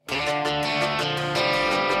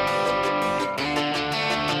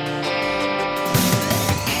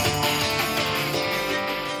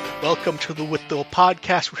welcome to the With the Will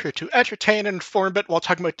podcast. We're here to entertain and inform a bit while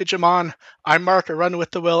talking about Digimon. I'm Mark, I run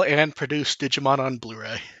With the Will and produce Digimon on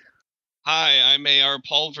Blu-ray. Hi, I'm AR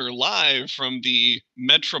Pulver, live from the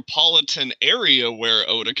metropolitan area where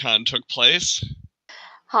Otakon took place.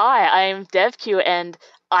 Hi, I'm DevQ, and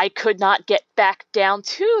I could not get back down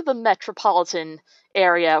to the metropolitan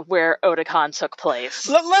area where Otakon took place.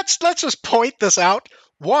 Let's just point this out.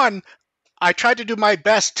 One, I tried to do my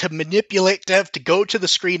best to manipulate Dev to go to the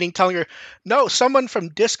screening, telling her, no, someone from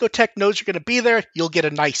Discotech knows you're going to be there, you'll get a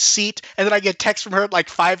nice seat. And then I get a text from her at like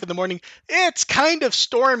 5 in the morning, it's kind of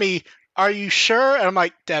stormy, are you sure? And I'm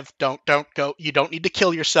like, Dev, don't go, you don't need to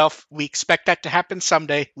kill yourself, we expect that to happen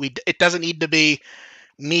someday. It doesn't need to be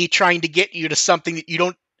me trying to get you to something that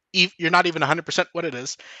you're not even 100% what it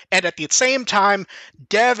is. And at the same time,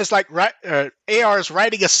 Dev is like, AR is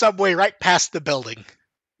riding a subway right past the building.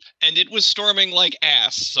 And it was storming like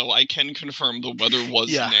ass, so I can confirm the weather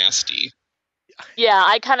was nasty. Yeah,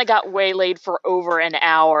 I kind of got waylaid for over an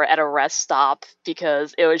hour at a rest stop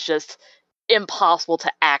because it was just impossible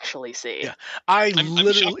to actually see. Yeah, I'm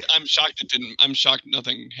shocked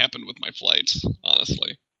nothing happened with my flights,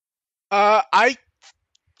 honestly. I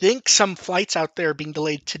think some flights out there are being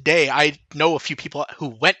delayed today. I know a few people who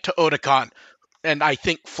went to Otakon, and I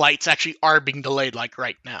think flights actually are being delayed like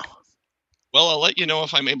right now. Well, I'll let you know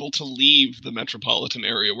if I'm able to leave the metropolitan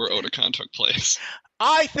area where Otakon took place.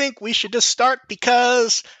 I think we should just start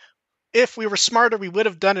because if we were smarter, we would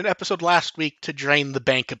have done an episode last week to drain the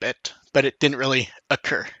bank a bit, but it didn't really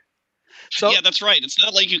occur. So, yeah, that's right. It's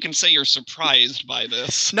not like you can say you're surprised by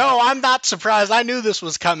this. No, I'm not surprised. I knew this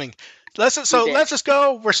was coming. Let's just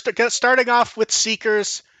go. We're starting off with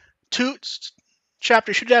Seekers 2,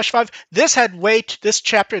 chapter 2-5. This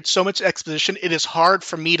chapter had so much exposition. It is hard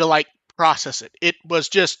for me to process it. It was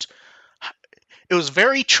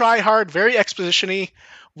very try hard, very exposition-y.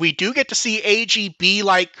 We do get to see AG be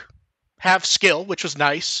have skill, which was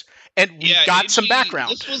nice, and we got some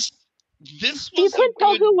background. This was you couldn't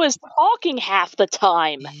tell who was talking half the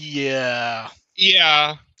time. Yeah.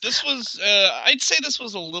 This was, I'd say this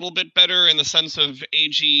was a little bit better in the sense of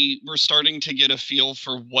AG, we're starting to get a feel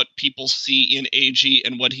for what people see in AG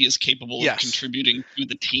and what he is capable of contributing to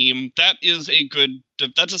the team. That's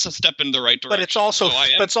just a step in the right direction. But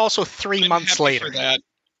it's also 3 months later. For that.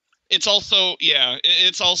 It's also,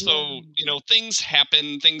 things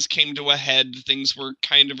happen, things came to a head, things were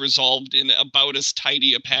kind of resolved in about as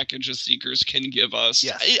tidy a package as Seekers can give us.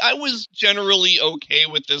 Yes. I was generally okay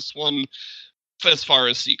with this one, as far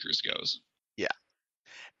as Seekers goes. Yeah.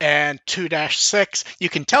 And 2-6, you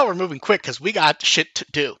can tell we're moving quick because we got shit to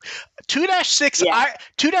do.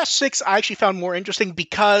 2-6, I actually found more interesting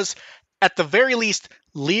because, at the very least,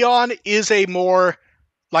 Leon is a more,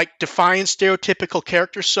 defined stereotypical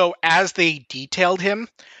character, so as they detailed him,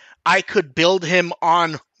 I could build him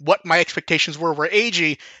on what my expectations were, where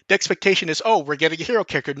AG, the expectation is, we're getting a hero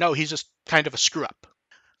character. No, he's just kind of a screw-up.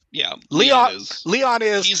 Yeah, Leon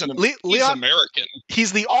is. He's American.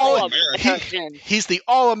 He's the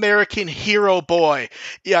all-American hero boy.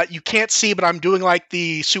 Yeah, you can't see, but I'm doing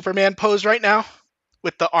the Superman pose right now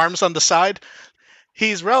with the arms on the side.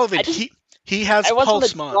 He's relevant. He has pulse. I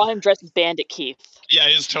wasn't draw him dressed Bandit Keith. Yeah,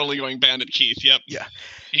 he's totally going Bandit Keith. Yep. Yeah.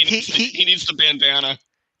 He needs the bandana.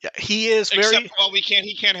 Yeah, he is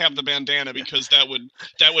he can't have the bandana because that would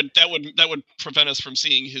prevent us from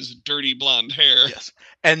seeing his dirty blonde hair. Yes.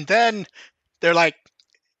 And then they're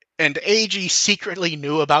and AG secretly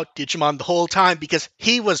knew about Digimon the whole time because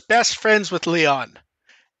he was best friends with Leon.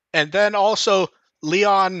 And then also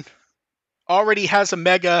Leon already has a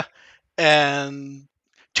Mega, and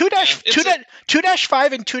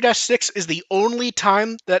 2-5 and 2-6 is the only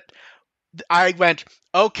time that I went,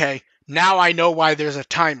 okay, now I know why there's a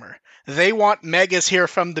timer. They want Megas here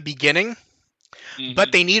from the beginning,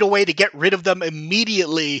 but they need a way to get rid of them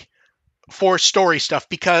immediately for story stuff,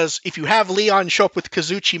 because if you have Leon show up with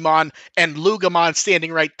Kazuchimon and Lugamon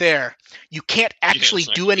standing right there, you can't actually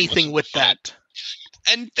do anything with that.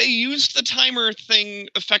 And they used the timer thing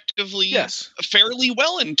effectively fairly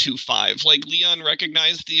well in 2-5. Leon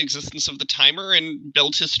recognized the existence of the timer and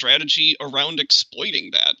built his strategy around exploiting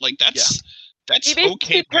that. That's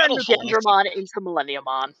okay. He turned Gendramon into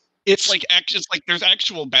Millenniumon. It's there's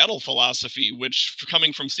actual battle philosophy, which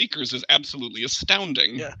coming from Seekers is absolutely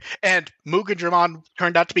astounding. Yeah, and Mugendramon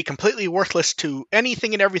turned out to be completely worthless to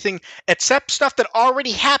anything and everything except stuff that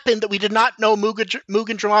already happened that we did not know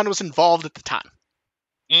Mugendramon was involved at the time.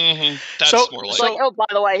 That's more like. Oh, by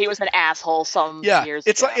the way, he was an asshole some years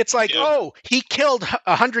ago. Oh, he killed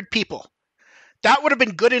 100 people. That would have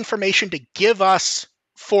been good information to give us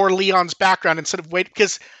for Leon's background instead of wait,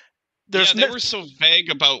 because they were so vague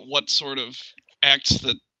about what sort of acts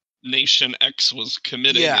that Nation X was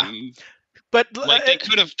committing, and but like they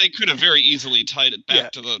could have very easily tied it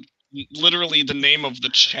back to literally the name of the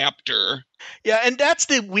chapter. Yeah, and that's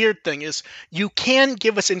the weird thing is you can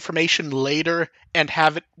give us information later and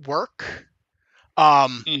have it work.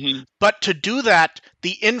 But to do that,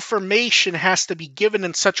 the information has to be given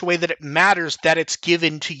in such a way that it matters that it's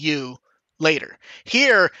given to you later.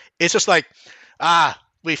 Here, it's just like,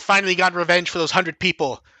 we finally got revenge for those 100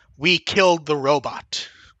 people. We killed the robot.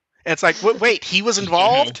 And it's like, wait, he was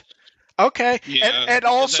involved? Okay. Yeah, and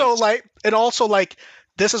also like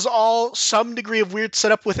this is all some degree of weird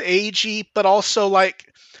setup with AG, but also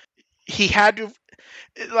like he had to,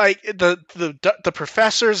 like the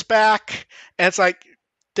professor's back, and it's like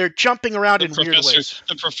they're jumping around in weird ways.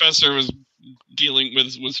 The professor was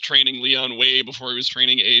training Leon way before he was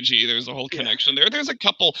training AG. There's a whole connection there. There's a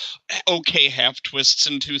couple okay half twists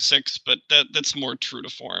in 2.6, but that's more true to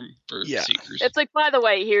form for Seekers. It's like, by the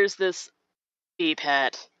way, here's this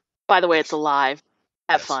pet. By the way, it's alive.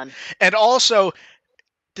 Have fun. And also,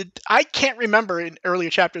 I can't remember in earlier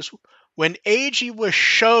chapters when AG was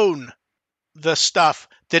shown the stuff,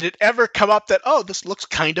 did it ever come up that, oh, this looks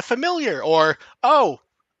kind of familiar, or, oh,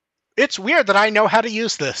 it's weird that I know how to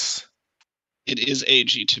use this? It is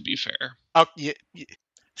AG, to be fair. Oh,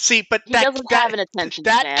 see, but he doesn't have an attention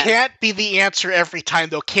span. That can't be the answer every time,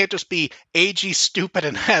 though. Can't just be AG stupid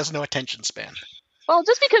and has no attention span. Well,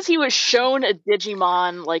 just because he was shown a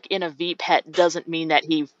Digimon like in a V-Pet doesn't mean that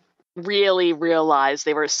he really realized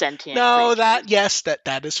they were sentient. No, creatures.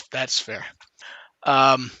 that's fair.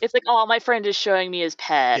 It's like, oh, my friend is showing me his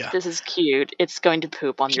pet. Yeah. This is cute. It's going to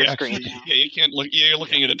poop on your screen now. Yeah, you can't look. You're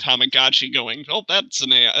looking at a Tamagotchi going, oh, that's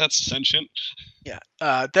sentient.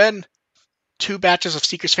 Yeah. Then 2 batches of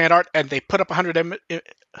Seekers fan art, and they put up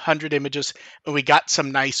 100 images, and we got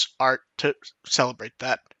some nice art to celebrate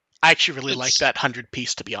that. I actually really like that 100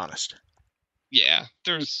 piece, to be honest. Yeah,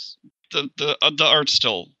 there's the art's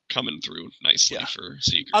still coming through nicely for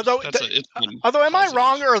Seekers. Although, am I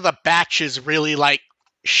wrong, or the batches really like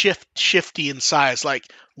shifty in size?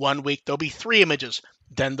 Like 1 week there'll be 3 images,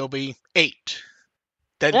 then there'll be 8,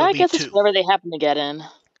 then there'll be 2. I guess it's whatever they happen to get in.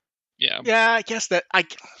 Yeah. Yeah, I guess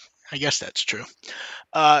that's true.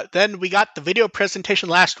 Then we got the video presentation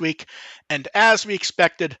last week, and as we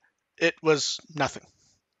expected, it was nothing,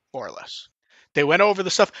 more or less. They went over the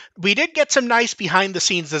stuff. We did get some nice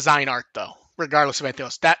behind-the-scenes design art, though, regardless of anything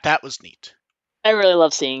else. That was neat. I really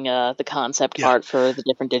love seeing the concept art for the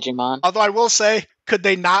different Digimon. Although I will say, could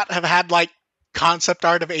they not have had, like, concept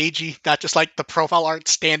art of AG, not just, like, the profile art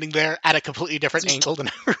standing there at a completely different angle than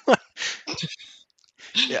everyone?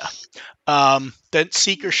 Yeah. Then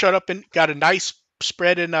Seeker showed up and got a nice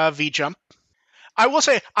spread in V-Jump. I will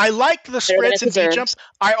say, I like the spreads in V-Jump.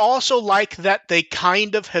 I also like that they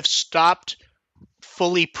kind of have stopped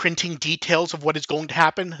fully printing details of what is going to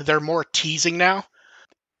happen. They're more teasing now.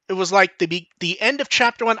 It was like the end of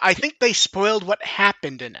chapter 1, I think they spoiled what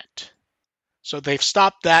happened in it. So they've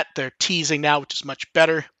stopped that. They're teasing now, which is much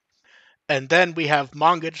better. And then we have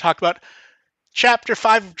manga to talk about. Chapter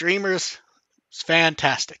 5 of Dreamers is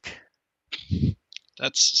fantastic.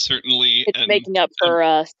 That's certainly... It's making up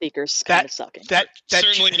for Seekers kind of sucking. That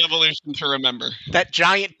certainly an evolution to remember. That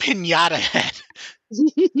giant pinata head.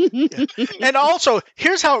 Yeah. And also,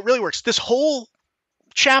 here's how it really works. This whole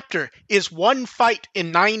chapter is one fight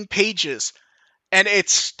in 9 pages, and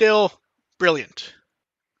it's still brilliant.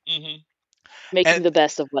 Mm-hmm. Making the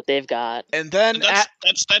best of what they've got. And then...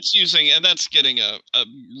 that's getting a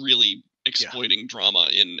really exploiting drama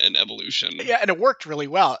in an evolution. Yeah, and it worked really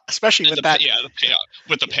well, especially with that. Yeah, the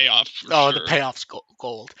payoff. The payoff's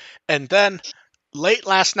gold. And then late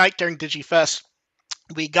last night during DigiFes,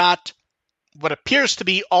 we got what appears to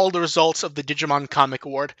be all the results of the Digimon Comic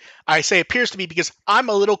Award. I say appears to be because I'm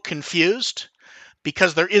a little confused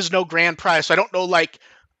because there is no grand prize. So I don't know, like,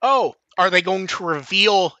 are they going to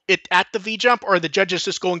reveal it at the V-Jump, or are the judges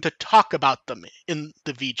just going to talk about them in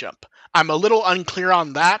the V-Jump? I'm a little unclear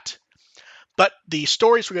on that. But the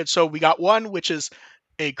stories were good. So we got one, which is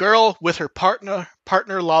a girl with her partner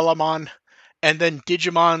Lalamon, and then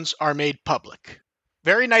Digimons are made public.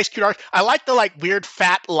 Very nice, cute art. I like the weird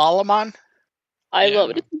fat Lalamon. I love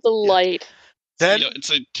it. It's a delight. Then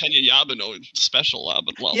it's a Tenya Yabano special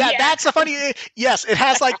Lalamon. Yeah, that's the funny. Yes, it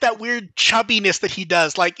has that weird chubbiness that he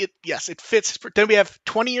does. It fits. Then we have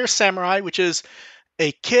 20-Year Samurai, which is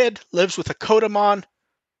a kid lives with a Kodamon,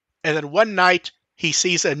 and then one night he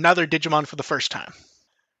sees another Digimon for the first time.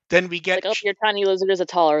 Then we get... your tiny lizard is a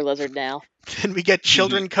taller lizard now. Then we get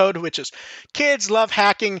Children Code, which is kids love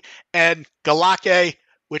hacking, and Galake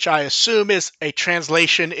which I assume is a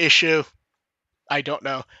translation issue. I don't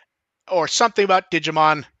know. Or something about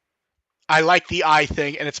Digimon. I like the eye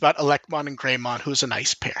thing, and it's about Electmon and Greymon, who's a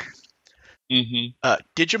nice pair. Mm-hmm.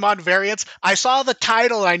 Digimon variants. I saw the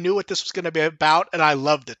title, and I knew what this was going to be about, and I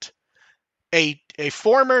loved it. A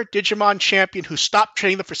former Digimon champion who stopped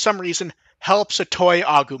training them for some reason helps a toy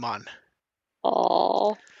Agumon.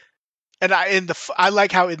 Aww. And I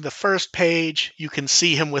like how in the first page you can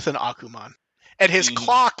see him with an Agumon, and his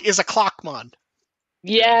clock is a Clockmon.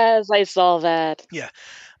 Yes, I saw that. Yeah.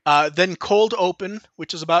 Then Cold Open,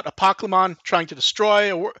 which is about a Pokemon trying to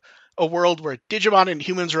destroy a world where Digimon and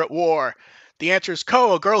humans are at war. The answer is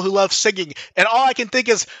Ko, a girl who loves singing. And all I can think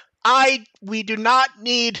is, we do not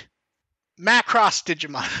need Macross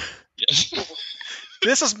Digimon. Yes.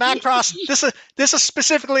 This is Macross. This is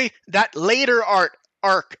specifically that later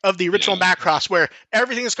arc of the original Macross, where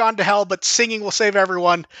everything has gone to hell, but singing will save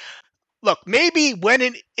everyone. Look, maybe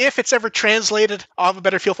if it's ever translated, I'll have a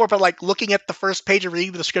better feel for it, but like looking at the first page and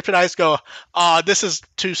reading the description, I just go, this is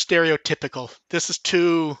too stereotypical. This is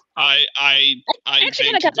too... I actually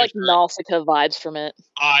kind of got like Nausicaa vibes from it.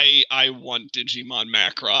 I want Digimon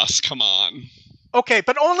Macross, come on. Okay,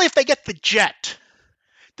 but only if they get the jet.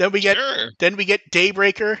 Then we get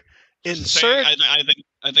Daybreaker in search.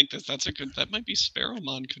 I think that's a good. That might be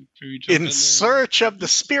Sparrowmon. Could jump in search of the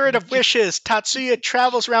spirit of wishes, Tatsuya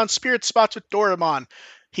travels around spirit spots with Doraemon.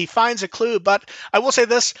 He finds a clue, but I will say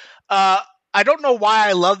this: I don't know why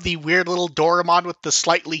I love the weird little Doraemon with the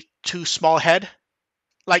slightly too small head.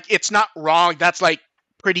 Like, it's not wrong. That's like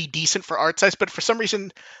pretty decent for art size, but for some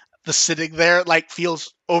reason, the sitting there like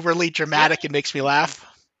feels overly dramatic and makes me laugh.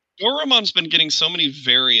 Doraemon's been getting so many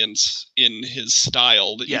variants in his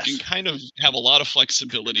style that you can kind of have a lot of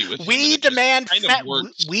flexibility with him. We demand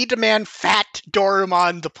fat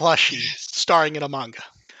Doraemon the plushie starring in a manga.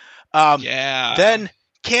 Then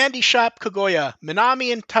Candy Shop Kaguya.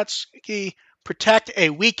 Minami and Tatsuki protect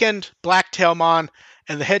a weakened Blacktailmon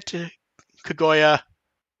and head to Kaguya,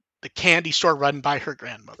 the candy store run by her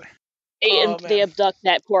grandmother. And they abduct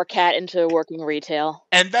that poor cat into working retail.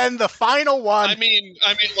 And then the final one. I mean,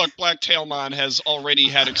 look, Blacktailmon has already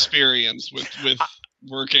had experience with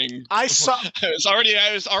working. I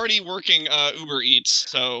was already working Uber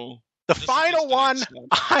Eats, so the final one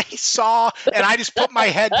I saw, and I just put my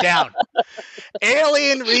head down.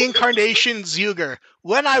 Alien Reincarnation Zyuger.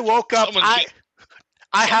 When I woke up,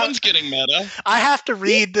 someone's getting meta. I have to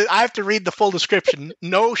read the full description.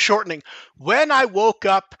 No shortening. When I woke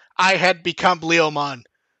up, I had become Leomon.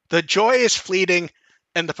 The joy is fleeting,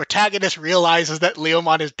 and the protagonist realizes that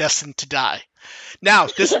Leomon is destined to die. Now,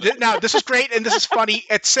 this is great, and this is funny,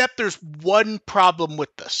 except there's one problem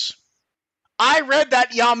with this. I read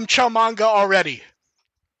that Yamcha manga already.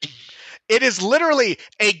 It is literally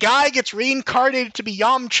a guy gets reincarnated to be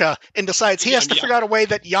Yamcha and decides he has to figure out a way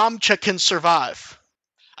that Yamcha can survive.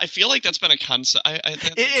 I feel like that's been a concept.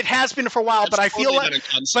 It has been for a while, but I feel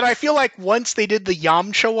like once they did the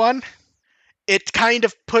Yamcha one, it kind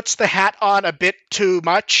of puts the hat on a bit too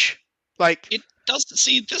much. Like it does.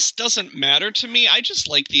 See, this doesn't matter to me. I just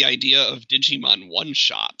like the idea of Digimon one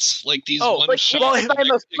shots, like these one shots. Well, I'm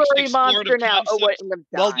a furry monster now. Oh wait,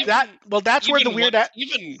 that's where the weird.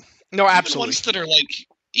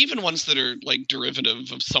 Even ones that are like derivative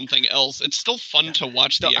of something else, it's still fun to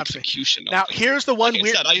watch the execution. Now, here's the one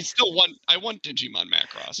weird. I want Digimon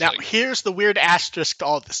Macross. Now, here's the weird asterisk to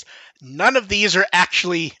all this. None of these are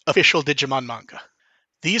actually official Digimon manga.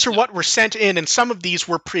 These are what were sent in, and some of these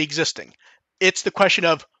were pre-existing. It's the question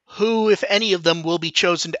of who, if any of them, will be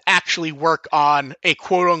chosen to actually work on a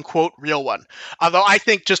quote-unquote real one. Although I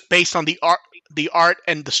think just based on the art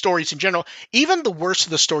and the stories in general, even the worst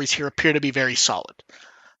of the stories here appear to be very solid.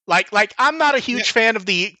 Like I'm not a huge fan of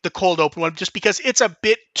the Cold Open one just because it's a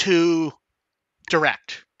bit too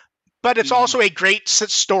direct. But it's also a great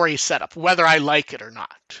story setup, whether I like it or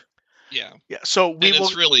not. Yeah. Yeah. So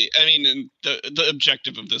it's really, I mean, the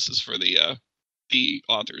objective of this is for the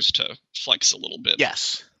authors to flex a little bit.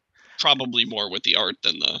 Yes. Probably more with the art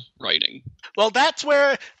than the writing. Well,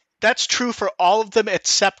 that's true for all of them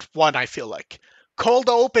except one, I feel like. Cold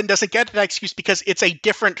Open doesn't get that excuse because it's a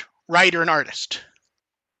different writer and artist.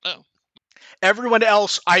 Oh. Everyone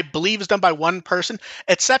else, I believe, is done by one person,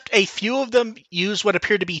 except a few of them use what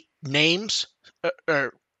appear to be names,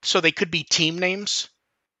 so they could be team names.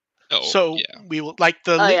 Oh, so we will like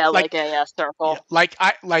the like a circle.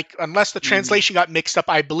 Unless the translation got mixed up,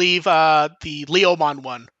 I believe the Leomon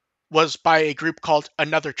one was by a group called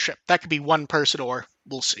Another Trip. That could be one person, or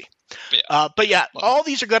we'll see. But all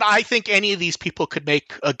these are good. I think any of these people could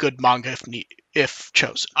make a good manga if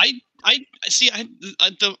chosen. I see.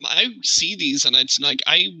 I see these, and it's like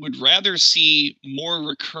I would rather see more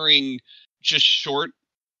recurring, just short,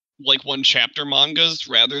 like one chapter mangas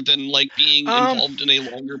rather than like being involved in a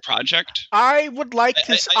longer project. I would like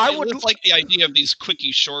to. I would like the idea of these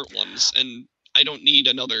quickie short ones, and I don't need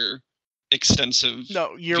another extensive.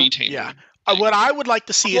 No, V-Tamer. What I would like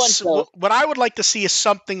to see is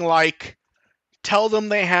something like, tell them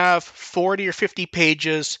they have 40 or 50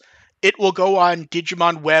 pages. It will go on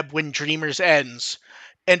Digimon Web when Dreamers ends,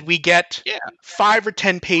 and we get 5 or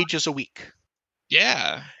 10 pages a week.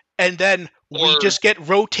 Yeah. And then we just get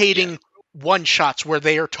rotating one-shots where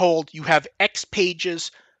they are told you have X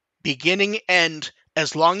pages, beginning, end.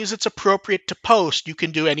 As long as it's appropriate to post, you can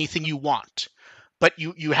do anything you want. But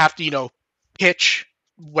you have to, pitch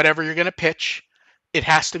whatever you're going to pitch. It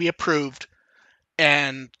has to be approved.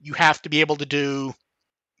 And you have to be able to do...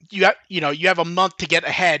 You have a month to get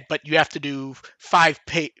ahead, but you have to do 5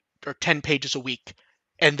 or 10 pages a week.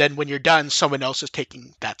 And then when you're done, someone else is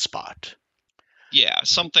taking that spot. Yeah,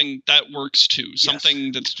 something that works too.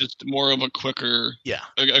 Something that's just more of a quicker,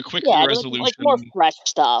 a quicker resolution, like more fresh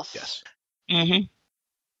stuff. Yes. Mm-hmm.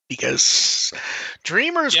 Because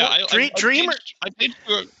Dreamers, I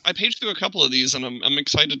paged through a couple of these, and I'm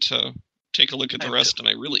excited to take a look at the rest. And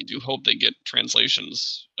I really do hope they get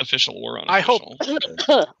translations, official or unofficial.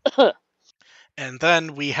 I hope. And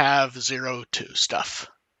then we have 02 stuff.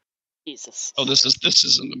 Jesus. Oh, this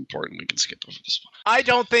isn't important. We can skip over this one. I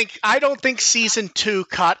don't think season 2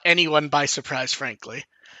 caught anyone by surprise, frankly.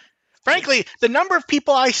 Frankly, the number of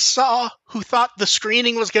people I saw who thought the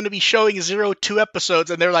screening was going to be showing 02 episodes,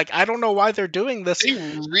 and they're like, I don't know why they're doing this. They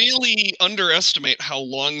really underestimate how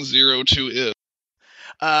long 02 is.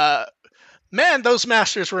 Man, those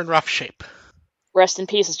masters were in rough shape. Rest in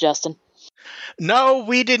peace, Justin. No,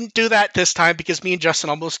 we didn't do that this time because me and Justin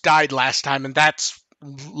almost died last time, and that's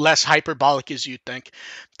less hyperbolic as you'd think.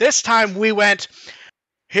 This time we went,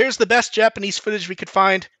 here's the best Japanese footage we could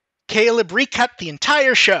find. Caleb recut the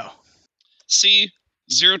entire show. See,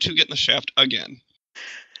 02 getting the shaft again.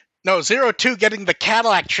 No, 02 getting the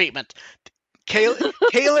Cadillac treatment.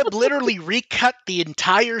 Caleb literally recut the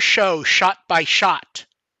entire show shot by shot.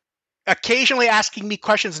 Occasionally asking me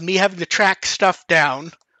questions and me having to track stuff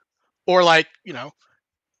down. Or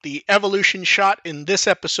the evolution shot in this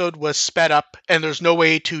episode was sped up, and there's no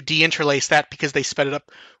way to deinterlace that because they sped it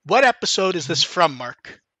up. What episode is this from,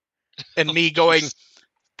 Mark? And me going,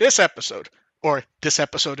 this episode, or this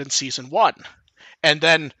episode in season 1, and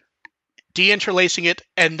then deinterlacing it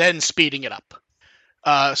and then speeding it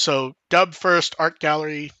up. So dub first, art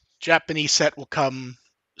gallery, Japanese set will come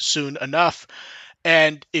soon enough.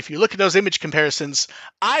 And if you look at those image comparisons,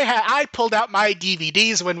 I pulled out my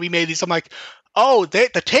DVDs when we made these. I'm like, oh,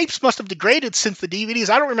 the tapes must have degraded since the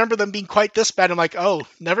DVDs. I don't remember them being quite this bad. I'm like, oh,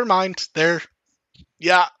 never mind.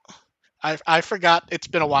 I forgot. It's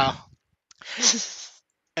been a while.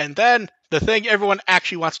 And then the thing everyone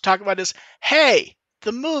actually wants to talk about is, hey,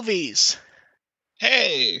 the movies.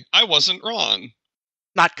 Hey, I wasn't wrong.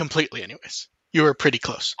 Not completely, anyways. You were pretty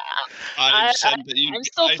close. I'm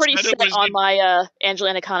still pretty set on my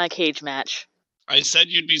Angelina Kana cage match. I said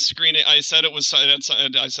you'd be screening. I said it was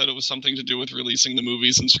something to do with releasing the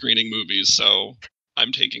movies and screening movies. So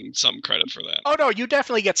I'm taking some credit for that. Oh no, you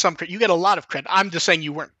definitely get some credit. You get a lot of credit. I'm just saying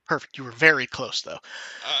you weren't perfect. You were very close, though.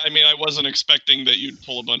 I mean, I wasn't expecting that you'd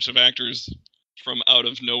pull a bunch of actors from out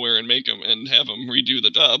of nowhere and make them and have them redo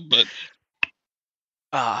the dub, but.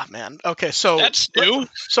 Ah, man. Okay, so that's new.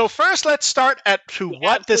 So first, let's start at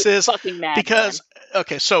what this is, because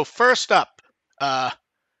so first up,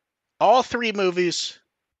 all 3 movies,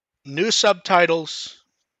 new subtitles,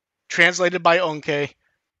 translated by Onke.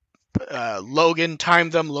 Logan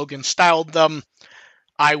timed them. Logan styled them.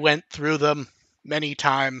 I went through them many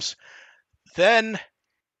times. Then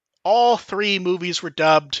all 3 movies were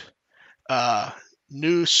dubbed.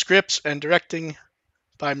 New scripts and directing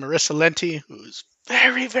by Marissa Lenti, who's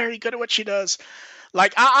very, very good at what she does.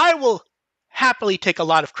 Like, I will happily take a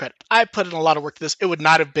lot of credit. I put in a lot of work to this. It would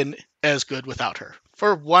not have been as good without her.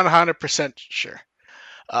 For 100% sure.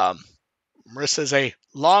 Marissa's a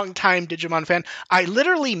longtime Digimon fan. I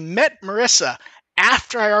literally met Marissa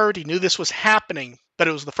after I already knew this was happening, but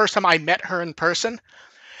it was the first time I met her in person.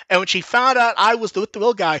 And when she found out I was the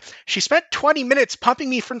Will guy, she spent 20 minutes pumping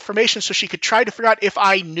me for information so she could try to figure out if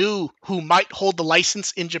I knew who might hold the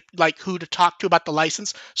license, like who to talk to about the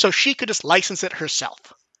license, so she could just license it herself.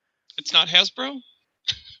 It's not Hasbro?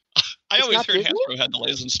 I always heard Hasbro had the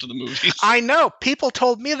license to the movies. I know. People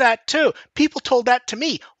told me that too. People told that to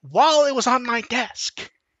me while it was on my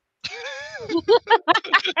desk.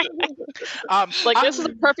 This is a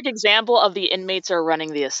perfect example of the inmates are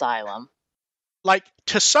running the asylum. Like,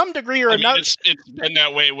 to some degree or another, it's been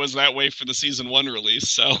that way. It was that way for the season 1 release.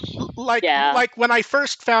 So, like when I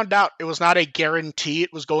first found out, it was not a guarantee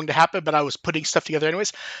it was going to happen, but I was putting stuff together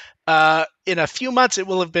anyways. In a few months, it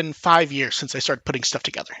will have been 5 years since I started putting stuff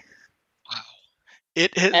together. Wow.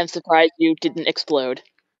 I'm surprised you didn't explode.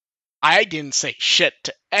 I didn't say shit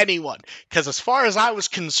to anyone, because as far as I was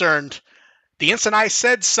concerned, the instant I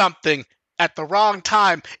said something at the wrong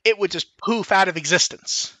time, it would just poof out of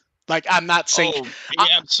existence. Like, I'm not saying...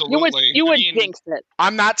 absolutely. You would jinx it.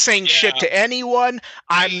 I'm not saying shit to anyone.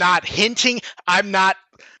 I'm not hinting. I'm not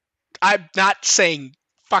saying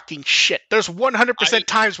fucking shit. There's 100%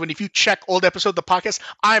 times when if you check old episode of the podcast,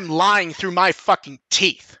 I'm lying through my fucking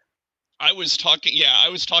teeth. I was talking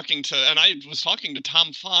to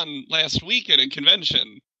Tom Fon last week at a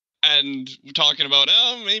convention, and we're talking about,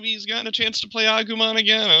 maybe he's gotten a chance to play Agumon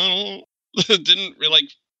again. I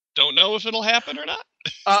don't know if it'll happen or not.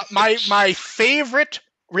 My favorite,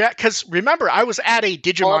 because remember, I was at a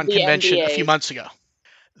Digimon convention a few months ago.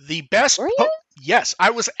 The best... Were you? Yes,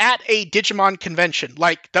 I was at a Digimon convention,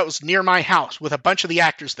 that was near my house, with a bunch of the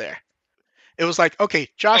actors there. It was like, okay,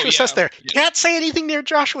 Joshua Seth's there. Yeah. Can't say anything near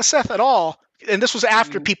Joshua Seth at all. And this was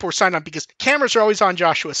after people were signed on, because cameras are always on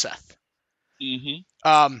Joshua Seth.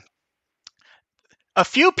 Mm-hmm. A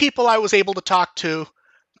few people I was able to talk to,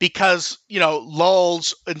 because,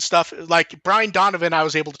 lulls and stuff, like Brian Donovan, I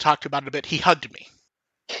was able to talk to about it a bit. He hugged me.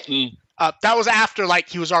 That was after,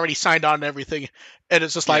 he was already signed on and everything. And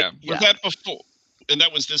it's just Was that before? And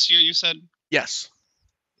that was this year, you said? Yes.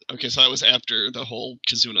 Okay, so that was after the whole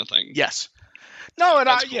Kazuna thing. Yes. No, and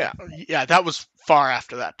cool. That was far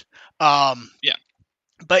after that.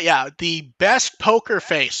 But yeah, the best poker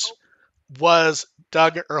face was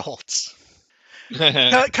Doug Erholtz.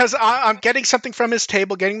 Because I'm getting something from his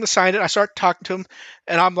table, getting the sign, and I start talking to him,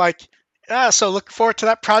 and I'm like, so looking forward to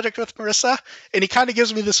that project with Marissa. And he kind of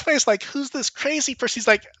gives me this face, like, who's this crazy person? He's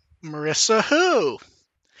like, Marissa who?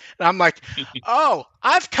 And I'm like, oh,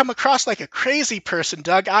 I've come across like a crazy person,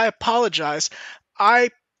 Doug. I apologize. I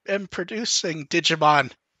am producing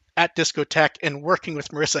Digimon at Discotech and working with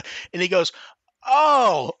Marissa. And he goes,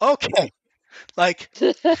 oh, okay.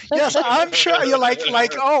 Yes, I'm sure you're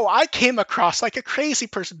oh, I came across like a crazy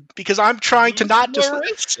person, because I'm trying to not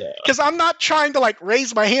just... Because I'm not trying to,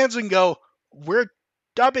 raise my hands and go, we're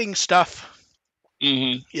dubbing stuff.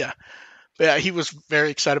 Mm-hmm. Yeah. But yeah, he was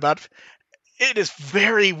very excited about it. It is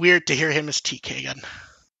very weird to hear him as TK again.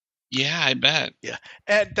 Yeah, I bet. Yeah.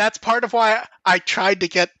 And that's part of why I tried to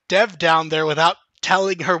get Dev down there without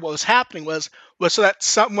telling her what was happening was so that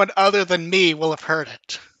someone other than me will have heard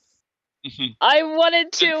it. Mm-hmm. I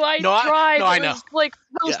wanted to. I tried. I know. It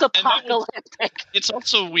was post-apocalyptic. It's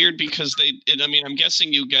also weird because I'm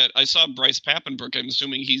guessing I saw Bryce Pappenbrook. I'm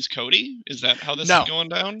assuming he's Cody. Is that how this is going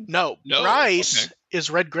down? No. Bryce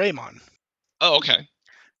is Red Greymon. Oh, okay.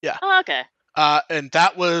 Yeah. Oh, okay. And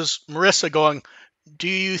that was Marissa going, do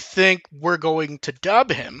you think we're going to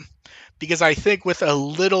dub him? Because I think with a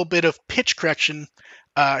little bit of pitch correction,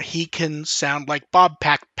 he can sound like Bob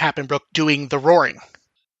Pappenbrook doing the roaring.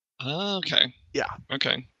 Oh, okay. Yeah.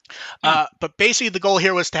 Okay. But basically the goal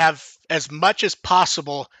here was to have as much as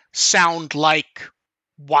possible sound like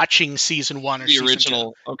watching season 1 or the season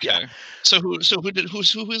original. 2. Okay. Yeah. So who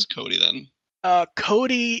is Cody then?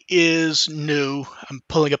 Cody is new. I'm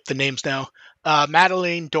pulling up the names now.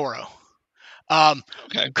 Madeleine Doro.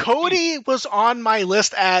 Okay. Cody was on my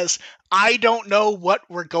list as I don't know what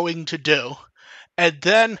we're going to do. And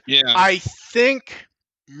then I think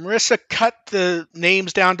Marissa cut the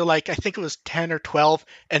names down to I think it was 10 or 12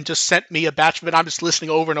 and just sent me a batch of it. I'm just listening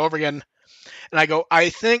over and over again. And I go,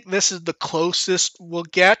 I think this is the closest we'll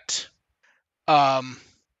get. Then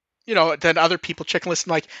other people check and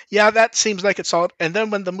listen that seems like it's solid. And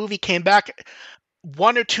then when the movie came back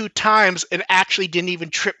 1 or 2 times, it actually didn't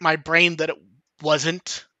even trip my brain that it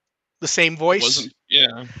wasn't the same voice.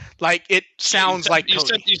 Yeah. It sounds like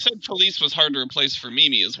Cody. You said Police was hard to replace for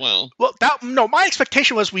Mimi as well. Well, my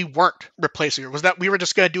expectation was we weren't replacing her. Was that we were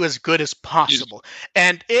just going to do as good as possible.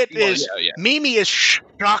 And Mimi is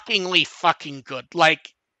shockingly fucking good.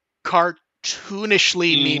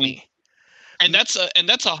 Cartoonishly Mimi. And that's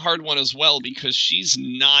a hard one as well, because she's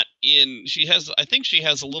not in. I think she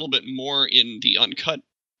has a little bit more in the uncut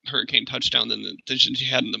Hurricane Touchdown than she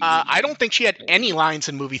had in the movie. I don't think she had any lines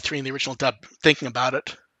in movie 3 in the original dub. Thinking about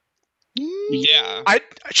it,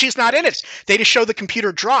 she's not in it. They just show the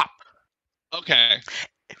computer drop. Okay,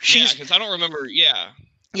 because I don't remember.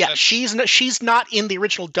 She's not in the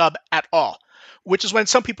original dub at all. Which is when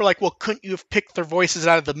some people are like, "Well, couldn't you have picked their voices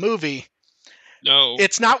out of the movie?" No.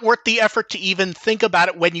 It's not worth the effort to even think about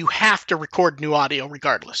it when you have to record new audio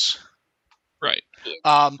regardless. Right.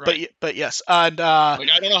 But yes, and I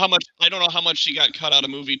don't know how much she got cut out of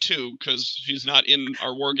movie 2 because she's not in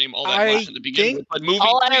our war game all that much in the beginning. With. But movie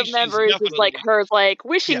all 3, I remember is like her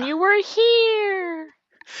wishing you were here,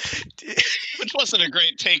 which wasn't a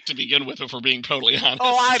great take to begin with, if we're being totally honest.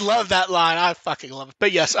 Oh, I love that line. I fucking love it.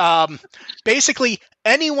 But yes, basically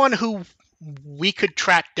anyone who we could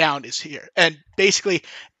track down is here, and basically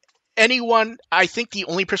anyone. I think the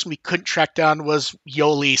only person we couldn't track down was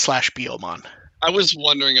Yoli/Biomon. I was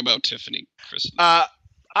wondering about Tiffany, Kristen.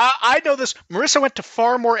 I know this. Marissa went to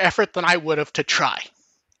far more effort than I would have to try.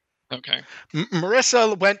 Okay.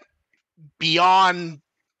 Marissa went beyond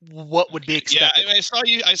what would be expected. Yeah,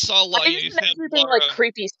 I saw a lot. You said being like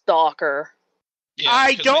creepy stalker. Yeah,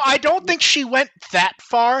 I don't think she went that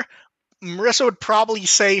far. Marissa would probably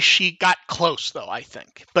say she got close, though. I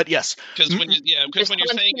think, but yes, because when you're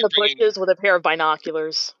saying you're bringing bushes with a pair of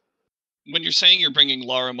binoculars. When you're saying you're bringing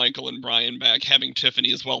Laura, Michael, and Brian back, having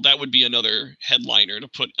Tiffany as well, that would be another headliner to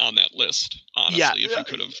put on that list, honestly, if you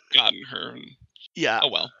could have gotten her. Oh,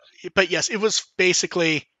 well. But yes, it was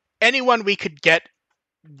basically anyone we could get,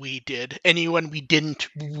 we did. Anyone we didn't,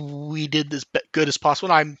 we did as good as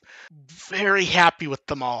possible. And I'm very happy with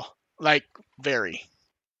them all. Like, very.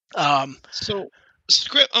 So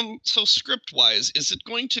script-wise, is it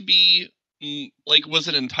going to be... was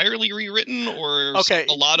it entirely rewritten, or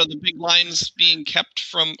a lot of the big lines being kept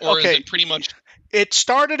from, or is it pretty much... It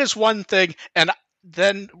started as one thing, and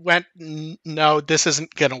then went, no, this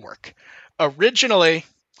isn't going to work. Originally,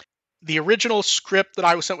 the original script that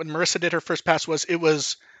I was sent when Marissa did her first pass was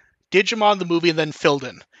Digimon the movie and then filled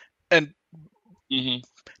in. And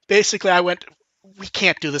basically I went, we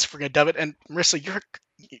can't do this if we're going to dub it. And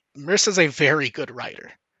Marissa's a very good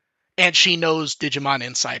writer. And she knows Digimon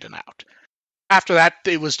inside and out. After that,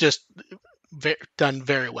 it was just done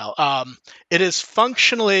very well. It is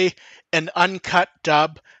functionally an uncut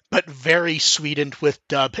dub, but very sweetened with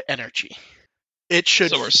dub energy. It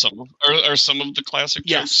should. So are some of the classic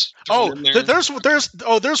jokes?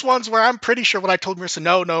 There's ones where I'm pretty sure when I told Marissa,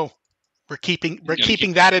 no, we're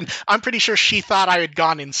keeping that in. I'm pretty sure she thought I had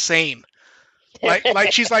gone insane.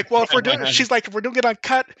 Like she's like, well, if we're doing it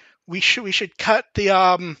uncut, we should cut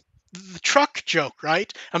the truck joke,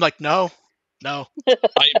 right? I'm like, no. I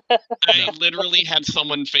literally had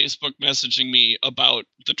someone Facebook messaging me about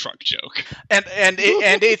the truck joke, and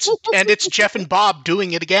it's Jeff and Bob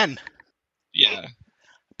doing it again. Yeah,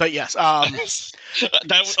 but yes, somebody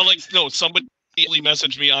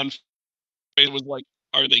messaged me on. It was like,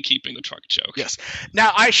 are they keeping the truck joke? Yes.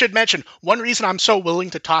 Now I should mention one reason I'm so willing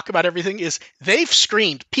to talk about everything is they've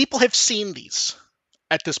screened. People have seen these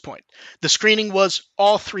at this point. The screening was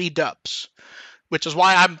all 3 dubs, which is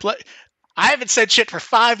why I haven't said shit for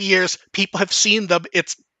 5 years. People have seen them.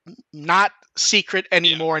 It's not secret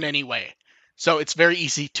anymore in any way. So it's very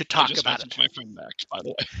easy to talk about it. My friend back, by the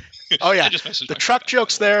way. Oh yeah, the truck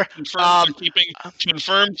joke's there. Confirmed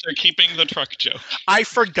they're keeping the truck joke. I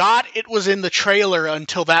forgot it was in the trailer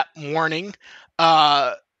until that morning.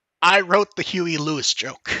 I wrote the Huey Lewis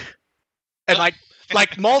joke, and like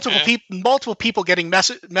multiple people getting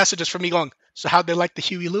messages from me going, so how'd they like the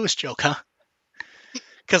Huey Lewis joke, huh?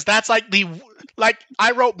 Because that's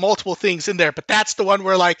I wrote multiple things in there, but that's the one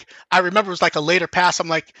where I remember it was like a later pass. I'm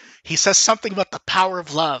like, he says something about the power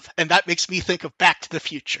of love, and that makes me think of Back to the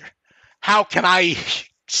Future. How can I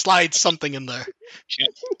slide something in there?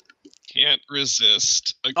 Can't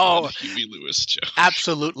resist a good Huey Lewis joke.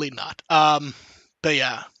 Absolutely not. But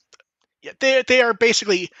yeah, they are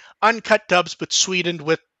basically uncut dubs, but sweetened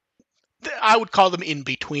with, I would call them in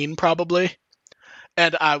between probably.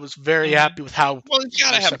 And I was very happy with how. Well, you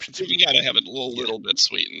gotta have it a little bit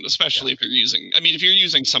sweetened, especially if you're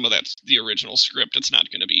using some of the original script. It's not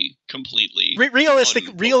going to be completely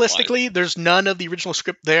realistically. There's none of the original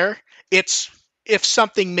script there. It's if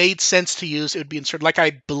something made sense to use, it would be inserted. Like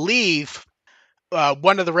I believe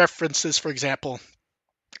one of the references, for example,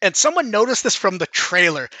 and someone noticed this from the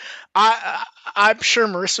trailer. I'm sure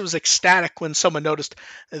Marissa was ecstatic when someone noticed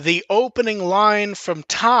the opening line from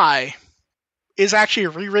Tai is actually a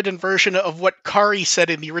rewritten version of what Kari said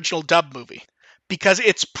in the original dub movie, because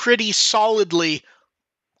it's pretty solidly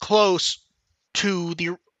close to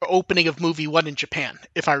the opening of movie 1 in Japan,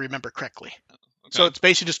 if I remember correctly. Okay. So it's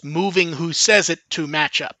basically just moving who says it to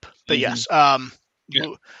match up. But yes,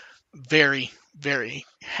 very, very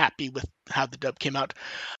happy with how the dub came out.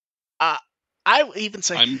 I will even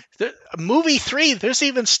say movie 3, there's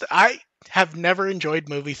even I have never enjoyed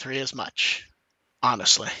movie 3 as much,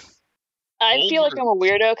 honestly. I feel like I'm a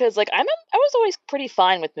weirdo because I was always pretty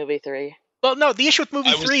fine with movie 3. Well, no, the issue with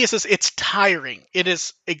movie 3 is it's tiring. It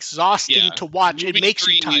is exhausting to watch. It makes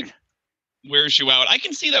you tired. Wears you out. I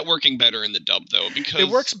can see that working better in the dub, though, because it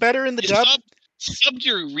works better in the dub. Subbed,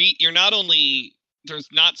 you're not only there's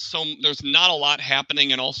not a lot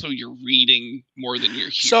happening, and also you're reading more than you're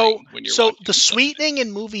hearing when you're watching. So the sweetening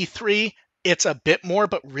in movie 3, it's a bit more,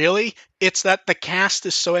 but really, it's that the cast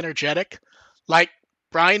is so energetic. Like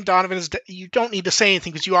Brian Donovan is. You don't need to say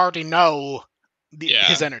anything because you already know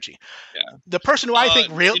his energy. Yeah. The person who I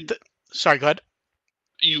think sorry, go ahead.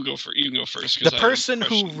 You can go first. The person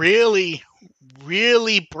who really,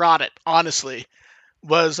 really brought it, honestly,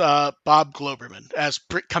 was Bob Globerman as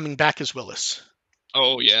coming back as Willis.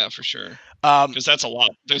 Oh yeah, for sure. Because that's a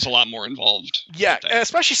lot. There's a lot more involved. Yeah,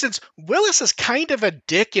 especially since Willis is kind of a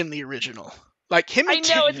dick in the original. Like him. I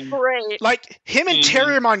know it's great. Like him and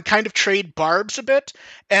Terriermon kind of trade barbs a bit,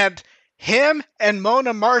 and him and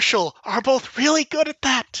Mona Marshall are both really good at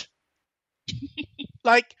that.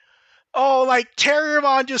 like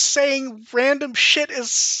Terriermon just saying random shit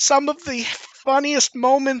is some of the funniest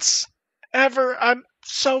moments ever. I'm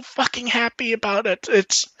so fucking happy about it.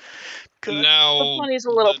 It's good. Now, he's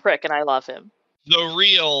a little prick, and I love him. The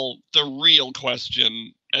real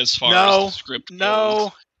question, as far as the script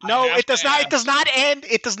goes, it does not. It does not end.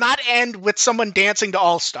 It does not end with someone dancing to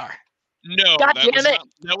All Star. No,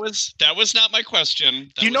 that was not my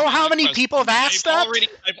question. Do you know how many people have asked that?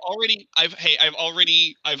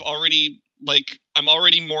 I'm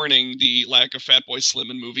already mourning the lack of Fatboy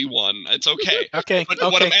Slim in movie 1. It's okay. Okay. But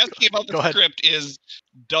what I'm asking about the script is,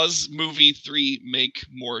 does movie 3 make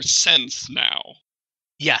more sense now?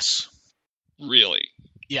 Yes. Really?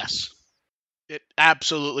 Yes. It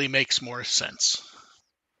absolutely makes more sense.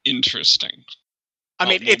 Interesting. I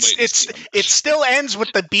mean, it still ends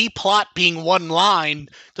with the B plot being one line.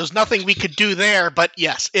 There's nothing we could do there, but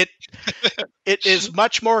yes, it is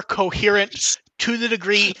much more coherent to the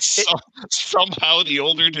degree. Somehow the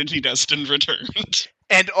older Digidestined returned.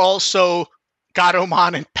 And also,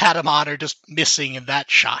 Gatomon and Patamon are just missing in that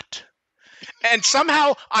shot. And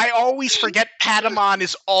somehow, I always forget Patamon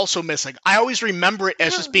is also missing. I always remember it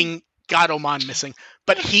as just being Gatomon missing,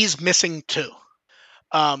 but he's missing too.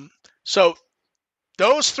 So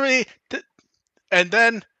those 3, and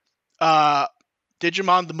then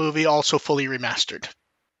Digimon the movie also fully remastered.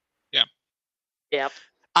 Yeah. Yep.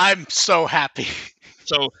 I'm so happy.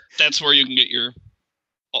 So that's where you can get your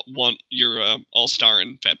All-Star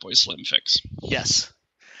and Fatboy Slim fix. Yes,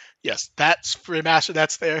 that's remastered.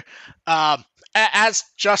 That's there. As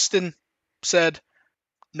Justin said,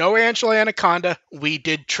 no Angela Anaconda. We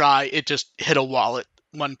did try. It just hit a wall at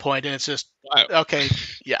one point, and it's just okay.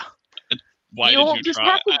 Yeah. Why did you try? You just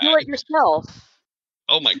have to do it yourself.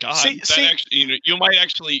 Oh my god! It might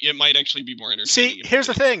actually be more entertaining. See, here's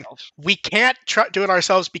the thing: we can't do it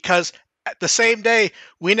ourselves because at the same day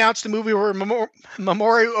we announced a movie where Mamoru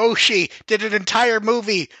Oshii did an entire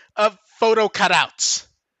movie of photo cutouts.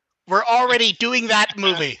 We're already doing that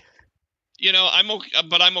movie.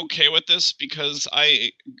 I'm okay with this because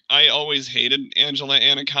I always hated Angela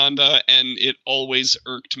Anaconda, and it always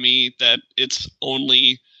irked me that its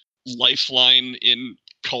only lifeline in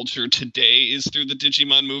culture today is through the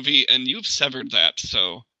Digimon movie, and you've severed that,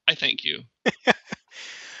 so I thank you. The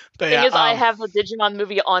thing is, I have the Digimon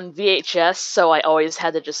movie on VHS, so I always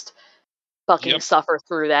had to just fucking suffer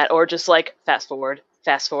through that, or just fast forward, play,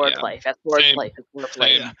 fast forward, play, fast forward,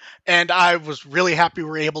 play. Yeah. And I was really happy we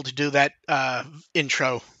were able to do that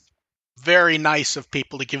intro. Very nice of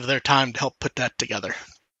people to give their time to help put that together.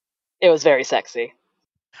 It was very sexy.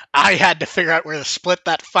 I had to figure out where to split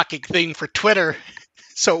that fucking thing for Twitter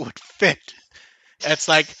so it would fit. It's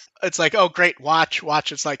like, oh great, watch.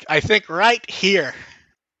 It's like, I think right here.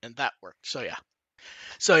 And that worked. So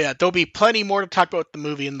yeah, there'll be plenty more to talk about the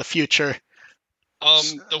movie in the future.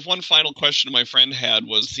 The one final question my friend had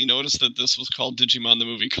was, he noticed that this was called Digimon the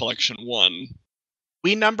Movie Collection 1.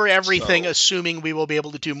 We number everything, assuming we will be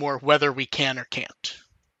able to do more, whether we can or can't.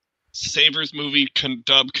 Savers movie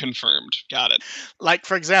dub confirmed. Got it. Like,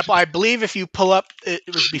 for example, I believe if you pull up, it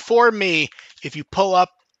was before me, if you pull up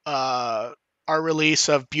our release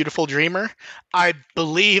of Beautiful Dreamer, I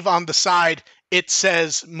believe on the side it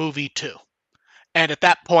says movie 2. And at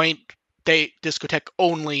that point, Discotech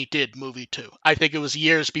only did movie 2. I think it was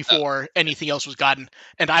years before anything else was gotten,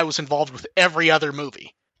 and I was involved with every other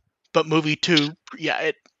movie. But movie 2,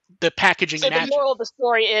 the packaging. So the moral of the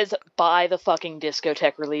story is buy the fucking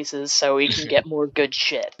Discotech releases so we can get more good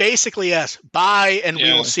shit. Basically, yes. Buy, and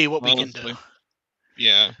we will see what we can do.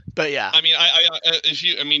 Yeah. But yeah. I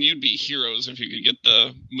mean, you'd be heroes if you could get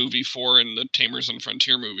the movie 4 and the Tamers and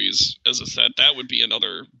Frontier movies as a set. That would be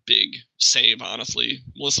another big save, honestly.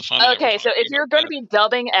 Melissa Fon. Okay, so if you're going to be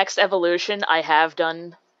dubbing X Evolution, I have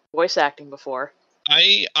done voice acting before.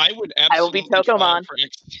 I would absolutely. I will be Tokomon.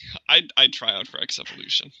 I'd try out for X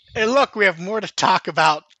Evolution. Hey, look, we have more to talk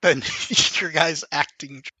about than your guys'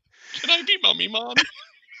 acting. Can I be Mummymon?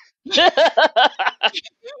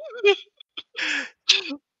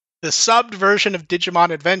 The subbed version of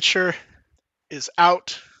Digimon Adventure is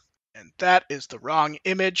out, and that is the wrong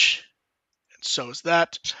image, and so is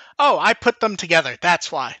that. Oh, I put them together.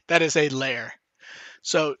 That's why. That is a layer.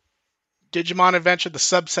 So, Digimon Adventure, the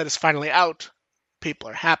subset is finally out. People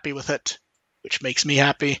are happy with it, which makes me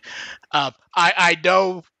happy. I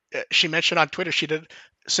know she mentioned on Twitter she did,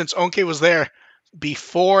 since Onke was there,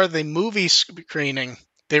 before the movie screening,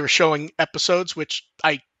 they were showing episodes, which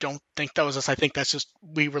I don't think that was us. I think that's just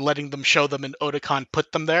we were letting them show them and Otakon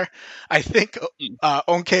put them there. I think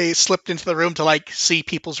Onke slipped into the room to see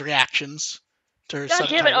people's reactions to her God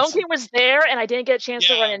damn it, Onke was there and I didn't get a chance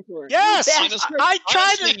to run into her. Yes!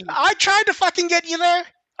 I tried to fucking get you there.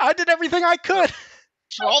 I did everything I could.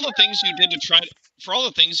 For all the things you did you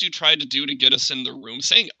tried to do to get us in the room,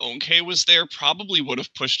 saying Onke was there probably would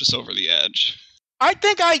have pushed us over the edge. I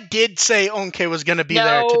think I did say Onke was going to be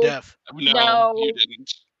there to Dev. No, you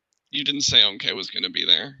didn't. You didn't say Onke was going to be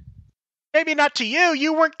there. Maybe not to you.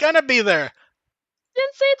 You weren't going to be there.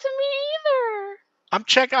 Didn't say it to me either.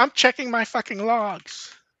 I'm checking my fucking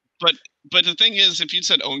logs. But the thing is, if you'd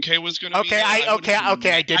said Onke was going to be there,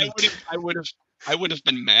 I didn't. I would have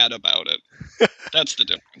been mad about it. That's the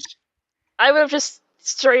difference. I would have just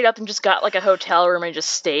straight up and just got a hotel room and just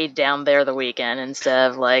stayed down there the weekend instead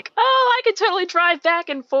of I could totally drive back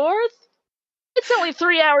and forth. It's only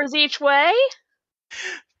 3 hours each way.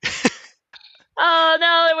 Oh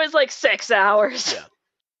no, it was 6 hours.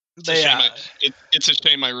 Yeah. It's a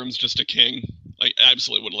shame my room's just a king. I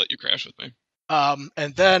absolutely would have let you crash with me.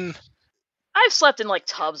 And then I've slept in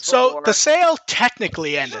tubs before. So the sale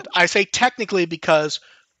technically ended. I say technically because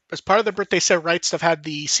as part of the birthday set rights, they've had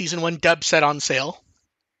the season 1 dub set on sale.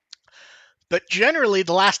 But generally,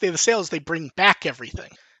 the last day of the sale is they bring back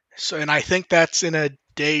everything. So, and I think that's in a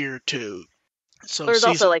day or two. So there's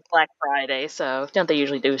also Black Friday, so don't they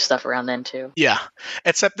usually do stuff around then too? Yeah,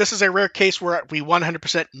 except this is a rare case where we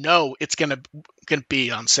 100% know it's gonna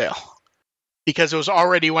be on sale because it was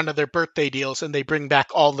already one of their birthday deals, and they bring back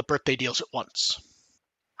all the birthday deals at once.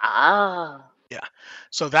 Ah. Yeah,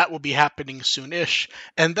 so that will be happening soonish,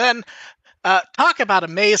 and then talk about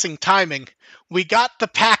amazing timing. We got the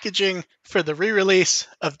packaging for the re-release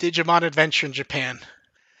of Digimon Adventure in Japan.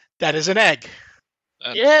 That is an egg.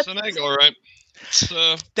 That's an egg, all right.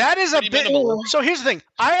 That is a bit minimal. So here's the thing.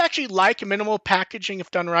 I actually like minimal packaging if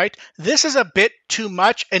done right. This is a bit too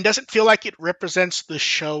much and doesn't feel like it represents the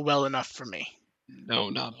show well enough for me. No,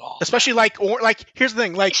 not at all. Especially here's the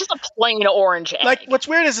thing. It's just a plain orange egg. What's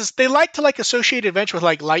weird is they like to associate Adventure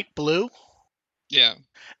with light blue. Yeah.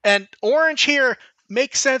 And orange here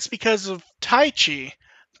makes sense because of Taichi,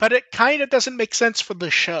 but it kind of doesn't make sense for the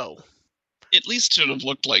show. At least it would have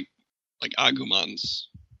looked like Agumon's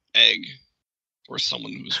egg. Or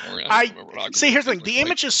someone who's more. See, here's the thing. The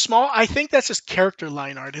image is small. I think that's just character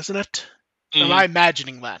line art, isn't it? Mm-hmm. Am I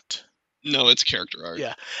imagining that? No, it's character art.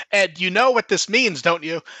 Yeah. And you know what this means, don't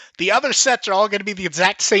you? The other sets are all going to be the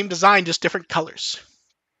exact same design, just different colors.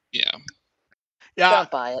 Yeah. Yeah.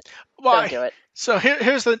 Don't buy it. Don't do it. So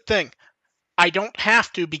here's the thing. I don't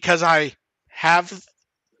have to because I have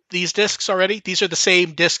these discs already. These are the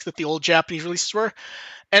same discs that the old Japanese releases were.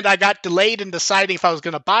 And I got delayed in deciding if I was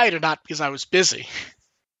going to buy it or not because I was busy.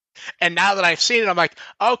 And now that I've seen it, I'm like,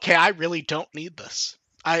 okay, I really don't need this.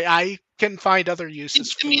 I can find other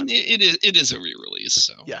uses for it. It is a re-release.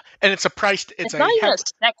 So. Yeah, and it's a priced. It's not even a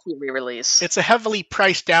sexy re-release. It's a heavily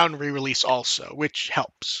priced down re-release also, which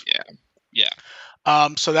helps. Yeah.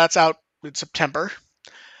 So that's out in September.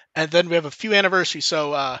 And then we have a few anniversaries.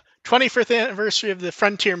 So 25th anniversary of the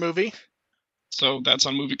Frontier movie. So that's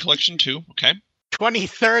on Movie Collection 2. Okay.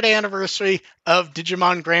 23rd anniversary of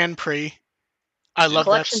Digimon Grand Prix. I love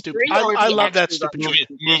that stupid. I love that stupid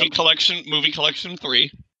movie collection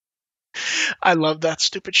 3. I love that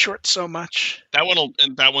stupid short so much. That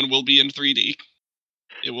one will be in 3D.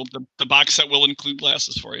 It will. The box set will include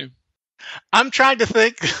glasses for you. I'm trying to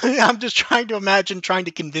think. I'm just trying to imagine trying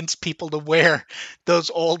to convince people to wear those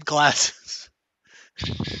old glasses,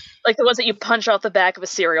 like the ones that you punch off the back of a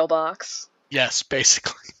cereal box. Yes,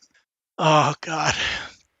 basically. Oh, God.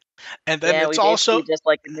 And then it's also just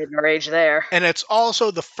like the mid-range there. And it's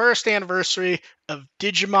also the first anniversary of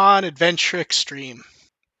Digimon Adventure Extreme,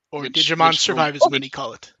 or Digimon Survive, as many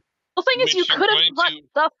call it. The thing is, you could have cut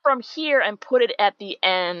stuff from here and put it at the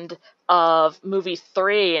end of movie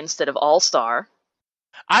 3 instead of All-Star.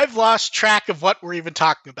 I've lost track of what we're even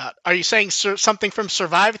talking about. Are you saying something from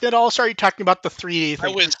Survive at All-Star? Or are you talking about the 3D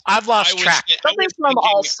thing? I've lost track. Something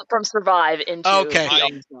from Survive into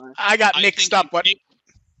All-Star. I got mixed up.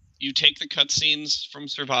 You take the cutscenes from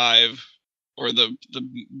Survive, or the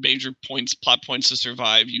major plot points to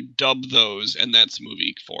Survive, you dub those, and that's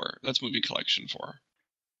movie 4. That's movie collection 4.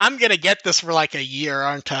 I'm going to get this for like a year,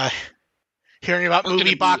 aren't I? Hearing about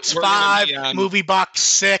Movie Box 5, Movie Box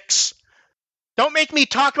 6. Don't make me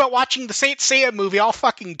talk about watching the Saint Seiya movie. I'll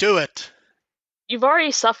fucking do it. You've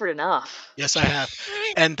already suffered enough. Yes, I have.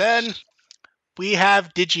 And then we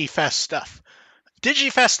have DigiFes stuff.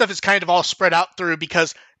 DigiFes stuff is kind of all spread out through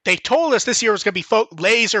because they told us this year was going to be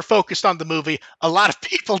laser focused on the movie. A lot of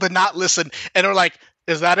people did not listen and are like,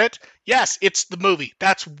 is that it? Yes, it's the movie.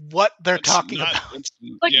 That's what they're talking about. No, it's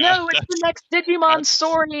the next Digimon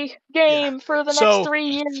story game for the next 3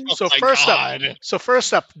 years. So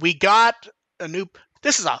first up, we got a new.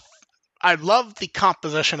 I love the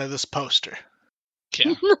composition of this poster.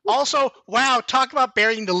 Yeah. Also, wow, talk about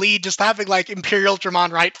burying the lead, just having like Imperial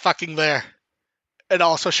Dramon right fucking there. And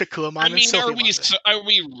also Shakuamon and Sylviamon. Are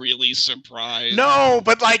we really surprised? No,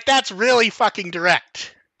 but like that's really fucking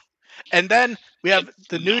direct. And then we have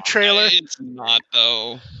the new trailer. It's not,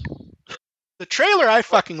 though. The trailer I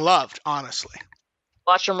fucking loved, honestly.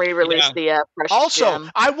 Watch them re-release the Precious Also,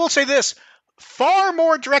 Gem. I will say this. Far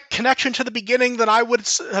more direct connection to the beginning than I would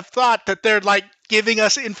have thought, that they're like giving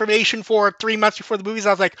us information for 3 months before the movies.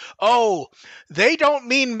 I was like, oh, they don't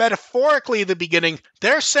mean metaphorically the beginning.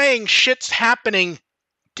 They're saying shit's happening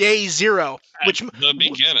day 0, the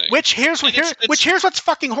beginning. Which here's what's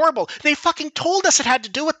fucking horrible. They fucking told us it had to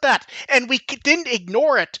do with that, and we didn't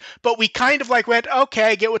ignore it, but we kind of like went, okay,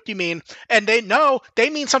 I get what you mean, and they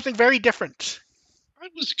mean something very different. I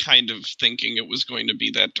was kind of thinking it was going to be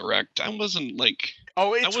that direct. I wasn't like, I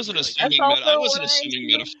wasn't assuming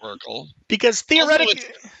metaphorical. Because theoretically,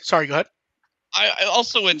 sorry, go ahead.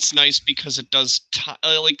 Also, it's nice because it does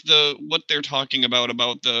what they're talking about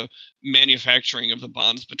the manufacturing of the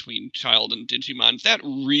bonds between Child and Digimon. That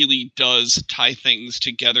really does tie things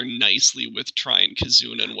together nicely with Tri and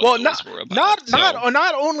Kizuna and what those were about.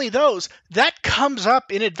 Not only those, that comes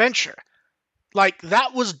up in Adventure. Like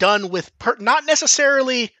that was done with not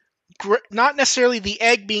necessarily the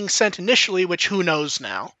egg being sent initially, which who knows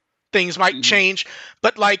now. Things might change,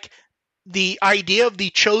 but like the idea of the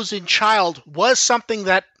chosen child was something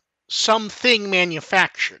that something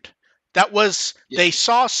manufactured. That was, they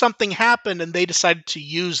saw something happen and they decided to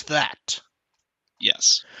use that.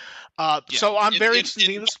 Yes. So I'm very interested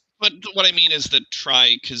in this. But what I mean is that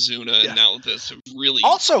Tri, Kizuna, and now this have really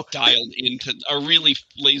dialed into, are really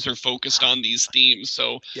laser focused on these themes.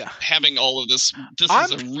 So having all of this is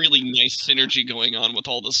a really nice synergy going on with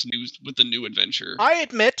all this with the new adventure. I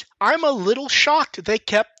admit, I'm a little shocked they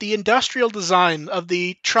kept the industrial design of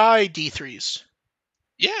the Tri D3s.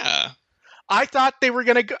 Yeah. I thought they were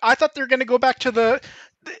gonna go back to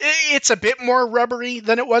it's a bit more rubbery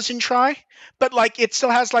than it was in Tri, but like it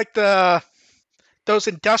still has like those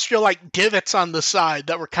industrial like divots on the side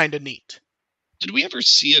that were kind of neat. Did we ever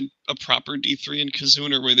see a proper D3 in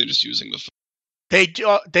Kizuna, or were they just using the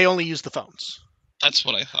phone? They only use the phones. That's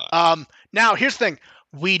what I thought. Now here's the thing.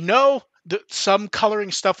 We know that some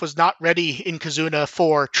coloring stuff was not ready in Kizuna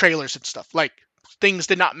for trailers and stuff. Like things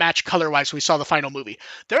did not match color-wise when we saw the final movie.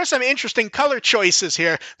 There are some interesting color choices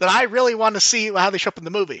here that I really want to see how they show up in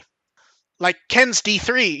the movie. Like Ken's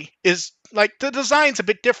D3 is like the design's a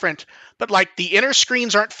bit different, but like the inner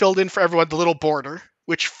screens aren't filled in for everyone, the little border,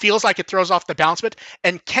 which feels like it throws off the balance bit,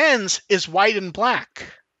 and Ken's is white and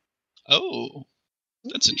black. Oh,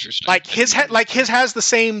 that's interesting. Like his has the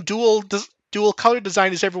same dual color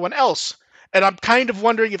design as everyone else, and I'm kind of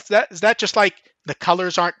wondering if is that just like the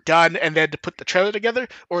colors aren't done and they had to put the trailer together,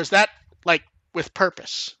 or is that like with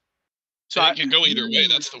purpose? So it can go either way.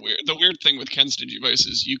 That's the weird thing with Ken's DigiFes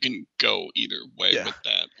is you can go either way with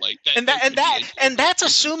that. Like that, and that's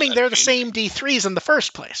assuming they're the same D3s in the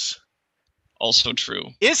first place. Also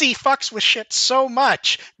true. Izzy fucks with shit so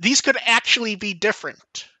much. These could actually be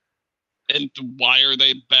different. And why are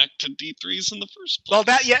they back to D3s in the first place?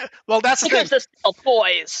 That's the thing. Because they're still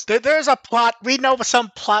boys. There's a plot. We know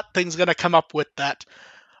some plot thing's going to come up with that.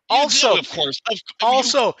 Also, of course.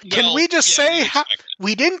 Can we just say how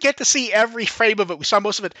we didn't get to see every frame of it? We saw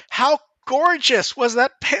most of it. How gorgeous was the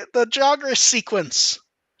jogger sequence?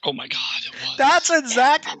 Oh my god, it was. That's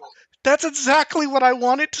exact. That's exactly what I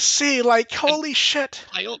wanted to see. Like, holy shit.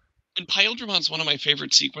 And Pile-Dramon's one of my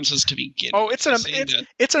favorite sequences to begin with. It's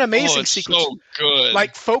an amazing sequence. So good.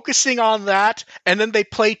 Like, focusing on that, and then they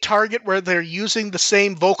play Target where they're using the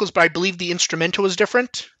same vocals, but I believe the instrumental is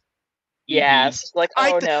different. Yes, like,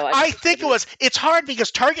 I think it was. It's hard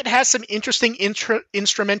because Target has some interesting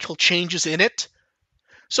instrumental changes in it.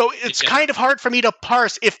 So it's kind of hard for me to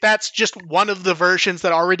parse if that's just one of the versions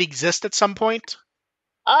that already exist at some point.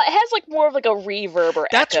 It has like more of like a reverb or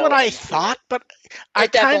That's echo. What I thought, but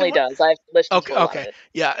it definitely does. I've listened to a lot of it.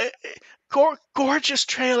 Yeah, gorgeous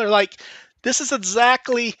trailer. Like, this is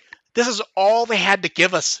all they had to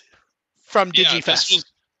give us from DigiFes.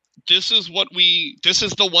 This is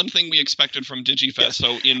the one thing we expected from DigiFes. Yeah.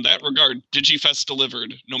 So in that regard, DigiFes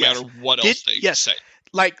delivered no matter what else they say.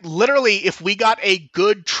 Like, literally, if we got a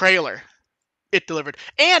good trailer, it delivered.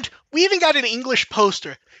 And we even got an English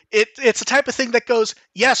poster. It's the type of thing that goes,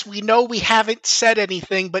 yes, we know we haven't said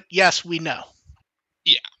anything, but yes, we know.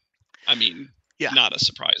 Yeah. I mean, not a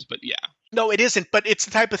surprise, but yeah. No, it isn't, but it's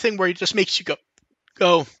the type of thing where it just makes you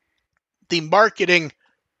go, the marketing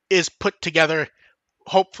is put together.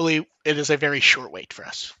 Hopefully, it is a very short wait for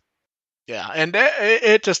us. Yeah, and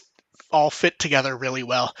it just all fit together really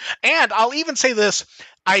well. And I'll even say this,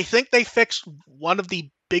 I think they fixed one of the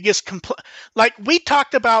biggest like we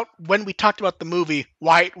talked about when we talked about the movie,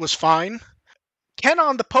 why it was fine. Ken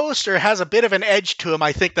on the poster has a bit of an edge to him,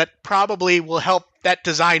 I think, that probably will help that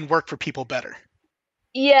design work for people better.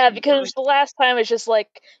 Yeah, because the last time it's just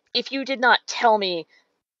like, if you did not tell me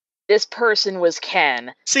this person was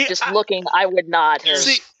Ken, looking, I would not have.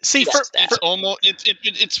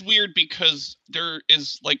 It's weird because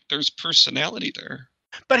there's personality there.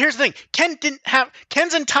 But here's the thing,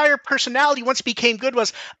 Ken's entire personality once he became good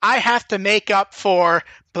was, I have to make up for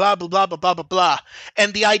blah, blah, blah, blah, blah, blah, blah.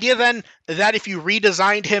 And the idea then that if you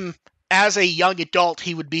redesigned him as a young adult,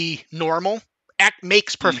 he would be normal,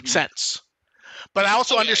 makes perfect sense. But I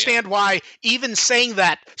also understand why, even saying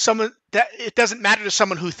that, it doesn't matter to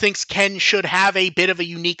someone who thinks Ken should have a bit of a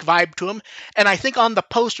unique vibe to him. And I think on the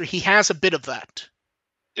poster, he has a bit of that.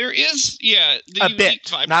 There is, a bit,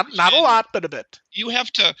 vibe. Not a lot, but a bit. You have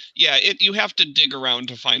to, you have to dig around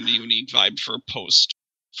to find the unique vibe for post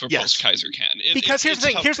Kaiser Ken. Because here's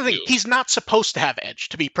the thing, he's not supposed to have edge,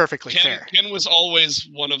 to be perfectly fair. Ken was always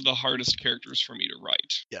one of the hardest characters for me to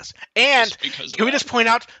write. Yes, and can we just point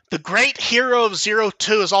out, the great hero of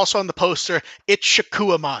 02 is also on the poster. It's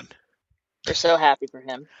Shakuamon. We're so happy for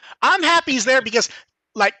him. I'm happy he's there because,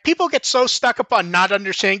 like, people get so stuck up on not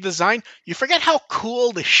understanding design, you forget how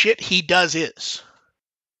cool the shit he does is.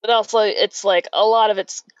 But also, it's like, a lot of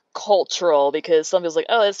it's cultural, because some people's like,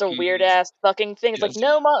 oh, it's a weird-ass fucking thing. It's like,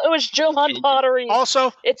 no, it was Jomon pottery.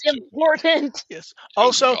 Also, it's important. Yes.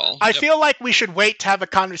 Also, I feel like we should wait to have a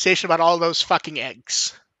conversation about all those fucking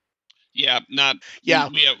eggs. Yeah, not... Yeah.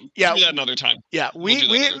 We do that another time. Yeah,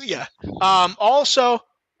 also,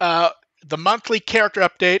 the monthly character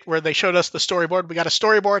update where they showed us the storyboard. We got a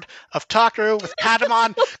storyboard of Takaru with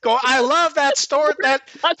Patamon. I love that story. That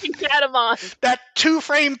fucking Patamon. That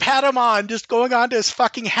 2-frame Patamon just going onto his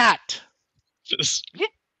fucking hat.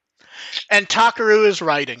 And Takaru is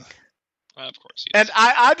writing. Of course. Yes.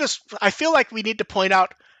 And I feel like we need to point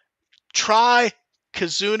out, Try,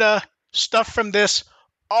 Kazuna, stuff from this,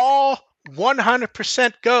 all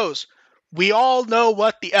 100% goes. We all know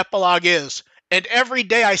what the epilogue is. And every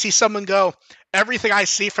day I see someone go, everything I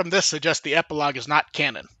see from this suggests the epilogue is not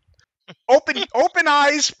canon. Open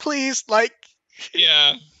eyes, please. Like,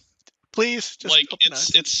 yeah, please, just like open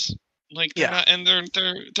eyes. It's like not, and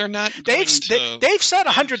they're not. They've said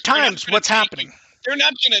 100 times what's happening. They're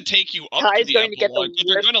not going to take you up to the epilogue.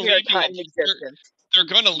 They're going to leave you. They're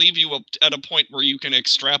going to leave you at a point where you can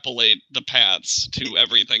extrapolate the paths to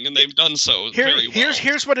everything, and they've done so very well.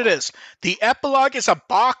 Here's what it is: the epilogue is a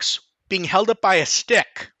box being held up by a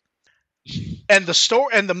stick, and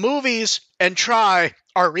the movies and Try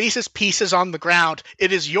are Reese's Pieces on the ground.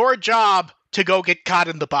 It is your job to go get caught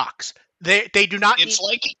in the box. They do not.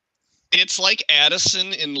 It's like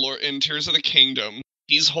Addison in Tears of the Kingdom.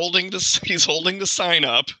 He's holding the sign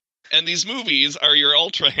up, and these movies are your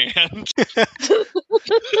Ultra Hand.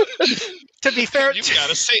 To be fair,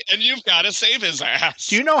 you've got to save his ass.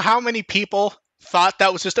 Do you know how many people thought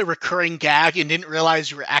that was just a recurring gag and didn't realize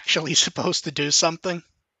you were actually supposed to do something?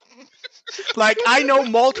 Like, I know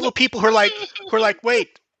multiple people who are like,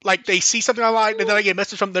 wait, like, they see something online and then I get a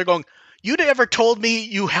message from them, they're going, you never told me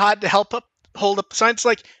you had to hold up the sign. It's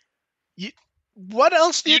like, what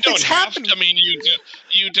else do you think's happening? I mean, you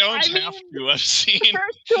don't have to. I've seen the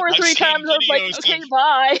first 2 or 3 times I was like, okay,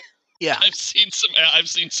 bye. Yeah, I've seen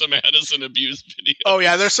some Addison abuse videos. Oh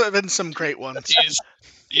yeah, there's been some great ones.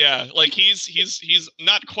 Yeah, like he's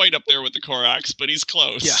not quite up there with the Koroks, but he's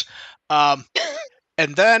close. Yeah.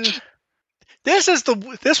 And then this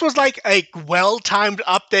was like a well-timed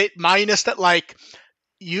update, minus that like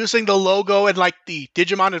using the logo and like the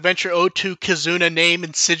Digimon Adventure 02 Kizuna name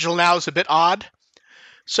and sigil now is a bit odd.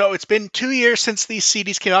 So it's been 2 years since these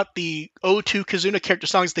CDs came out, the 02 Kizuna character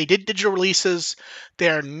songs. They did digital releases.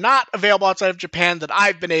 They're not available outside of Japan that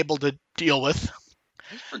I've been able to deal with.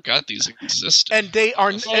 I forgot these existed. And they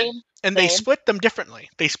are and they split them differently.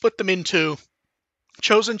 They split them into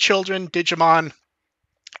Chosen Children, Digimon,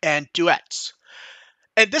 and duets.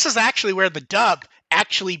 And this is actually where the dub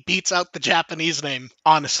actually beats out the Japanese name,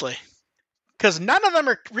 honestly. Because none of them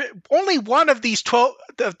are... Only one of these 12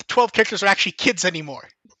 characters are actually kids anymore.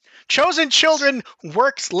 Chosen Children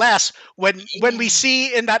works less when we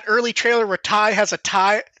see in that early trailer where Tai has a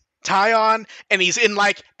tie on and he's in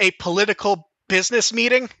like a political business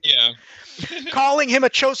meeting. Yeah. Calling him a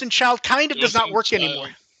chosen child kind of does not work anymore.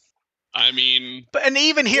 I mean... And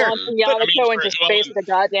even here... Yamato and just face the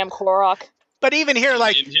goddamn Korok. But even here,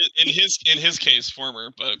 like... In his case,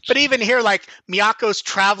 former, but... But even here, like, Miyako's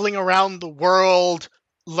traveling around the world,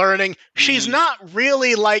 learning. She's not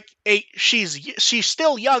really like a... She's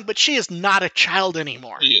still young, but she is not a child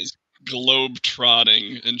anymore. She is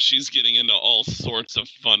globe-trotting, and she's getting into all sorts of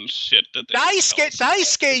fun shit that they...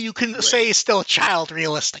 Daisuke, you can say, is still a child,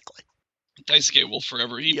 realistically. Daisuke will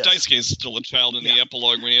forever... Daisuke is still a child in the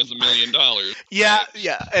epilogue when he has $1 million. Yeah,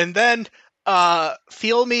 yeah. And then...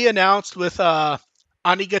 Feel Me announced with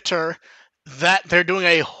Anigatur that they're doing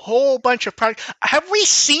a whole bunch of products. Have we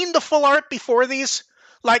seen the full art before these?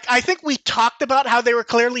 Like, I think we talked about how they were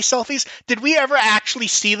clearly selfies. Did we ever actually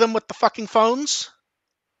see them with the fucking phones?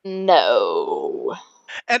 No.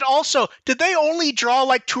 And also, did they only draw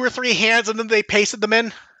like 2 or 3 hands and then they pasted them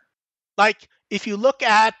in? Like, if you look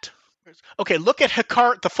at... Okay, look at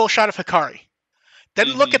Hikari, the full shot of Hikari. Then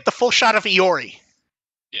look at the full shot of Iori.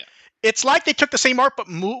 It's like they took the same art,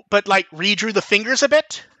 but like redrew the fingers a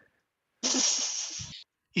bit.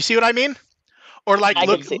 You see what I mean? Or like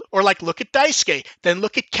look at Daisuke, then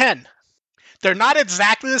look at Ken. They're not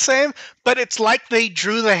exactly the same, but it's like they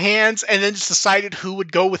drew the hands and then just decided who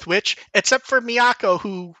would go with which, except for Miyako,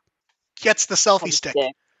 who gets the selfie stick. Oh, yeah.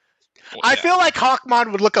 I feel like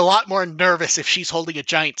Hawkmon would look a lot more nervous if she's holding a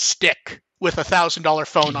giant stick with a $1,000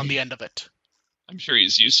 phone on the end of it. I'm sure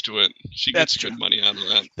he's used to it. She gets good money out of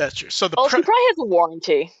that. That's true. So she probably has a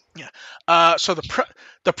warranty. Yeah. So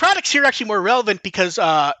the products here are actually more relevant because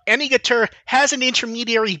Anigatur has an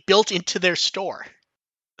intermediary built into their store.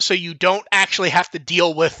 So you don't actually have to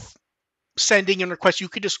deal with sending in requests. You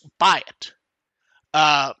could just buy it.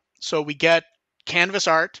 So we get canvas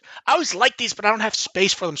art. I always like these, but I don't have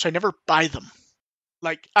space for them, so I never buy them.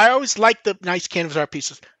 Like, I always like the nice canvas art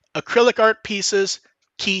pieces. Acrylic art pieces,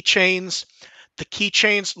 keychains. The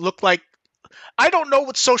keychains look like... I don't know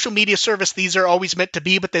what social media service these are always meant to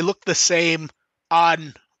be, but they look the same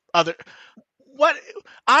on other... What?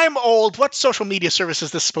 I'm old. What social media service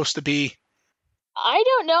is this supposed to be? I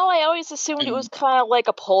don't know. I always assumed it was kind of like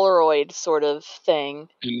a Polaroid sort of thing.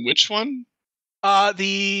 In which one?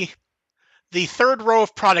 The third row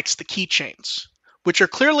of products, the keychains, which are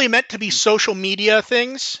clearly meant to be social media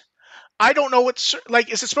things. I don't know what's... Like,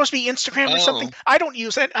 is it supposed to be Instagram or something? I don't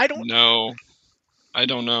use it. I don't... No. I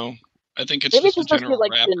don't know. I think it's maybe just a general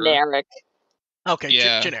like wrapper. Generic. Okay,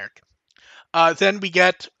 generic. Then we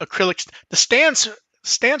get acrylics. The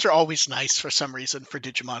stands are always nice for some reason for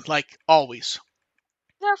Digimon, like always.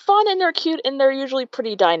 They're fun and they're cute and they're usually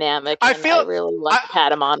pretty dynamic. I really like the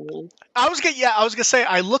Patamon one. I was gonna say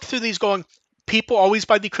I look through these going, people always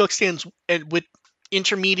buy the acrylic stands, and with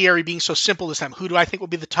intermediary being so simple this time, who do I think will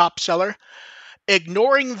be the top seller?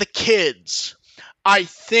 Ignoring the kids, I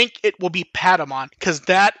think it will be Patamon, because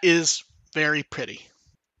that is very pretty.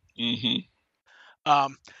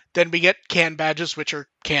 Mm-hmm. Then we get can badges, which are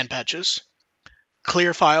can badges.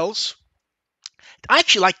 Clear files. I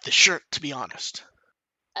actually like the shirt, to be honest.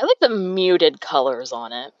 I like the muted colors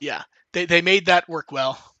on it. Yeah, they made that work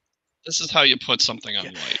well. This is how you put something on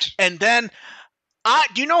white. And then,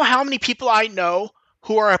 do you know how many people I know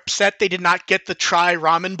who are upset they did not get the Try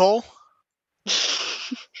Ramen Bowl?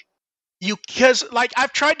 Because, like,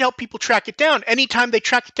 I've tried to help people track it down. Anytime they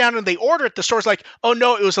track it down and they order it, the store's like, oh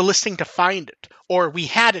no, it was a listing to find it. Or we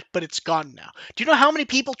had it, but it's gone now. Do you know how many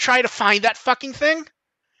people try to find that fucking thing?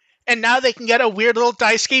 And now they can get a weird little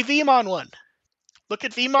Daisuke Vmon one. Look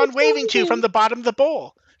at Vmon waving to you from the bottom of the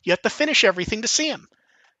bowl. You have to finish everything to see him.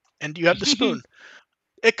 And you have the spoon.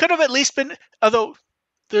 It could have at least been... Although,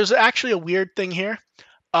 there's actually a weird thing here.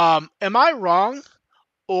 Am I wrong,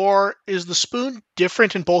 or is the spoon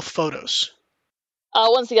different in both photos?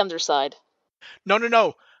 One's the underside.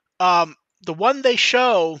 No. The one they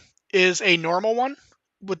show is a normal one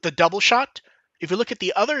with the double shot. If you look at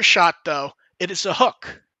the other shot, though, it is a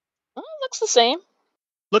hook. Oh, it looks the same.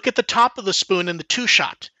 Look at the top of the spoon in the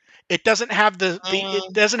 2-shot. It doesn't have the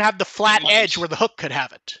flat edge where the hook could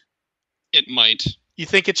have it. It might. You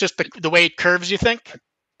think it's just the way it curves? You think?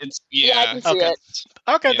 Yeah, I can see it.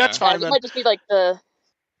 Okay, that's fine then. It might just be like the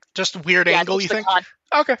just a weird angle. You think?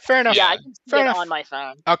 Okay, fair enough. Yeah, I can see it on my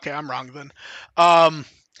phone. Okay, I'm wrong then.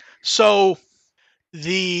 So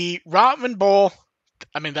the ramen bowl.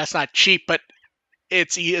 I mean, that's not cheap, but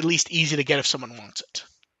it's at least easy to get if someone wants it.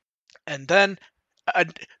 And then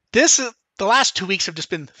the last 2 weeks have just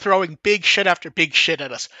been throwing big shit after big shit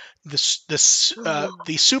at us. The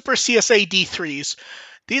Super CSA D3s.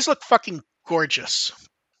 These look fucking gorgeous.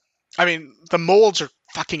 I mean, the molds are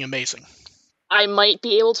fucking amazing. I might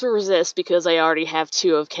be able to resist because I already have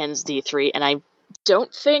 2 of Ken's D3, and I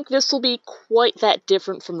don't think this will be quite that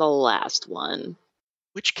different from the last one.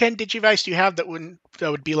 Which Ken DigiFes do you have that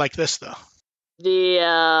would be like this, though?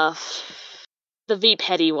 The V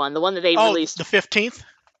Petty one, the one that they released. The 15th?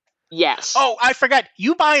 Yes. Oh, I forgot.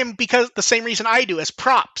 You buy them because the same reason I do, as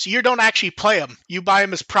props. You don't actually play them. You buy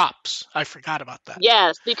them as props. I forgot about that.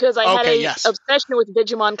 Yes, because I had an obsession with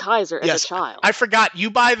Digimon Kaiser as a child. I forgot. You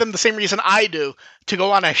buy them the same reason I do, to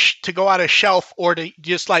go on a shelf or to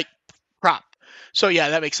just like prop. So yeah,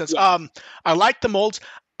 that makes sense. Yeah. I like the molds.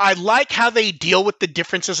 I like how they deal with the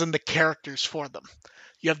differences in the characters for them.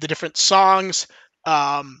 You have the different songs,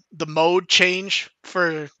 the mode change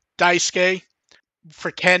for Daisuke.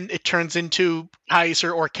 For Ken, it turns into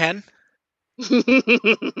Kaiser or Ken. You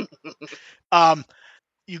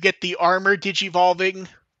get the armor digivolving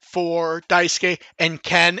for Daisuke, and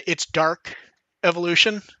Ken, it's dark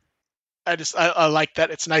evolution. I like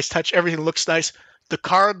that. It's a nice touch. Everything looks nice. The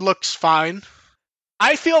card looks fine.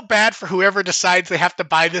 I feel bad for whoever decides they have to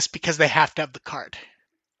buy this because they have to have the card.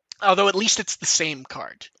 Although at least it's the same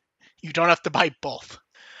card. You don't have to buy both.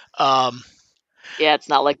 Yeah, it's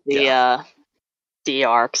not like the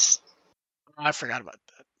D-Arcs. I forgot about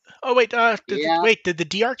that. Oh, wait. Did the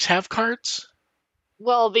D-Arcs have cards?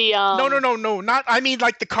 Well, the No. Not. I mean,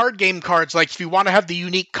 like the card game cards. Like if you want to have the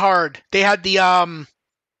unique card, they had the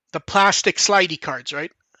plastic slidey cards,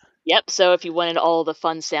 right? Yep. So if you wanted all the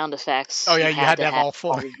fun sound effects, you had to have all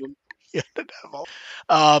 4. You had to have all.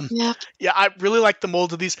 Yeah, I really like the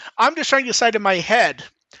mold of these. I'm just trying to decide in my head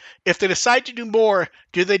if they decide to do more.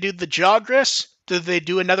 Do they do the Jogress? Do they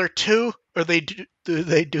do another 2, or do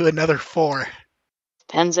they do another 4?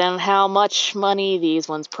 Depends on how much money these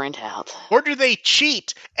ones print out. Or do they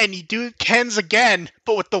cheat and you do Ken's again,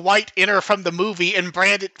 but with the white inner from the movie and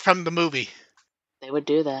brand it from the movie? They would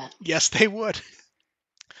do that. Yes, they would.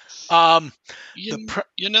 Looking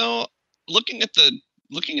at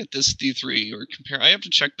this D3 or compare, I have to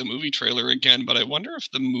check the movie trailer again, but I wonder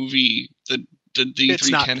if the movie, the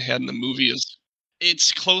D3 Ken had in the movie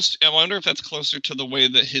it's close. I wonder if that's closer to the way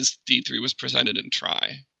that his D3 was presented in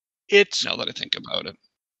Tri. Now that I think about it.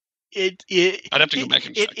 I'd have to go back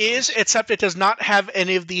and check. It is, except it does not have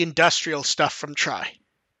any of the industrial stuff from Tri.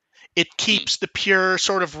 It keeps the pure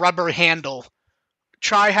sort of rubber handle.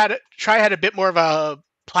 Tri had a bit more of a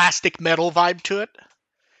plastic metal vibe to it.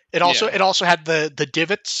 It also had the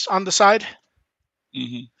divots on the side.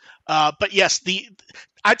 Mm-hmm. But yes,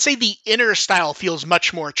 I'd say the inner style feels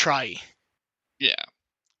much more Tri. Yeah.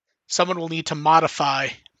 Someone will need to modify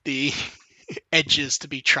the edges to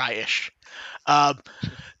be Tri-ish.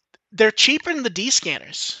 They're cheaper than the D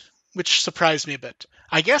scanners, which surprised me a bit.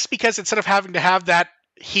 I guess because instead of having to have that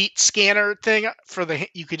heat scanner thing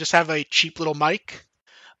you could just have a cheap little mic.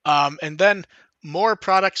 And then more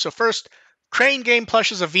products. So first, Crane Game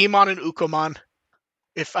plushes of Vmon and Ukomon.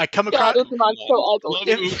 If I come across, Ukomon's so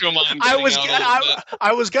ugly.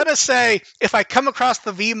 I was gonna say if I come across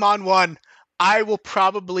the Vmon one, I will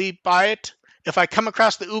probably buy it. If I come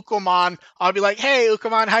across the Ukomon, I'll be like, "Hey,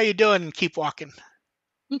 Ukomon, how you doing?" and keep walking.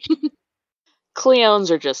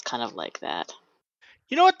 Cleones are just kind of like that.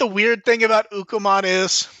 You know what the weird thing about Ukomon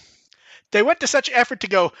is? They went to such effort to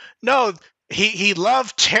go, no, the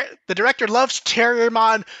director loves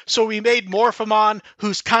Terriermon, so we made Morphomon,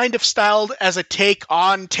 who's kind of styled as a take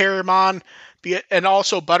on Terriermon, and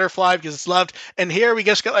also Butterfly because it's loved. And here we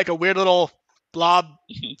just got like a weird little blob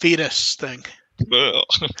fetus thing.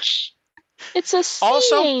 It's a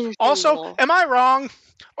scene. Also, am I wrong?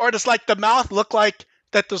 Or does like the mouth look like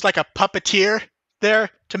that there's like a puppeteer there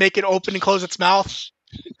to make it open and close its mouth?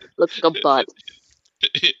 Looks like a butt.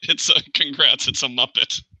 It's congrats, it's a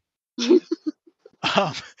Muppet.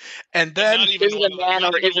 And then is it a man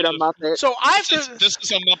or is it a Muppet? So this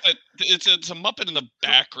is a Muppet. It's a Muppet in the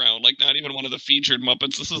background, like not even one of the featured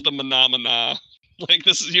Muppets. This is the Phenomena. Like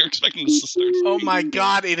you're expecting this to start. Oh my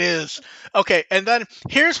God, it is. Okay, and then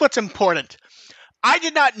here's what's important. I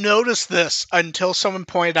did not notice this until someone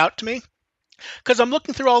pointed out to me. Because I'm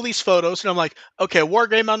looking through all these photos, and I'm like, okay,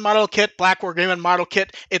 Wargreymon model kit, Black Wargreymon model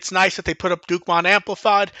kit. It's nice that they put up Dukemon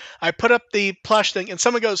Amplified. I put up the plush thing, and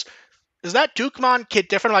someone goes, is that Dukemon kit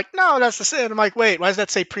different? I'm like, no, that's the same. I'm like, wait, why does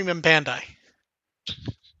that say Premium Bandai?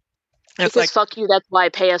 Because like, fuck you, that's why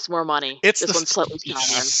pay us more money. It's this the one's slightly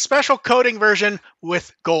special coating version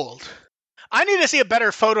with gold. I need to see a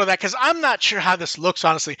better photo of that, because I'm not sure how this looks,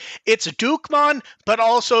 honestly. It's Dukemon, but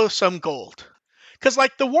also some gold. Because,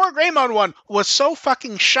 like, the Wargreymon one was so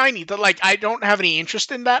fucking shiny that, like, I don't have any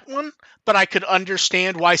interest in that one, but I could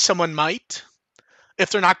understand why someone might.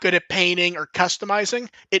 If they're not good at painting or customizing,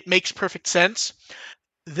 it makes perfect sense.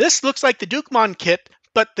 This looks like the Dukemon kit,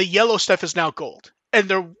 but the yellow stuff is now gold. And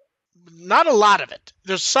there's not a lot of it.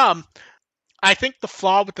 There's some. I think the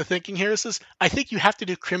flaw with the thinking here is I think you have to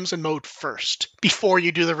do Crimson mode first before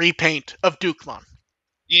you do the repaint of Dukemon.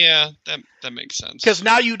 Yeah, that makes sense. Because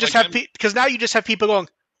now you just have people going,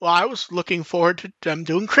 well, I was looking forward to them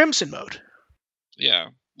doing Crimson mode. Yeah,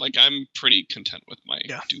 like I'm pretty content with my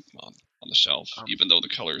Dukemon on the shelf, even though the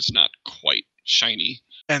color is not quite shiny.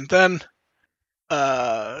 And then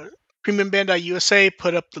Premium Bandai USA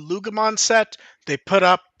put up the Lugamon set. They put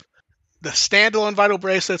up the standalone Vital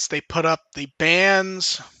Bracelets. They put up the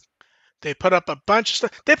bands. They put up a bunch of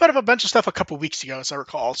stuff. They put up a bunch of stuff a couple weeks ago, as I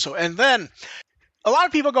recall. And then a lot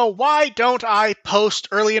of people go, why don't I post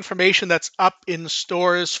early information that's up in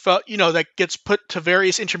stores, that gets put to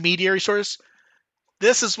various intermediary stores?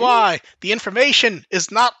 This is why. The information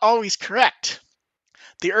is not always correct.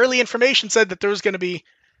 The early information said that there was going to be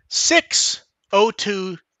 6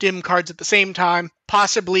 O2 dim cards at the same time,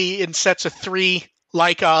 possibly in sets of 3,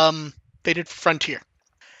 like they did Frontier.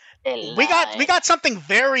 We got something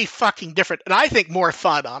very fucking different, and I think more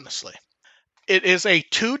fun, honestly. It is a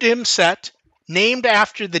 2 dim set, named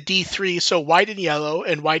after the D3, so white and yellow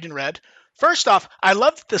and white and red. First off, I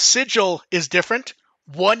love that the sigil is different.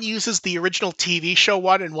 One uses the original TV show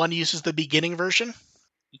one, and one uses the beginning version.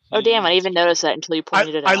 Oh, damn, I didn't even notice that until you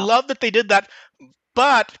pointed it out. I love that they did that,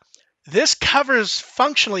 but this covers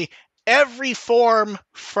functionally every form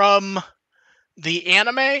from the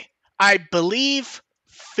anime, I believe,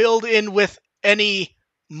 filled in with any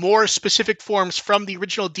more specific forms from the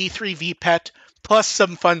original D3 VPET, plus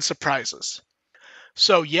some fun surprises.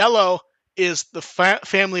 So yellow is the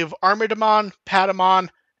family of Armadamon, Patamon,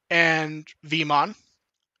 and Vmon.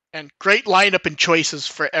 And great lineup and choices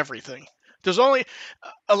for everything. There's only...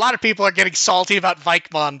 A lot of people are getting salty about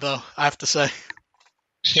Vikemon, though, I have to say.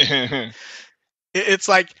 It's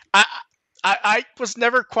like... I was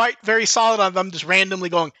never quite very solid on them, just randomly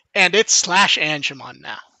going, and it's /Angemon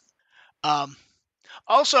now.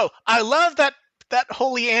 Also, I love that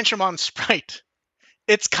Holy Angemon sprite.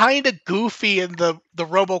 It's kind of goofy in the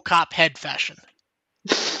RoboCop head fashion.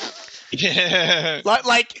 Yeah.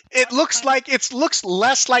 Like it looks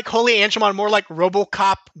less like Holy Angemon, more like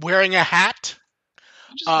RoboCop wearing a hat.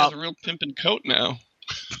 He just has a real pimpin' coat now.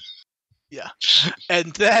 Yeah,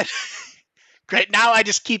 and then great. Now I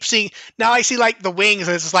just keep seeing. Now I see like the wings,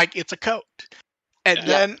 and it's like it's a coat. And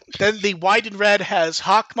then the white and red has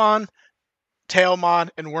Hawkmon, Tailmon,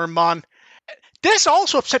 and Wormmon. This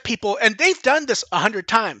also upset people, and they've done this 100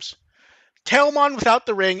 times. Tailmon without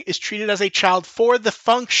the ring is treated as a child for the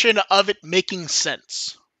function of it making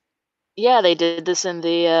sense. Yeah, they did this in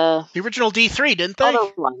the original D3, didn't they?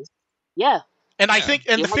 Other ones. Yeah. And I think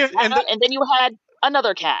and then you had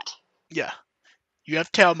another cat. Yeah. You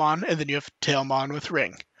have Tailmon, and then you have Tailmon with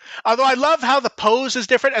ring. Although I love how the pose is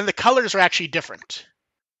different, and the colors are actually different.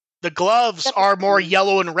 The gloves are more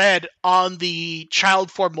yellow and red on the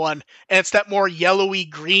child form one, and it's that more yellowy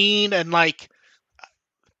green and like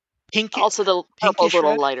pink. Also, the purple's a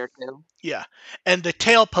little lighter too. Yeah, and the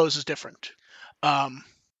tail pose is different.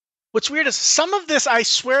 What's weird is some of this, I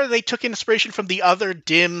swear, they took inspiration from the other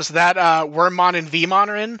dims that Wormmon and Vmon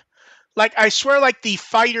are in. Like, I swear, like the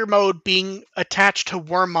fighter mode being attached to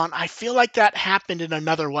Wormmon, I feel like that happened in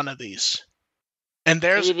another one of these. And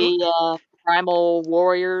there's maybe the Primal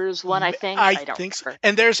Warriors one, I think. I don't think so.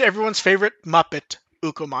 And there's everyone's favorite Muppet,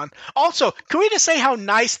 Ukomon. Also, can we just say how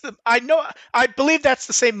nice I believe that's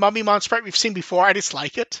the same Mummymon sprite we've seen before. I just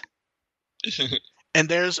like it. And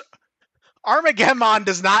there's Armageddon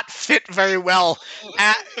does not fit very well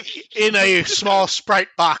in a small sprite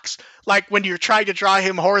box. Like when you're trying to draw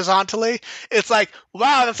him horizontally, it's like,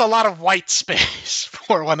 wow, that's a lot of white space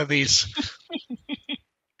for one of these.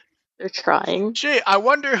 They're trying. Gee, I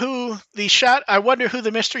wonder who the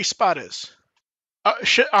mystery spot is.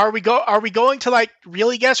 Are we going to like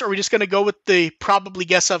really guess, or are we just going to go with the probably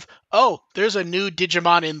guess of, oh, there's a new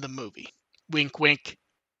Digimon in the movie? Wink, wink.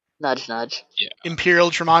 Nudge, nudge. Yeah. Imperial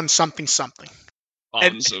Dramon something something.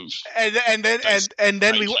 And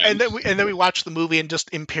then we watch the movie and just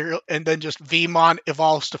Vmon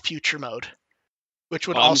evolves to future mode, which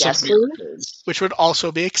would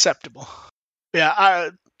also be acceptable. Yeah,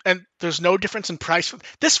 and there's no difference in price.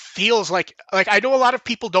 This feels like I know a lot of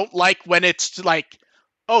people don't like when it's like,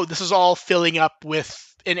 oh, this is all filling up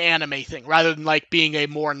with an anime thing rather than like being a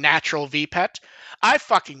more natural V-Pet. I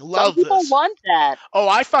fucking love this. Some people want that. Oh,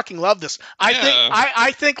 I fucking love this.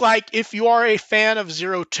 I think like if you are a fan of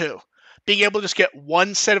 02, being able to just get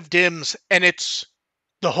one set of DIMs and it's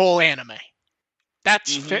the whole anime.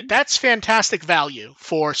 That's fantastic value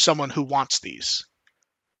for someone who wants these.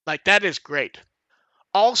 Like, that is great.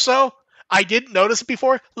 Also, I didn't notice it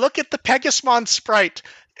before. Look at the Pegasmon sprite.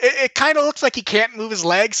 It kind of looks like he can't move his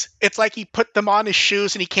legs. It's like he put them on his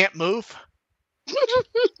shoes and he can't move.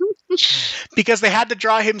 Because they had to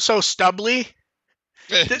draw him so stubbly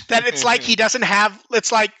that it's like he doesn't have.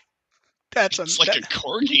 It's like a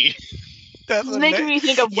corgi. It's making me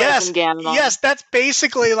think of Wezengamon. Yes, that's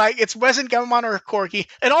basically like it's Wezengamon or a corgi.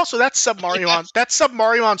 And also, that's Submarion. Yes. That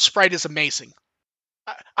Submarion sprite is amazing.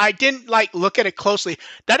 I didn't like look at it closely.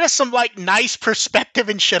 That has some like nice perspective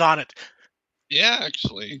and shit on it. Yeah,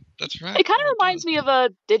 actually, that's right. It kind of reminds me of a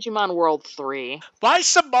Digimon World 3. Why does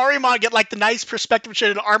Submarion get like the nice perspective and shit,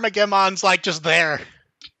 and Armageddon's like just there?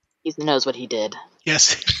 He knows what he did.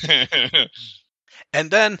 Yes. And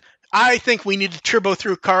then I think we need to turbo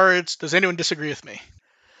through cards. Does anyone disagree with me?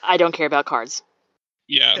 I don't care about cards.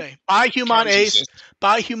 Yeah. Okay. Buy Human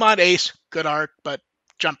Ace. Good art, but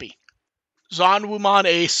jumpy. Zanwumon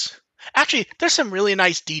Ace. Actually, there's some really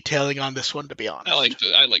nice detailing on this one, to be honest.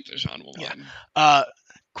 I like the Zanwumon. Yeah.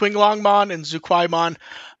 Qinglongmon and Zuquaimon.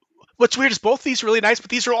 What's weird is both these are really nice, but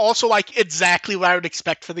these are also like exactly what I would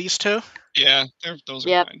expect for these two. Yeah, those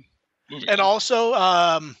are fine. And also,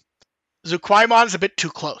 Zuquaimon is a bit too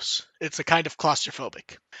close. It's a kind of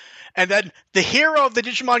claustrophobic. And then the hero of the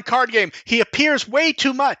Digimon card game, he appears way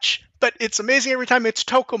too much, but it's amazing every time. It's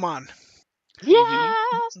Tokomon. Yeah.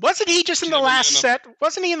 Wasn't he just in the last set?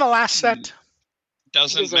 Wasn't he in the last set?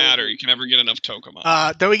 Doesn't matter. You can never get enough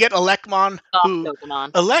Tokomon. Then we get Elecmon.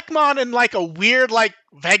 Tokomon. Elecmon in like a weird like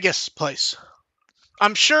Vegas place.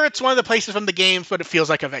 I'm sure it's one of the places from the games, but it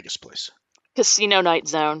feels like a Vegas place. Casino Night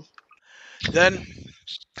Zone. Then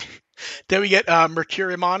we get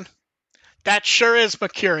Mercurymon. That sure is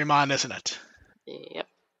Mercurymon, isn't it? Yep.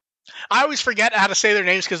 I always forget how to say their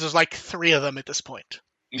names because there's like 3 of them at this point.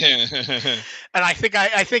 And I think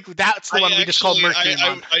that's the one we just called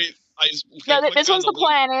Mercurymon. This one's the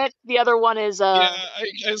planet. The other one is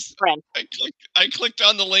friend. I clicked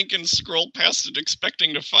on the link and scrolled past it,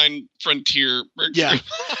 expecting to find Frontier Mercury. Yeah.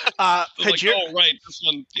 Right, this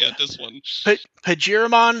one. Yeah, this one.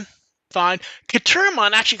 Pajiramon, fine.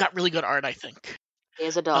 Katuramon actually got really good art, I think. He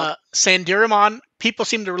is a dog. Sandiramon, people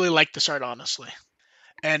seem to really like this art, honestly.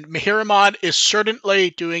 And Mihiramon is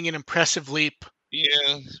certainly doing an impressive leap.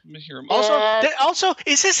 Yeah, Mihiramon. Also,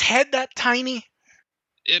 is his head that tiny?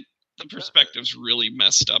 The perspective's really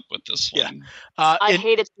messed up with this one. Yeah. I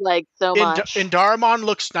hate its legs so much. Indaramon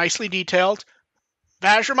looks nicely detailed.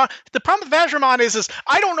 Vajramon. The problem with Vajramon is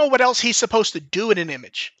I don't know what else he's supposed to do in an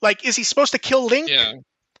image. Like, is he supposed to kill Link? Yeah.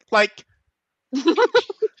 Like,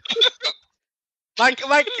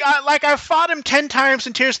 I've fought him 10 times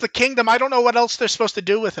in Tears of the Kingdom. I don't know what else they're supposed to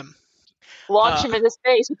do with him. Launch him in his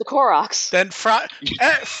face with the Koroks. Then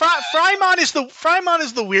Frymon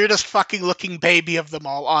is the weirdest fucking looking baby of them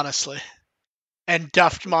all, honestly. And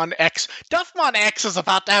Duffmon X. Duffmon X is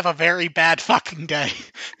about to have a very bad fucking day.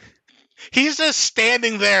 He's just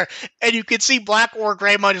standing there, and you can see Black War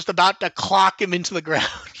Greymon just about to clock him into the ground.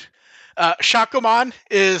 Shakomon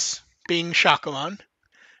is being Shakomon,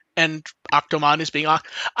 and Octomon is being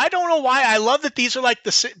I don't know why. I love that these are like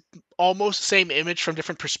almost the same image from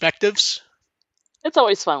different perspectives. It's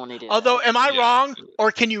always fun when they do. Although, am I wrong,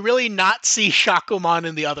 or can you really not see Shakomon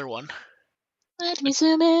in the other one? Let me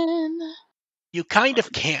zoom in. You kind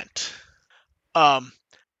of can't.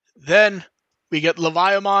 Then we get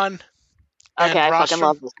Leviamon. Okay, I fucking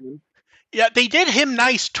love this one. Yeah, they did him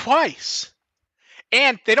nice twice.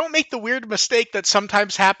 And they don't make the weird mistake that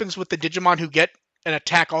sometimes happens with the Digimon who get an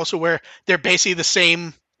attack also where they're basically the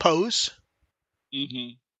same pose.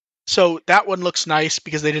 Mm-hmm. So that one looks nice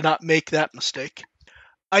because they did not make that mistake.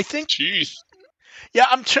 I think... Jeez. Yeah,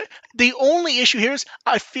 the only issue here is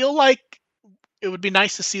I feel like it would be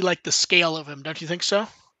nice to see like the scale of him. Don't you think so?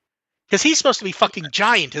 Because he's supposed to be fucking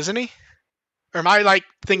giant, isn't he? Or am I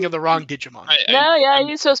thinking of the wrong Digimon?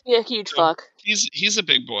 He's supposed to be a huge fuck. He's a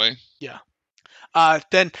big boy. Yeah.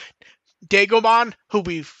 Then Dagomon,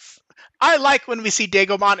 I like when we see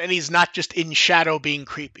Dagomon and he's not just in shadow being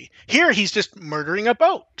creepy. Here he's just murdering a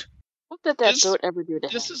boat. What did that boat ever do to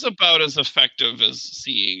him? This is about as effective as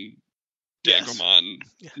seeing Dagomon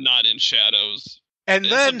not in shadows. And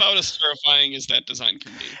it's then about as terrifying as that design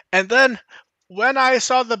can be. And then when I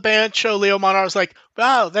saw the band show Leomon, I was like,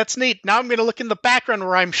 wow, that's neat. Now I'm going to look in the background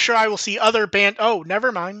where I'm sure I will see other band. Oh,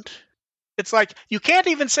 never mind. It's like, you can't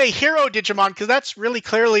even say Hero Digimon because that's really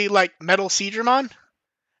clearly Metal Seedramon.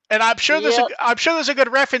 And I'm sure there's a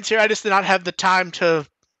good reference here. I just did not have the time to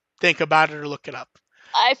think about it or look it up.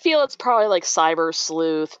 I feel it's probably Cyber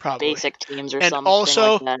Sleuth, Basic Teams, or something like that. And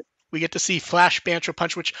also, we get to see Flash Bancho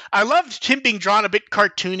Punch, which I loved him being drawn a bit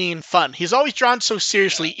cartoony and fun. He's always drawn so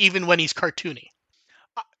seriously, even when he's cartoony.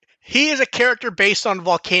 He is a character based on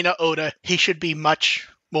Volcano Oda. He should be much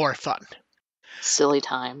more fun. Silly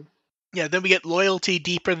time. Yeah, then we get Loyalty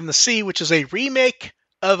Deeper Than the Sea, which is a remake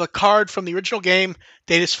of a card from the original game.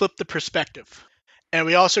 They just flipped the perspective. And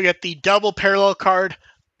we also get the double parallel card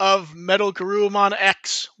of Metal Garurumon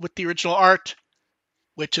X with the original art,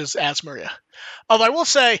 which is Asmaria. Although I will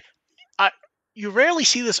say, you rarely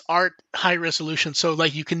see this art high resolution, so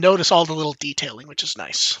you can notice all the little detailing, which is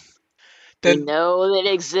nice. We know that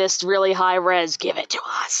it exists really high res. Give it to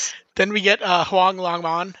us. Then we get Huang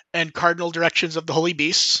Longmon and Cardinal Directions of the Holy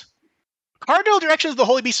Beasts. Cardinal Directions of the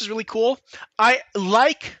Holy Beasts is really cool. I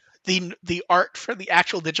like the art for the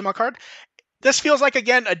actual Digimon card. This feels like,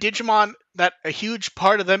 again, a Digimon that a huge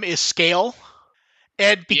part of them is scale.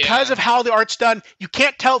 And because of how the art's done, you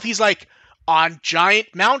can't tell if he's on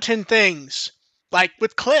giant mountain things,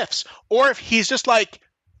 with cliffs, or if he's just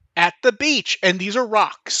at the beach and these are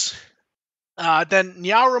rocks. Then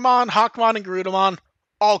Nyaorumon, Hawkmon, and Garudamon,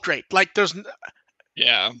 all great.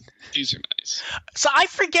 Yeah, these are nice. So I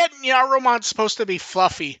forget Nyaorumon's supposed to be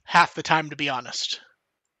fluffy half the time, to be honest.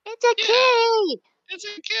 It's a kitty! It's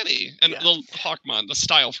a kitty. And the Hawkmon, the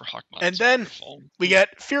style for Hawkmon. And then we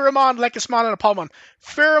get Pheramon, Lekismon, and Apolmon.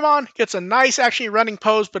 Pheramon gets a nice, actually running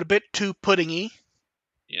pose, but a bit too puddingy.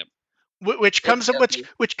 Yep. Which comes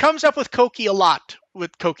up with Koki a lot,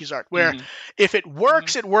 with Koki's art, where if it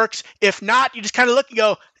works, it works. If not, you just kind of look and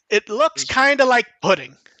go, it looks kind of like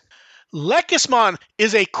pudding. Lekismon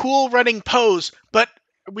is a cool running pose, but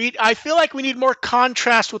I feel like we need more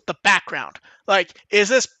contrast with the background. Is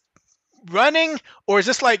this running, or is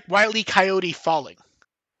this Wile E. Coyote falling?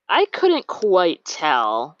 I couldn't quite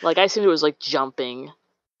tell. I assumed it was jumping.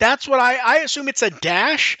 That's what I assume it's a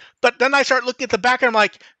dash, but then I start looking at the background, I'm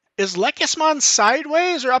like, is Lekismon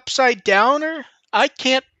sideways or upside down? Or I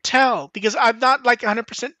can't tell, because I'm not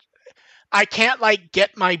 100%, I can't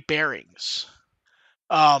get my bearings.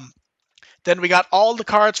 Then we got all the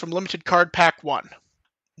cards from Limited Card Pack 1.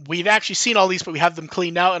 We've actually seen all these, but we have them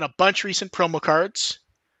cleaned out in a bunch of recent promo cards.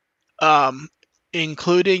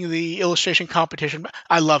 Including the illustration competition.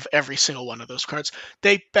 I love every single one of those cards.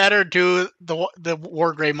 They better do the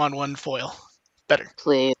Wargreymon 1 foil. Better.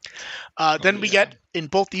 Please. Then we get, in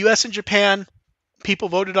both the US and Japan, people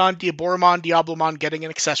voted on Diaboromon getting an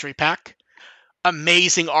accessory pack.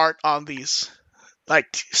 Amazing art on these.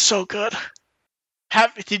 So good.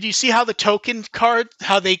 Did you see how the token card,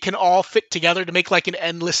 how they can all fit together to make an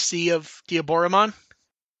endless sea of Diaboromon?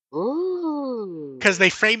 Ooh. Because they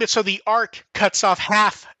framed it so the art cuts off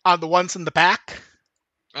half on the ones in the back.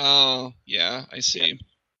 Oh, yeah, I see.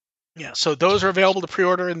 Yeah, so those are available to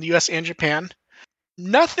pre-order in the US and Japan.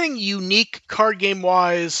 Nothing unique card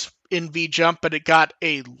game-wise in V-Jump, but it got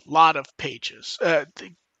a lot of pages.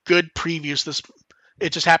 Good previews.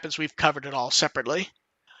 It just happens we've covered it all separately.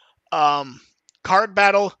 Card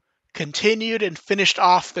Battle continued and finished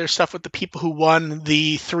off their stuff with the people who won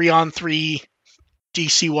the 3-on-3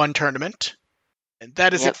 DC1 tournament. And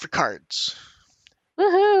that is it for cards.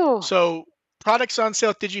 Woohoo! So, products on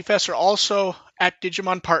sale at DigiFes are also at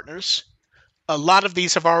Digimon Partners. A lot of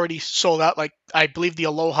these have already sold out. I believe the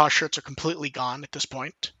Aloha shirts are completely gone at this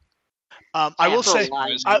point. I will say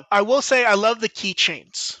I love the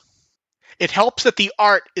keychains. It helps that the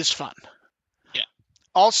art is fun. Yeah.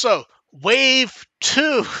 Also, Wave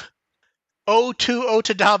 2 O2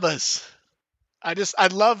 Otadamas. I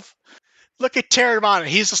love. Look at Terramon.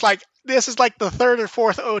 He's just this is the third or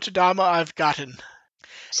fourth Otadama I've gotten.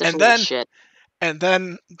 And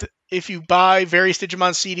then if you buy various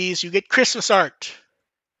Digimon CDs, you get Christmas art.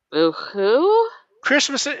 Woohoo!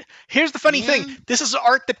 Christmas. Here's the funny thing. This is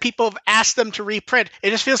art that people have asked them to reprint. It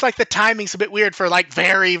just feels like the timing's a bit weird for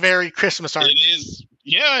very, very Christmas art. It is.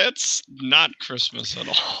 Yeah, it's not Christmas at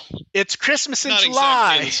all. It's Christmas in not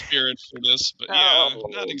July. Exactly in the spirit for this, but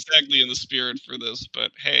not exactly in the spirit for this.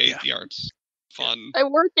 But hey, the art's fun. I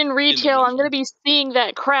work in retail. I'm going to be seeing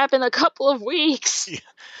that crap in a couple of weeks. Yeah.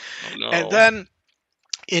 Oh no! And then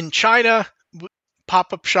in China,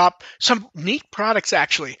 pop-up shop, some neat products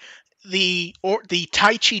actually. The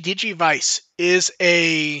Tai Chi DigiFes is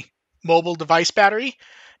a mobile device battery,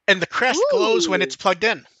 and the crest glows when it's plugged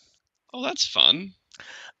in. Oh, that's fun.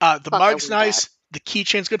 The mug's nice. The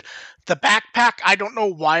keychain's good. The backpack, I don't know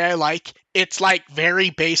why I like. It's like very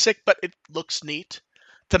basic, but it looks neat.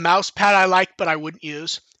 The mouse pad I like, but I wouldn't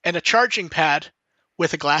use. And a charging pad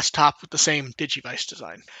with a glass top with the same DigiFes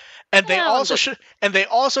design. And they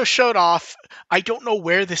also showed off. I don't know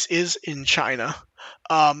where this is in China.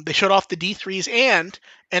 They showed off the D3s and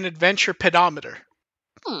an adventure pedometer.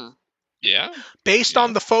 Yeah. Based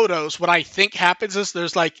on the photos, what I think happens is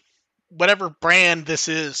there's like whatever brand this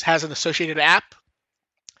is has an associated app,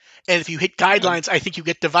 and if you hit guidelines, I think you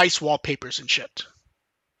get device wallpapers and shit.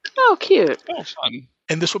 Oh, cute. Oh, fun.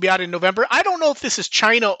 And this will be out in November. I don't know if this is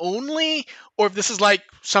China only or if this is like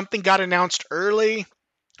something got announced early.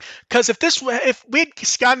 Because if we had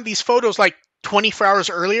gotten these photos like 24 hours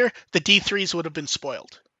earlier, the D3s would have been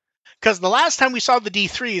spoiled. Because the last time we saw the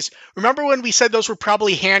D3s, remember when we said those were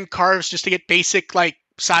probably hand carves just to get basic like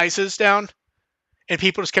sizes down? And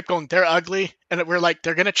people just kept going, they're ugly. And we're like,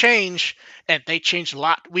 they're going to change. And they changed a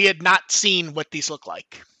lot. We had not seen what these look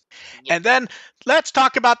like. Yep. And then let's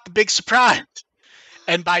talk about the big surprise.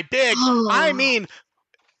 And by big, I mean,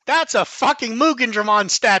 that's a fucking Mugen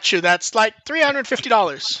statue. That's like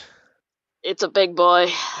 $350. It's a big boy.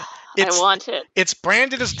 I want it. It's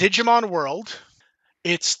branded as Digimon World.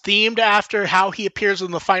 It's themed after how he appears in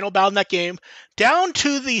the final battle in that game, down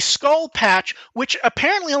to the skull patch, which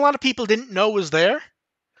apparently a lot of people didn't know was there.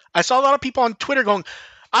 I saw a lot of people on Twitter going,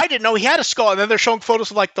 I didn't know he had a skull, and then they're showing photos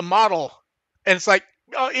of like the model, and it's like,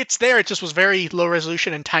 oh, it's there. It just was very low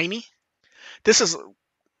resolution and tiny. This is,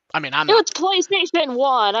 I mean, It's PlayStation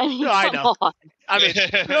 1. I mean, I know. On. I mean,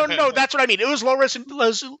 no, that's what I mean. It was low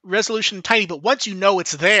resolution and tiny, but once you know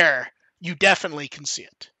it's there, you definitely can see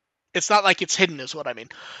it. It's not like it's hidden, is what I mean.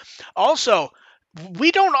 Also,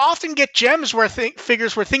 we don't often get gems where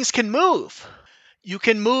figures where things can move. You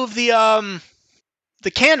can move the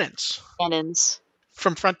cannons.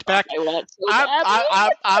 From front to back.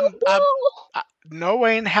 No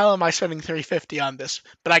way in hell am I spending $350 on this,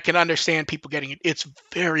 but I can understand people getting it. It's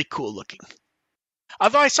very cool looking.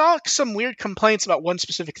 Although I saw some weird complaints about one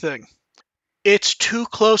specific thing. It's too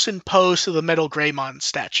close in pose to the Metal Greymon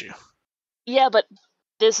statue. Yeah, but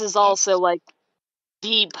this is also like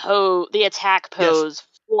the attack pose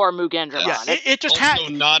for Mugendramon. Yeah, it just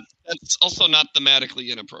That's also not thematically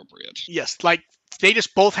inappropriate. Yes, like they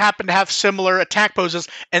just both happen to have similar attack poses,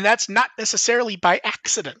 and that's not necessarily by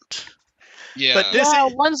accident. Yeah,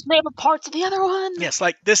 but one's made of parts of the other one. Yes,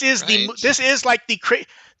 like this is like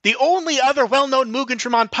the only other well-known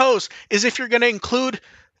Mugendramon pose is if you're going to include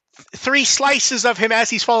 3 slices of him as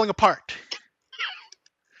he's falling apart.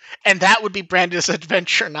 And that would be branded as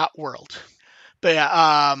Adventure, not World. But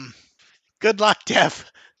yeah, good luck,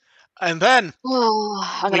 Dev. And then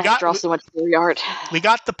I'm going to have to draw so much theory art. We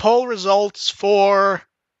got the poll results for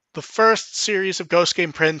the first series of Ghost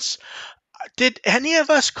Game Prince. Did any of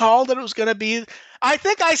us call that it was going to be... I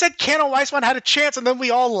think I said Kano Weissman had a chance, and then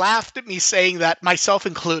we all laughed at me saying that, myself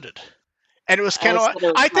included. And it was Kano...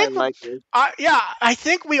 I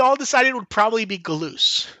think we all decided it would probably be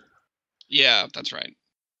Galoose. Yeah, that's right.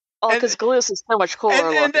 Oh, because Galoose is so much cooler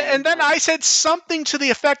looking. And then I said something to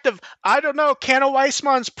the effect of, I don't know, Kano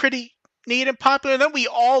Weissman's pretty neat and popular, and then we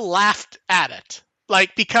all laughed at it.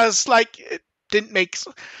 Because it didn't make...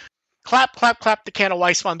 Clap to Kano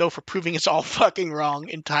Weissman, though, for proving it's all fucking wrong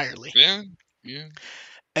entirely. Yeah.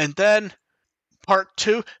 And then Part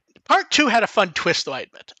 2. Part 2 had a fun twist, though, I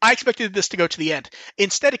admit. I expected this to go to the end.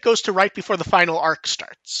 Instead, it goes to right before the final arc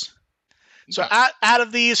starts. So out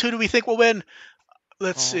of these, who do we think will win?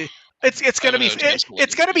 Let's see. It's gonna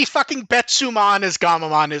be fucking Betsumon as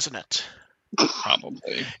Gamamon, isn't it?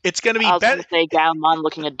 Probably. It's gonna be. I was gonna say Gamamon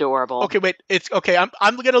looking adorable. Okay, wait. It's okay.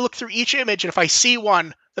 I'm gonna look through each image, and if I see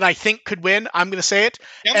one that I think could win, I'm gonna say it.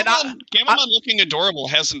 Gamamon looking adorable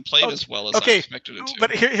hasn't played as well as I expected it to.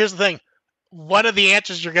 But here's the thing. One of the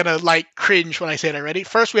answers you're gonna cringe when I say it already.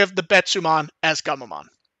 First, we have the Betsumon as Gamamon.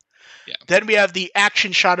 Yeah. Then we have the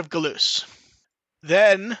action shot of Galoose.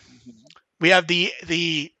 Then we have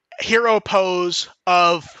the hero pose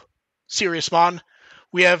of Seriousmon.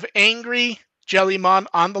 We have angry Jellymon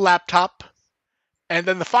on the laptop. And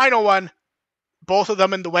then the final one, both of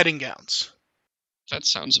them in the wedding gowns. That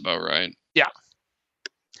sounds about right. Yeah.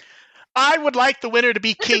 I would like the winner to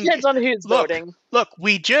be King. Depends on who's voting. Look,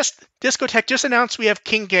 Discotech just announced we have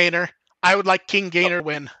King Gainer. I would like King Gainer to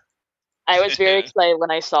win. I was very excited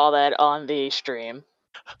when I saw that on the stream.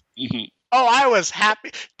 Mm-hmm. Oh, I was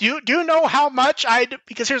happy. Do you know how much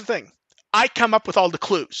because here's the thing. I come up with all the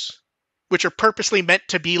clues, which are purposely meant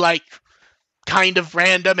to be like kind of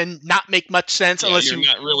random and not make much sense unless you're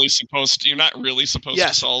not really supposed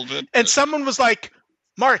to solve it. And someone was like,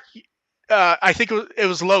 Mark, I think it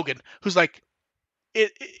was Logan, who's like,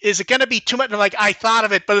 is it going to be too much? And I'm like, I thought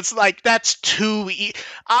of it, but it's like, that's too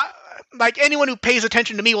like anyone who pays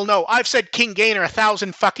attention to me will know I've said King Gainer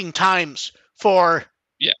 1,000 fucking times for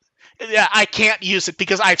yeah, I can't use it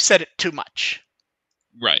because I've said it too much.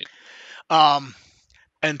 Right. And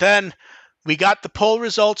then we got the poll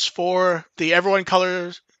results for the everyone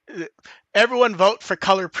vote for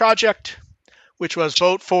color project, which was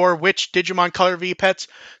vote for which Digimon color V pets.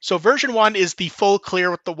 So version 1 is the full clear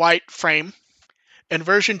with the white frame, and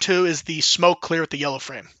version 2 is the smoke clear with the yellow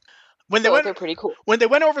frame. They're pretty cool. When they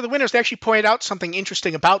went over the winners, they actually pointed out something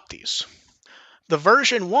interesting about these. The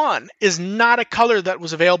version 1 is not a color that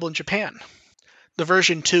was available in Japan. The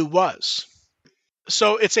version 2 was.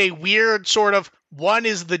 So it's a weird sort of, one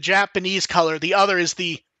is the Japanese color, the other is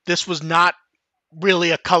this was not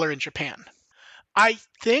really a color in Japan. I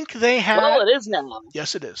think they had... Well, it is now.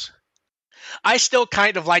 Yes, it is. I still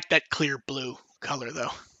kind of like that clear blue color,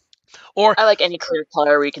 though. Or I like any clear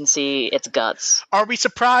color where you can see its guts. Are we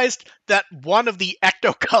surprised that one of the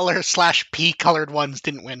Ecto-color / P-colored ones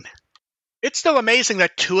didn't win? It's still amazing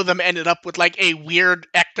that 2 of them ended up with like a weird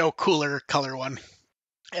Ecto-cooler color one.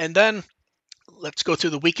 And then, let's go through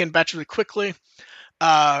the weekend batch really quickly.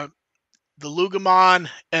 The Lugumon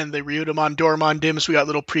and the Ryudomon Dormon Dims we got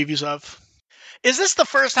little previews of. Is this the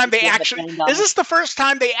first time they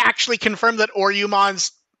actually confirmed that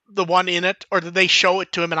Oryumon's the one in it, or did they show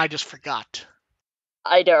it to him and I just forgot?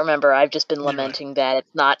 I don't remember. I've just been lamenting that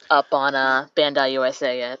it's not up on Bandai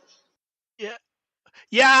USA yet.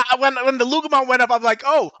 Yeah, when the Lugumon went up, I'm like,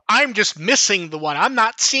 oh, I'm just missing the one. I'm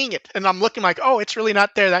not seeing it. And I'm looking like, oh, it's really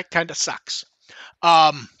not there. That kind of sucks.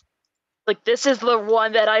 Like, this is the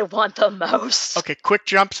one that I want the most. Okay, quick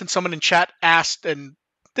jump, since someone in chat asked, and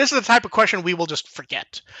this is the type of question we will just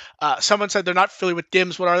forget. Someone said they're not familiar with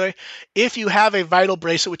DIMS. What are they? If you have a Vital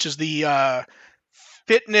Bracelet, which is the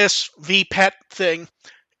fitness V-Pet thing,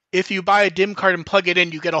 if you buy a DIM card and plug it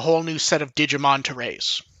in, you get a whole new set of Digimon to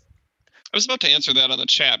raise. I was about to answer that on the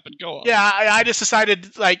chat, but go on. Yeah, I just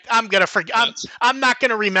decided, like, I'm going to forget. I'm not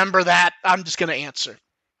going to remember that. I'm just going to answer.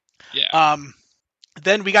 Yeah.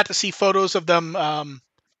 Then we got to see photos of them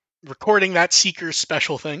recording that Seekers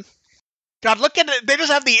special thing. God, look at it. They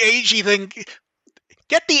just have the AG thing.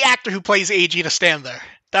 Get the actor who plays AG to stand there.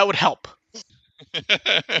 That would help.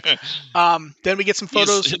 Then we get some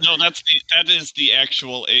photos. That is the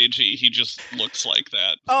actual AG. He just looks like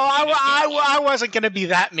that. Oh, I wasn't going to be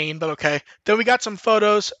that mean, but okay. Then we got some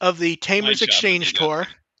photos of the Tamers Exchange Tour.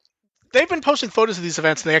 They've been posting photos of these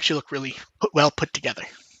events, and they actually look really well put together.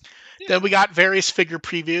 Yeah. Then we got various figure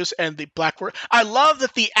previews and the Blackboard. I love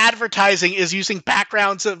that the advertising is using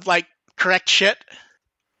backgrounds of like correct shit.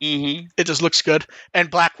 Mm-hmm. It just looks good. And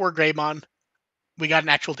Blackboard Greymon, we got an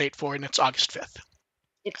actual date for it, and it's August 5th.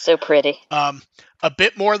 It's so pretty. A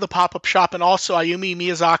bit more of the pop-up shop, and also Ayumi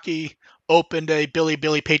Miyazaki opened a Billy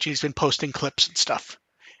page, and he's been posting clips and stuff.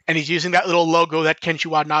 And he's using that little logo that Kenshi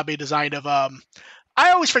Watanabe designed of,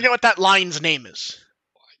 I always forget what that line's name is.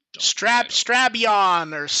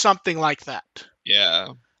 Strabion or something like that. Yeah.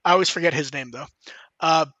 I always forget his name, though.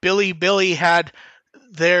 Billy had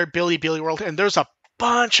their Billy World, and there's a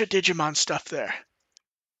bunch of Digimon stuff there.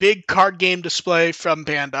 Big card game display from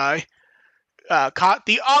Bandai.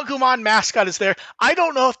 The Agumon mascot is there. I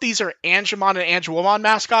don't know if these are Angemon and Angewomon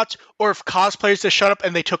mascots, or if cosplayers just showed up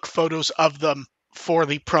and they took photos of them for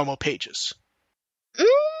the promo pages.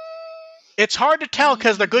 It's hard to tell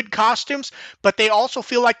because they're good costumes, but they also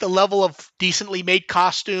feel like the level of decently made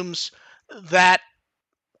costumes that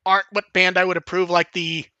aren't what Bandai would approve. Like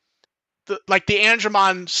the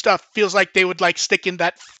Angemon stuff feels like they would like stick in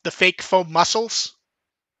the fake foam muscles.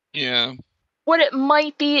 Yeah. What it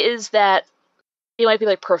might be is that they might be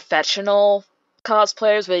like professional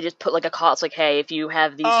cosplayers where they just put like a cost, like, hey, if you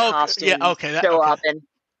have these costumes, show up and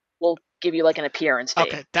we'll give you like an appearance fee.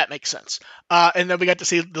 Okay, that makes sense. And then we got to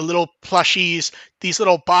see the little plushies, these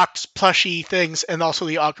little box plushie things, and also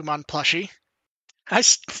the Agumon plushie.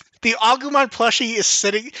 The Agumon plushie is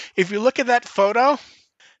sitting, if you look at that photo...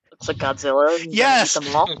 It's like Godzilla. Yes,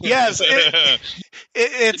 yes.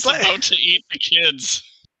 It's like, about to eat the kids.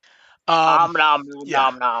 Nom nom.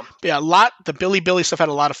 Yeah, the Billy stuff had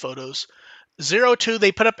a lot of photos. 02,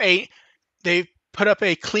 they put up a they put up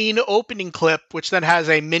a clean opening clip, which then has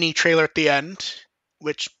a mini trailer at the end,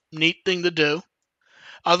 which neat thing to do.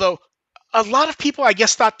 Although a lot of people, I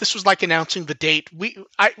guess, thought this was like announcing the date.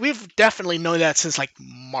 We've definitely known that since like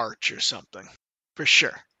March or something, for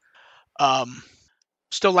sure.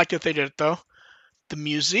 Still like that they did it though. The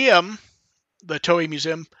museum, the Toei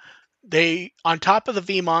Museum, they on top of the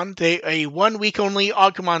Vmon, a 1 week only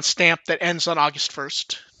Agumon stamp that ends on August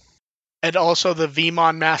 1st. And also the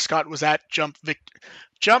Vmon mascot was at Jump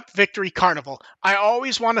Victory Carnival. I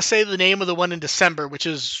always want to say the name of the one in December, which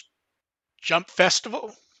is Jump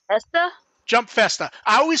Festival? Festa? Jump Festa.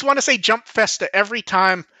 I always want to say Jump Festa every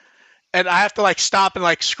time, and I have to like stop and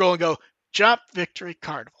like scroll and go, Jump Victory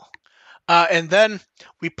Carnival. And then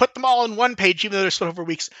we put them all on one page, even though they're split over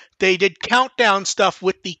weeks. They did countdown stuff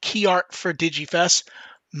with the key art for DigiFes.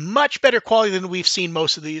 Much better quality than we've seen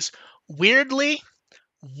most of these. Weirdly,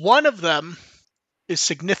 one of them is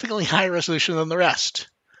significantly higher resolution than the rest.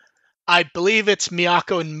 I believe it's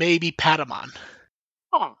Miyako and maybe Patamon.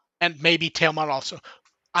 Oh. And maybe Tailmon also.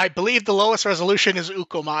 I believe the lowest resolution is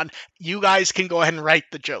Ukomon. You guys can go ahead and write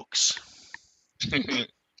the jokes.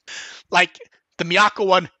 Like, the Miyako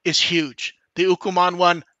one is huge. The Ukomon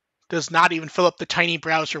one does not even fill up the tiny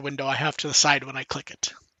browser window I have to the side when I click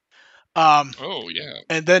it. Oh, yeah.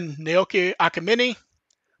 And then Naoki Akamine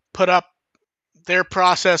put up their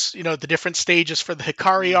process, the different stages for the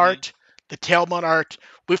Hikari art, the Tailmon art.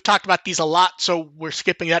 We've talked about these a lot, so we're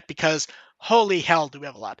skipping that because holy hell do we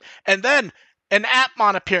have a lot. And then an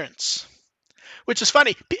Appmon appearance, which is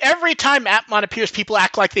funny. Every time Appmon appears, people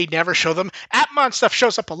act like they never show them. Appmon stuff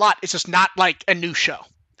shows up a lot. It's just not like a new show.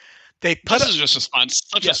 This is just a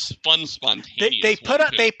fun, spontaneous. They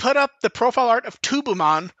put up the profile art of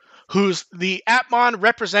Tubumon, who's the Appmon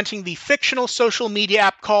representing the fictional social media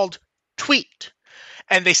app called Tweet,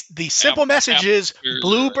 and the simple message is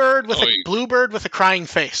bluebird with a crying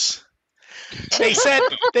face. They said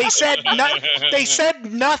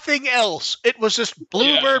nothing else. It was just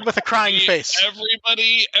bluebird with a crying face.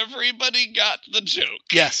 Everybody got the joke.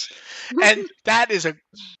 Yes, and that is a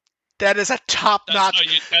top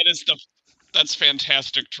notch. That's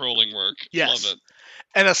fantastic trolling work. Yes. Love it.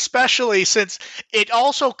 And especially since it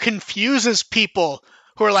also confuses people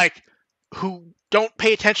who don't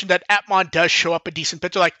pay attention that Appmon does show up a decent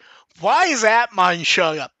bit. They're like, why is Appmon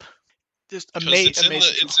showing up? Just amazing.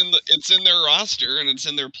 It's in their roster and it's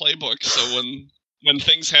in their playbook. So when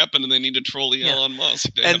things happen and they need to troll Elon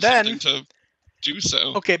Musk, they have something to do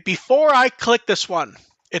so. Okay, before I click this one,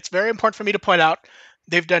 it's very important for me to point out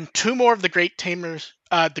they've done 2 more of the Great Tamer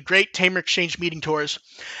Exchange meeting tours,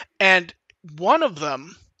 and one of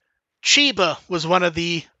them, Chiba, was one of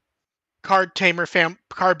the Card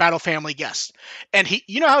Battle family guests. And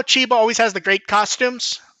you know how Chiba always has the great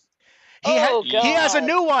costumes? He has a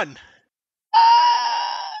new one.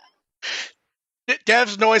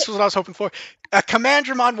 Dev's noise was what I was hoping for. A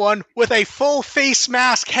Commandramon one with a full face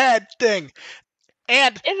mask head thing.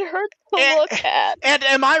 And it hurts to look at. And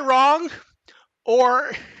am I wrong?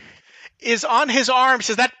 Or is on his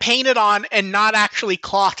arms, is that painted on and not actually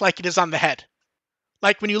cloth like it is on the head?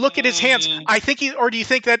 Like when you look at his hands, I think or do you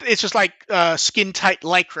think that it's just like skin tight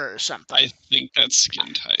lycra or something? I think that's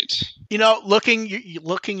skin tight. Looking,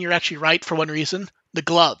 you're actually right for one reason. The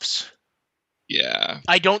gloves. Yeah.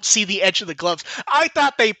 I don't see the edge of the gloves. I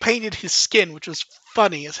thought they painted his skin, which was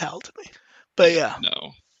funny as hell to me. But yeah.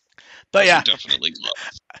 No. But yeah. Definitely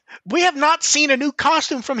gloves. We have not seen a new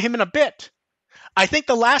costume from him in a bit. I think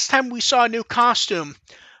the last time we saw a new costume,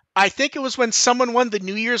 I think it was when someone won the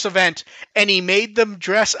New Year's event and he made them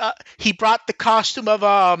dress up. He brought the costume of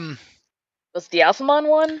Was the Alphamon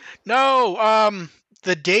one? No,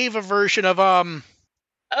 the Deva version of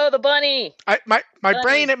Oh, the bunny.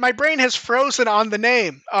 My brain has frozen on the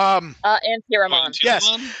name. Antiramon.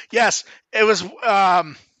 Yes. It was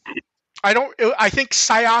I think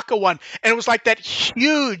Sayaka one, and it was like that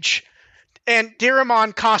huge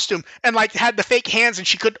Antiramon costume, and like had the fake hands, and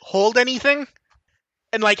she couldn't hold anything,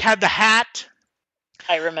 and like had the hat.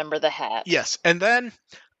 I remember the hat. Yes, and then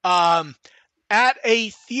at a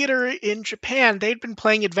theater in Japan, they'd been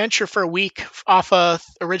playing Adventure for a week off a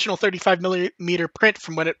original 35mm print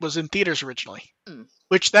from when it was in theaters originally.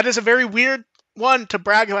 Which that is a very weird one to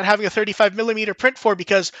brag about having a 35mm print for,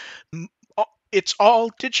 because it's all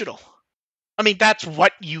digital. I mean, that's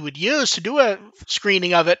what you would use to do a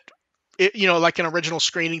screening of it, like an original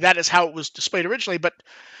screening. That is how it was displayed originally, but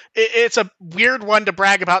it's a weird one to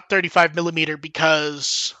brag about 35mm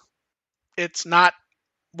because it's not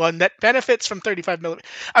one that benefits from 35mm.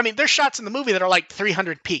 I mean, there's shots in the movie that are like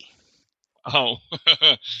 300p. Oh.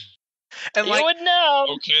 And you would know.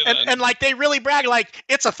 Okay, then. And like they really brag like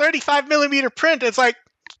it's a 35 millimeter print. It's like,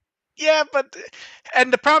 yeah, but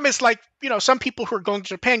and the problem is like, some people who are going to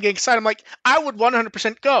Japan getting excited. I'm like, I would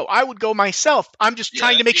 100% go. I would go myself. I'm just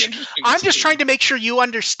trying to make sure. I'm just trying to make sure you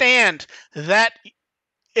understand that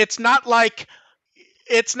it's not like.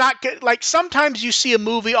 It's not like sometimes you see a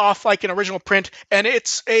movie off like an original print and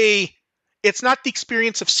it's not the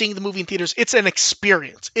experience of seeing the movie in theaters. It's an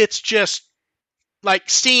experience. It's just like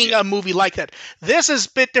seeing a movie like that. This is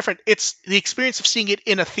a bit different. It's the experience of seeing it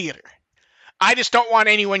in a theater. I just don't want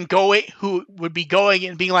anyone who would be going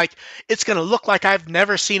and being like, it's going to look like I've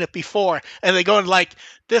never seen it before. And they go and like,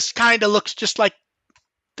 this kind of looks just like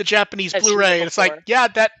the Japanese Blu-ray. And it's like, yeah,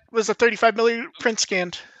 that was a 35 millimeter print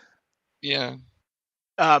scanned. Yeah.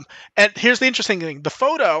 And here's the interesting thing. The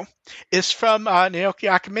photo is from Naoki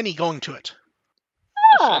Akamine going to it.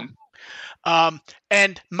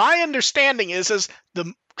 And my understanding is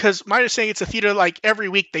because my understanding it's a theater like every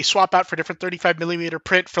week they swap out for different 35 millimeter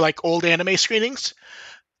print for like old anime screenings.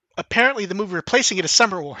 Apparently the movie replacing it is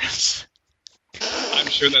Summer Wars. I'm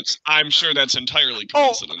sure that's entirely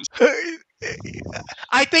coincidence.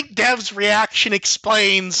 I think Dev's reaction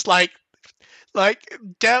explains like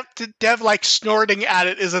Dev like snorting at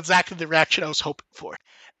it is exactly the reaction I was hoping for.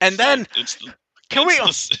 And then it's cut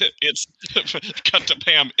to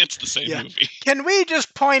Pam. It's the same movie. Can we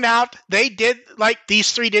just point out they did like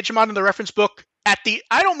these 3 Digimon in the reference book I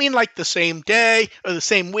don't mean like the same day or the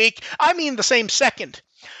same week. I mean the same second.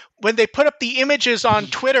 When they put up the images on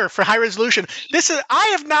Twitter for high resolution,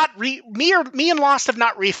 me and Lost have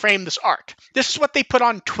not reframed this art. This is what they put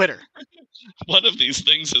on Twitter. One of these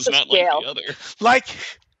things is not like the other. Like,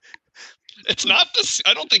 it's not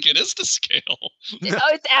I don't think it is to scale. No,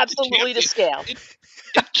 it's absolutely to scale.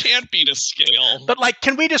 It can't be to scale. But like,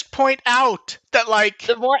 can we just point out that like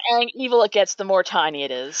the more evil it gets, the more tiny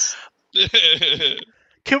it is.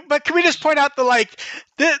 Can we just point out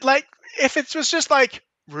that if it was just like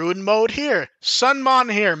Ruin Mode here,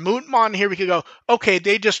 Sunmon here, Moonmon here, we could go, okay,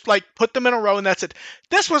 they just like put them in a row and that's it.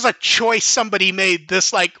 This was a choice somebody made.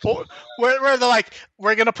 This like where they're like,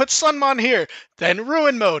 we're gonna put Sunmon here, then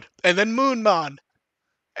Ruin Mode, and then Moonmon.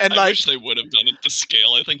 And I wish they would have done it to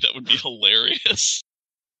scale. I think that would be hilarious.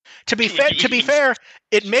 To be fair,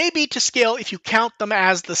 it may be to scale if you count them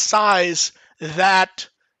as the size that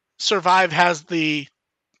Survive has the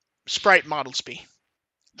sprite models be.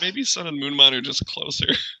 Maybe Sun and Moonmon are just closer.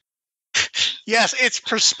 Yes, it's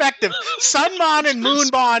perspective. Sunmon and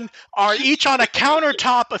Moonmon are each on a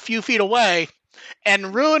countertop a few feet away,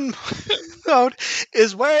 and Ruin Mode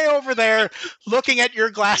is way over there looking at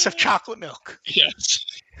your glass of chocolate milk. Yes.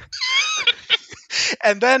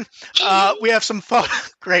 And then we have some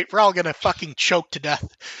photos. Great, we're all going to fucking choke to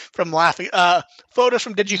death from laughing. Photos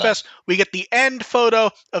from DigiFes. We get the end photo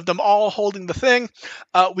of them all holding the thing.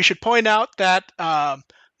 We should point out that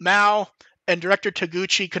Mao and director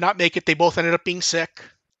Taguchi could not make it. They both ended up being sick.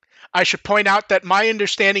 I should point out that my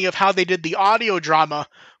understanding of how they did the audio drama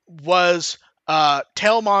was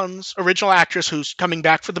Tailmon's original actress, who's coming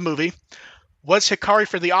back for the movie, was Hikari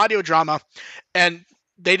for the audio drama, and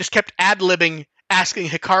they just kept ad-libbing, asking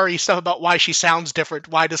Hikari stuff about why she sounds different.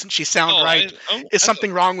 Why doesn't she sound right? Is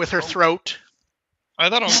something wrong with her throat? I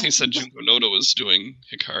thought Onke said Junko Noda was doing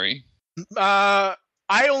Hikari.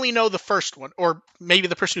 I only know the first one, or maybe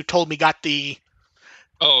the person who told me got the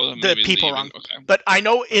people wrong. Okay. But I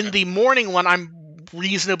know in the morning one, I'm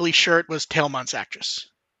reasonably sure it was Tailmon's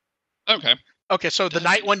actress. Okay. Okay, so the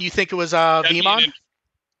night one, you think it was Vimon?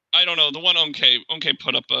 I don't know. The one Onke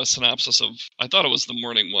put up a synopsis of. I thought it was the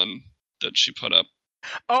morning one that she put up.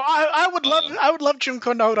 Oh, I would love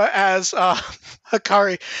Junko Noda as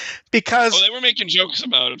Hikari because they were making jokes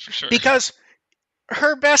about it for sure. Because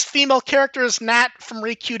her best female character is Nat from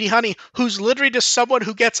Re Cutie Honey, who's literally just someone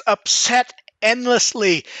who gets upset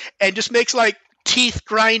endlessly and just makes like teeth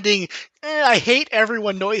grinding. I hate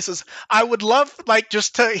everyone noises. I would love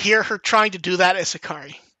just to hear her trying to do that as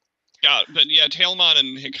Hikari. Yeah, but yeah, Tailmon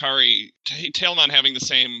and Hikari, Tailmon having the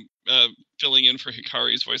same filling in for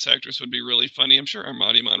Hikari's voice actress would be really funny. I'm sure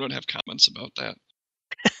Armadimon would have comments about that.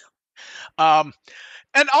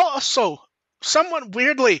 And also, someone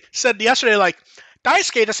weirdly said yesterday,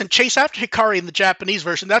 Daisuke doesn't chase after Hikari in the Japanese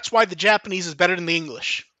version. That's why the Japanese is better than the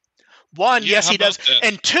English. One, yes, he does. That?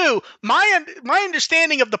 And two, my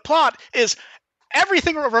understanding of the plot is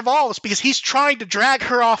everything revolves because he's trying to drag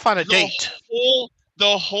her off on a date.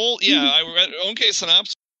 The whole, I read Onke's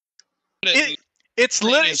synopsis. It's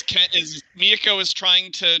literally Miyako is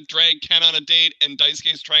trying to drag Ken on a date, and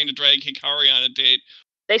Daisuke is trying to drag Hikari on a date.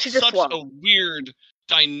 They should just such a weird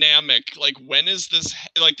dynamic. Like, when is this?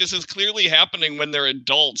 Like, this is clearly happening when they're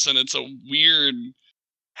adults, and it's a weird.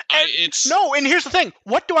 And here's the thing.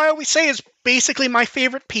 What do I always say is basically my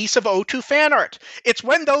favorite piece of O2 fan art? It's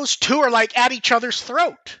when those two are like at each other's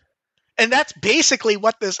throat. And that's basically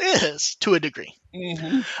what this is, to a degree.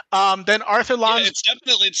 Mm-hmm. Then Arthur Lons. Yeah,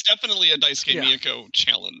 it's definitely a Daisuke Miyako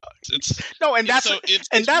challenge.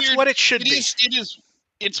 That's what it should be.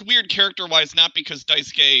 It's weird character-wise, not because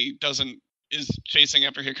Daisuke is chasing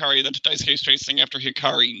after Hikari, that Daisuke is chasing after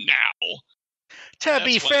Hikari now. To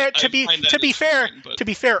be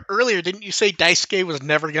fair, earlier didn't you say Daisuke was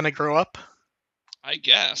never going to grow up? I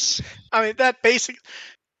guess. I mean, that basic.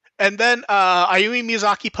 And then Ayumi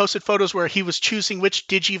Miyazaki posted photos where he was choosing which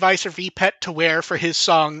Digivice or VPET to wear for his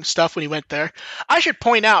song stuff when he went there. I should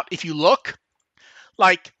point out, if you look,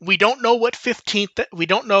 like, we don't know what 15th, we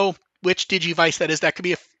don't know which Digivice that is. That could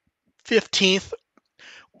be a 15th.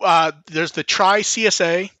 There's the Tri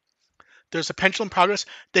CSA. There's a Pendulum Progress.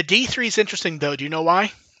 The D3 is interesting, though. Do you know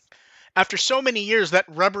why? After so many years, that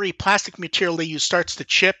rubbery plastic material they use starts to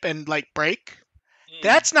chip and, like, break.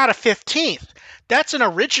 That's not a 15th. That's an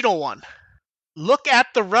original one. Look at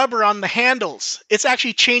the rubber on the handles. It's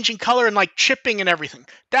actually changing color and, like, chipping and everything.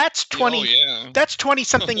 That's 20. Oh, yeah. That's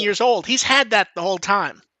 20-something years old. He's had that the whole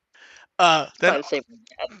time.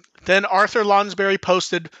 Then Arthur Lonsberry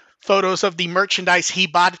posted photos of the merchandise he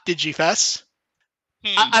bought at DigiFes.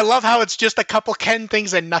 I love how it's just a couple Ken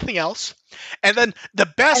things and nothing else. And then the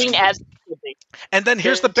best. And then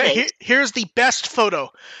here's the best photo.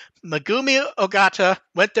 Megumi Ogata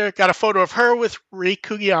went there, got a photo of her with Ri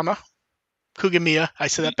Kugamiya. I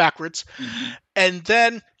said that backwards. Mm-hmm. And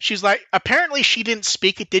then she's like, apparently she didn't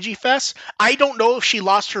speak at DigiFes. I don't know if she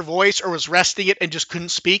lost her voice or was resting it and just couldn't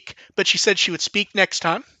speak, but she said she would speak next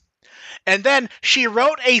time. And then she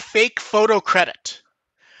wrote a fake photo credit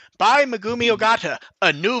by Megumi Ogata,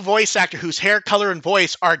 a new voice actor whose hair color and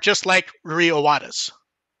voice are just like Rui Owada's.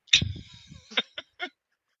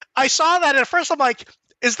 I saw that, and at first I'm like,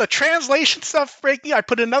 is the translation stuff breaking? I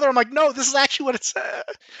put another, I'm like, no, this is actually what it's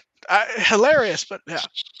hilarious, but yeah.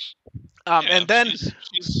 And then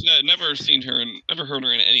she's never seen her and never heard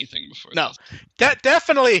her in anything before. No,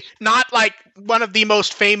 definitely not like one of the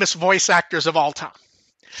most famous voice actors of all time.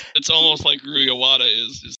 It's almost like Rui Owada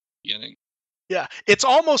is the beginning. Yeah, it's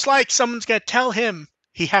almost like someone's gonna tell him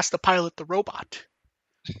he has to pilot the robot.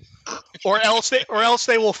 or else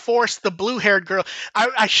they will force the blue-haired girl.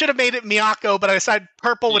 I should have made it Miyako, but I decided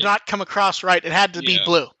purple would not come across right. It had to be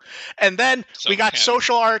blue. And then we got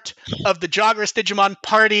social art of the Joggerous Digimon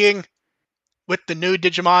partying with the new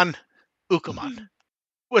Digimon, Ukomon.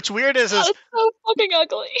 What's weird is it's so fucking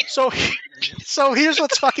ugly. So here's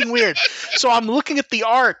what's fucking weird. So I'm looking at the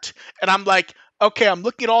art, and I'm like, okay, I'm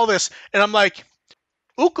looking at all this, and I'm like,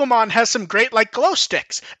 Ukomon has some great, like, glow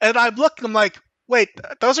sticks. And I'm looking, I'm like, wait,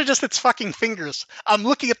 those are just its fucking fingers. I'm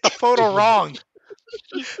looking at the photo wrong.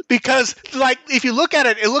 Because, like, if you look at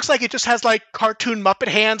it, it looks like it just has, like, cartoon Muppet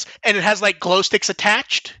hands, and it has, like, glow sticks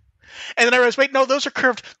attached. And then I realized, wait, no, those are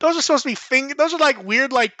curved. Those are supposed to be fingers. Those are, like,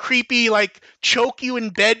 weird, like, creepy, like, choke you in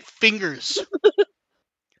bed fingers.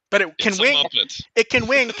 But it can wink. It can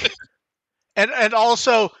wink. And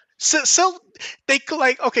also, so they could,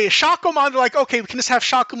 like, okay, Shakumon, they're like, okay, we can just have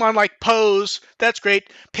Shakumon, like, pose. That's great.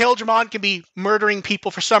 Paledramon can be murdering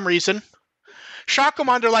people for some reason.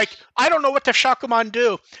 Shakumon, they're like, I don't know what the Shakumon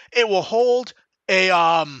do. It will hold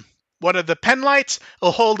a, one of the pen lights.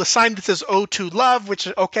 It'll hold a sign that says O2 Love, which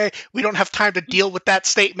is, okay, we don't have time to deal with that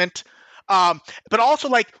statement. But also,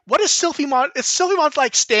 like, what is Sylphimon? Is Sylphimon's,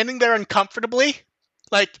 like, standing there uncomfortably?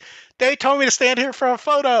 Like, they told me to stand here for a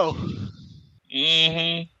photo.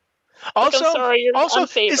 Mm-hmm. Also,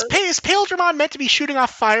 is Paledramon meant to be shooting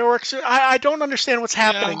off fireworks? I don't understand what's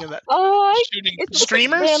happening in that.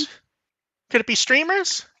 Streamers? Could it be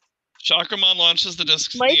streamers? Shakumon launches the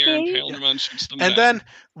discs in the air, and Paledramon shoots them And then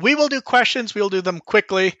we will do questions. We'll do them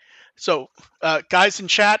quickly. So, guys in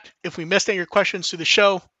chat, if we missed any of your questions through the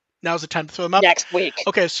show, now's the time to throw them up. Next week.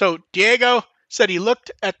 Okay, so Diego said he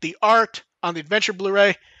looked at the art on the Adventure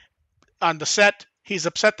Blu-ray on the set. He's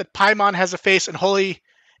upset that Paimon has a face and Holy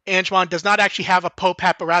Angemon does not actually have a Pope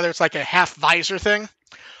hat, but rather it's like a half visor thing.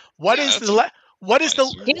 What is the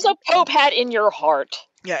He's a Pope hat in your heart.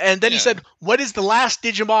 Yeah, and then he said, what is the last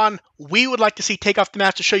Digimon we would like to see take off the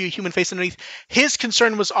mask to show you a human face underneath? His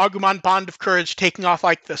concern was Agumon Bond of Courage taking off,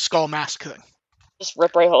 like, the skull mask thing. Just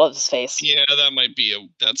rip right out of his face. Yeah,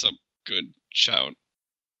 that's a good shout. I'm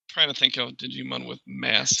trying to think of Digimon with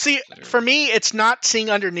masks. See, for me, it's not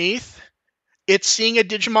seeing underneath. It's seeing a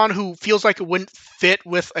Digimon who feels like it wouldn't fit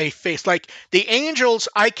with a face. Like, the Angels,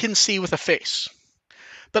 I can see with a face.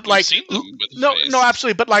 But like, seen them with no, a face. no,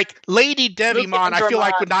 absolutely. But like Lady Devimon, I feel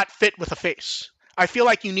like would not fit with a face. I feel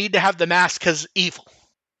like you need to have the mask because evil.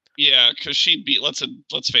 Yeah, because she'd be. Let's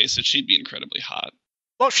face it, she'd be incredibly hot.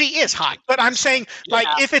 Well, she is hot, but I'm saying like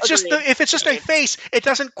if it's just a face, it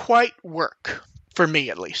doesn't quite work for me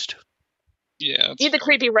at least. Yeah, need the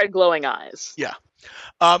creepy red glowing eyes. Yeah.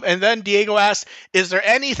 And then Diego asks, is there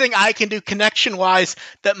anything I can do connection-wise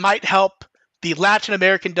that might help the Latin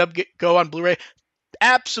American dub go on Blu-ray?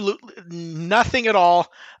 Absolutely nothing at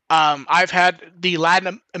all. I've had the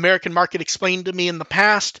Latin American market explained to me in the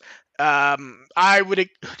past. I would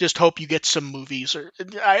just hope you get some movies.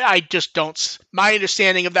 I just don't. My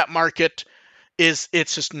understanding of that market is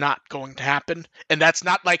it's just not going to happen. And that's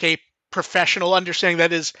not like a professional understanding.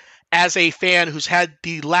 That is as a fan who's had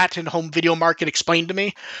the Latin home video market explained to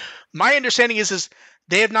me. My understanding is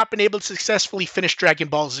they have not been able to successfully finish Dragon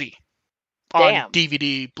Ball Z on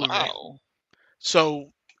DVD, Blu-ray. Wow.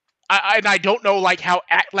 So I don't know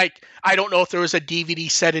I don't know if there was a DVD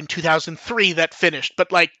set in 2003 that finished,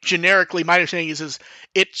 but like generically, my understanding is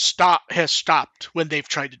it has stopped when they've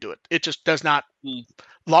tried to do it. It just does not.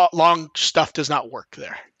 Long stuff does not work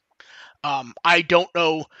there. I don't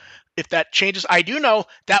know if that changes. I do know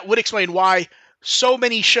that would explain why so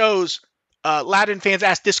many shows Latin fans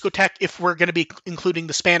ask Discotek if we're going to be including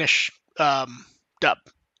the Spanish dub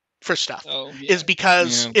for stuff. Is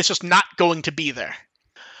because it's just not going to be there.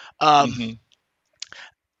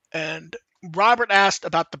 And Robert asked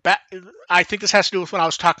about I think this has to do with when I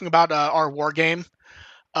was talking about our war game.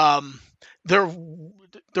 There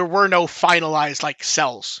were no finalized like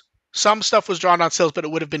cells. Some stuff was drawn on cells, but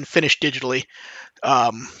it would have been finished digitally.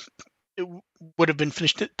 It would have been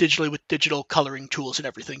finished digitally with digital coloring tools and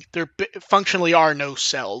everything. There functionally are no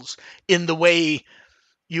cells in the way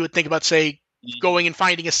you would think about, say, going and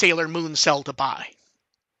finding a Sailor Moon cell to buy.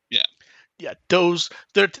 Yeah,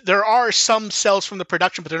 there are some cells from the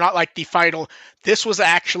production, but they're not like the final. This was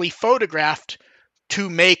actually photographed to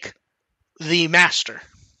make the master.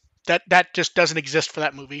 That just doesn't exist for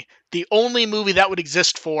that movie. The only movie that would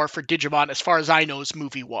exist for Digimon, as far as I know, is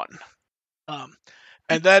movie 1.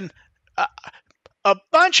 And then a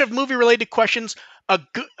bunch of movie-related questions. A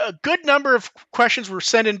good number of questions were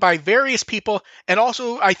sent in by various people, and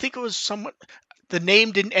also I think it was someone. The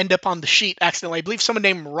name didn't end up on the sheet accidentally. I believe someone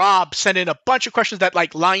named Rob sent in a bunch of questions that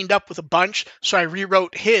like lined up with a bunch, so I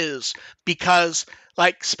rewrote his because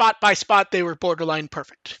like spot by spot they were borderline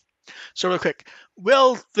perfect. So real quick,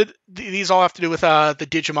 will these all have to do with the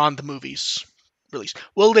Digimon the movies release?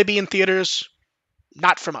 Will they be in theaters?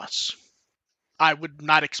 Not from us. I would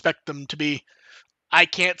not expect them to be. I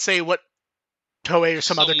can't say what Toei or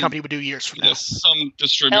some other company would do years from now. Some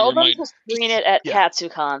distributor Tell them might to screen it at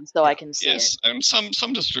Katsucon so I can see it. Yes, and some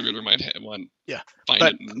distributor might find it and want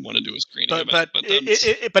to do a screening but, of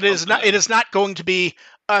it. But it is not going to be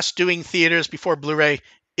us doing theaters before Blu-ray.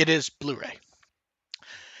 It is Blu-ray.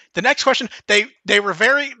 The next question, they were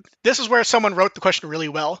this is where someone wrote the question really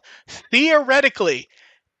well. Theoretically,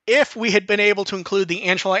 if we had been able to include the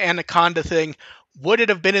Angela Anaconda thing, would it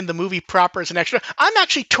have been in the movie proper as an extra? I'm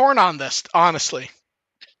actually torn on this, honestly.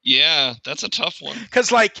 Yeah, that's a tough one.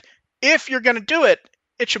 Because, like, if you're going to do it,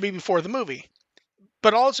 it should be before the movie.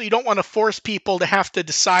 But also, you don't want to force people to have to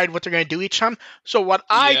decide what they're going to do each time. So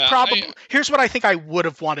here's what I think I would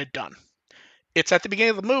have wanted done. It's at the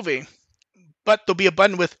beginning of the movie, but there'll be a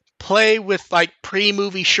button with play with, like,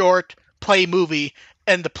 pre-movie short, play movie,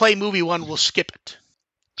 and the play movie one will skip it.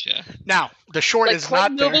 Yeah. Now, the short like is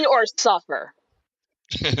not there. Play movie or suffer?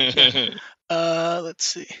 Let's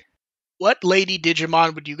see. What Lady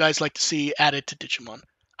Digimon would you guys like to see added to Digimon?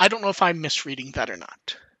 I don't know if I'm misreading that or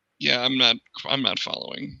not. Yeah, I'm not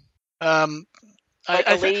following. I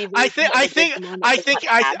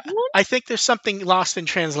think there's something lost in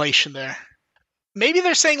translation there. Maybe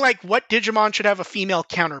they're saying like what Digimon should have a female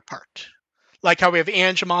counterpart, like how we have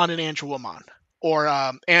Angemon and Angewomon, or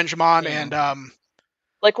Angemon and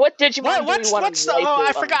like what Digimon do we want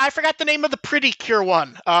to I forgot the name of the Pretty Cure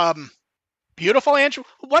one. Beautiful Angel.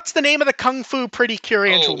 What's the name of the Kung Fu Pretty Cure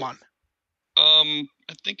Angelwomon? I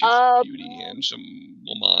think it's Beauty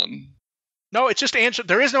Angelwomon. No, it's just Angel.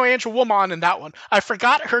 There is no Angelwomon in that one. I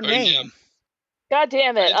forgot her name. Yeah. God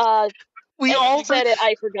damn it! We all said it.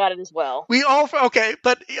 I forgot it as well. We all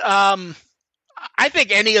but I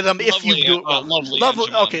think any of them, lovely, if you do it well, lovely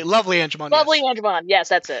Angemon. Okay, lovely Angemon. Lovely Angemon. Yes,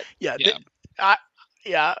 that's it.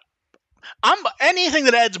 Yeah. I'm anything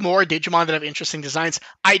that adds more Digimon that have interesting designs.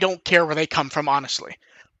 I don't care where they come from, honestly.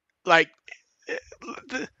 Like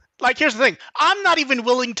here's the thing. I'm not even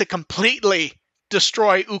willing to completely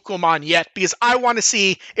destroy Ukomon yet because I want to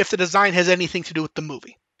see if the design has anything to do with the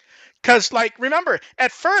movie. Because, like, remember,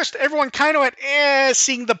 at first, everyone kind of went,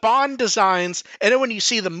 seeing the Bond designs. And then when you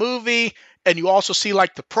see the movie and you also see,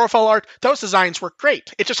 like, the profile art, those designs work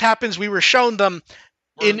great. It just happens we were shown them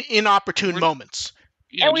in inopportune moments.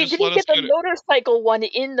 Yeah, and we didn't get the motorcycle one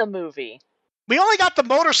in the movie. We only got the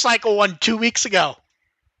motorcycle one 2 weeks ago.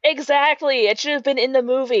 Exactly. It should have been in the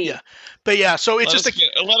movie. Yeah. But yeah, so it's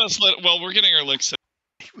we're getting our licks in.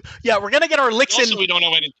 Yeah, we're gonna get our licks in.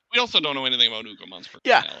 We also don't know anything about Ukomon's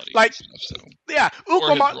personality.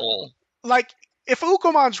 Ukomon. Like, if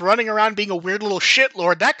Ukomon's running around being a weird little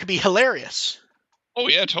shitlord, that could be hilarious. Oh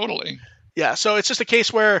yeah, totally. Yeah, so it's just a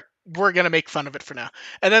case where we're gonna make fun of it for now.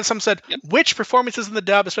 And then some said, which performances in the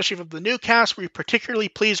dub, especially from the new cast, were you particularly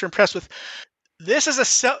pleased or impressed with? This is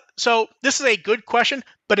this is a good question,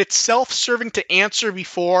 but it's self-serving to answer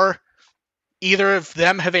before either of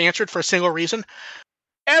them have answered for a single reason.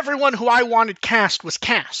 Everyone who I wanted cast was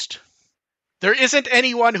cast. There isn't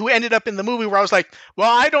anyone who ended up in the movie where I was like,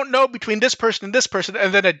 well, I don't know between this person,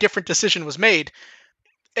 and then a different decision was made.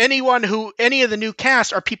 Any of the new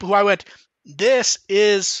cast are people who I went, this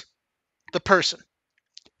is the person.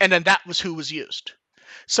 And then that was who was used.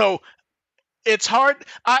 So it's hard.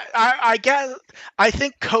 I guess, I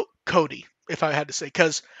think Cody, if I had to say,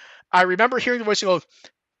 because I remember hearing the voice and go,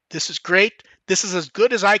 this is great. This is as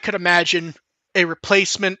good as I could imagine a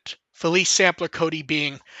replacement Felice Sampler Cody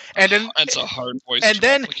being. And then that's a hard voice. And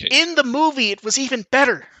then in the movie, it was even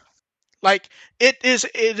better. Like, it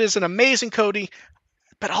is an amazing Cody,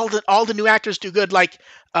 but all the new actors do good. Like,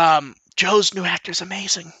 Joe's new actor is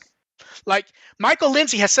amazing. Like, Michael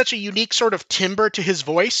Lindsay has such a unique sort of timbre to his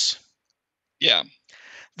voice. Yeah.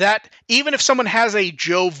 That even if someone has a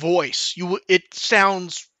Joe voice, it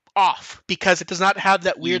sounds off because it does not have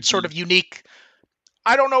that weird sort of unique.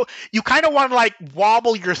 I don't know. You kind of want to, like,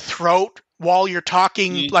 wobble your throat while you're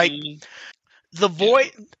talking. Like, the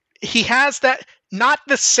voice, he has that, not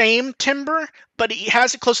the same timbre, but he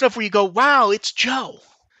has it close enough where you go, wow, it's Joe.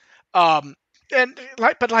 All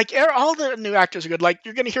the new actors are good. Like,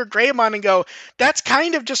 you're going to hear Greymon and go, that's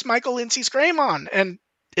kind of just Michael Lindsay's Greymon. And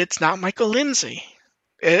it's not Michael Lindsay.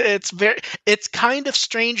 It's kind of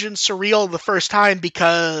strange and surreal the first time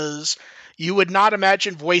because you would not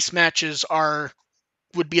imagine voice matches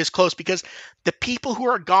would be as close because the people who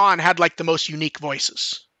are gone had, like, the most unique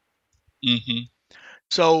voices. Mm-hmm.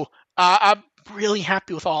 So I'm really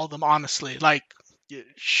happy with all of them, honestly. Like,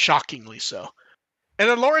 shockingly so. And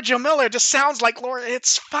then Laura Jo Miller just sounds like Laura.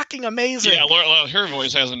 It's fucking amazing. Yeah, Laura, her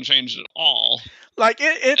voice hasn't changed at all. Like,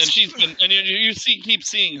 it's, and she's been, and you keep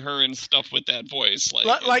seeing her and stuff with that voice,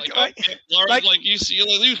 Laura,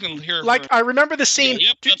 you can hear. Like, her. I remember the scene.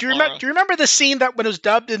 Do you remember the scene that when it was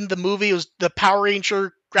dubbed in the movie, it was the Power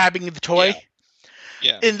Ranger grabbing the toy?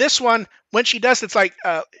 Yeah. In this one, when she does, it's like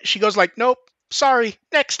she goes like, "Nope, sorry,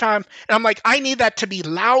 next time." And I'm like, I need that to be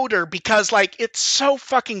louder because, like, it's so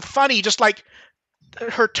fucking funny. Just like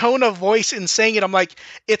her tone of voice in saying it, I'm like,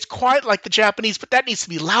 it's quite like the Japanese, but that needs to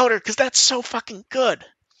be louder because that's so fucking good.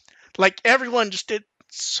 Like, everyone just did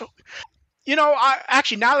so.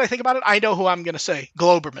 Actually, now that I think about it, I know who I'm gonna say.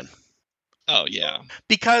 Globerman. Oh yeah.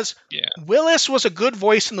 Because Willis was a good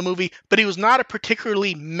voice in the movie, but he was not a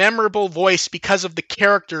particularly memorable voice because of the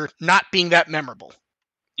character not being that memorable.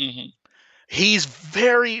 Mm-hmm. He's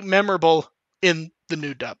very memorable in the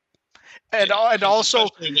new dub. And also,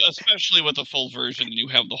 especially with the full version, you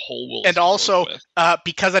have the whole Willis. And also,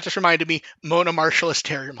 because that just reminded me, Mona Marshall is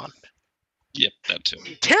Terriermon. Yep, that too.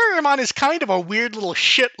 Terriermon is kind of a weird little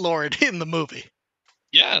shitlord in the movie.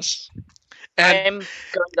 Yes. I'm going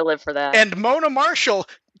to live for that. And Mona Marshall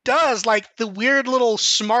does, like, the weird little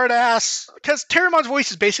smart-ass. Because Terriermon's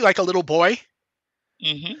voice is basically like a little boy.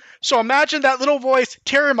 Mm-hmm. So imagine that little voice,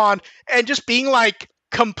 Terriermon, and just being, like,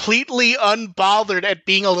 completely unbothered at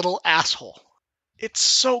being a little asshole. It's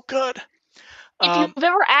so good. If you've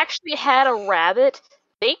ever actually had a rabbit,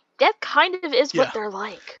 that kind of is what they're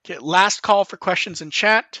like. Okay, last call for questions in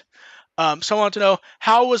chat. Someone wants to know,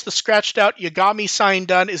 how was the scratched out Yagami sign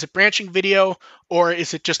done? Is it branching video, or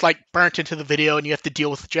is it just, like, burnt into the video and you have to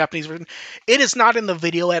deal with the Japanese version? It is not in the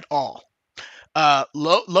video at all.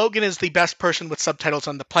 Logan is the best person with subtitles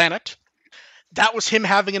on the planet. That was him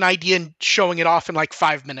having an idea and showing it off in like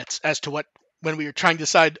 5 minutes as to when we were trying to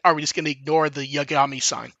decide, are we just going to ignore the Yagami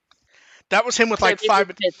sign? That was him with like 5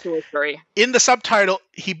 minutes. In the subtitle,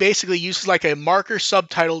 he basically uses like a marker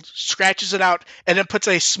subtitle, scratches it out, and then puts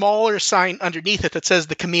a smaller sign underneath it that says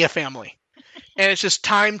the Kamiya family. And it's just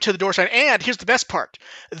time to the door sign. And here's the best part.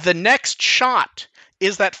 The next shot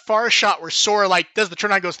is that far shot where Sora like does the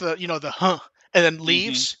turn on, goes to the huh, and then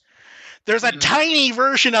leaves. Mm-hmm. There's a tiny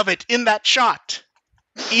version of it in that shot.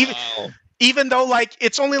 Even though like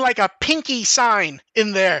it's only like a pinky sign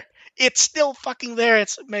in there, it's still fucking there.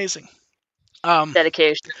 It's amazing.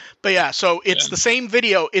 Dedication. But yeah, so it's the same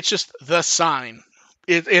video. It's just the sign.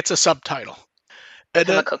 It's a subtitle. And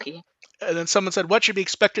then, a cookie. And then someone said, what should be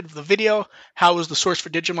expected of the video? How was the source for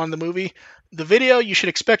Digimon the movie? The video you should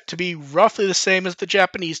expect to be roughly the same as the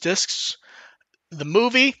Japanese discs. The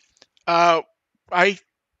movie, I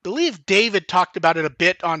believe David talked about it a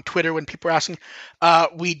bit on Twitter when people were asking.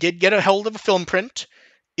 We did get a hold of a film print.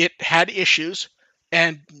 It had issues,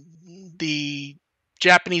 and the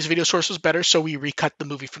Japanese video source was better, so we recut the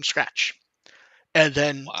movie from scratch. And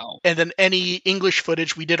then, any English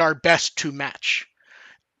footage we did our best to match,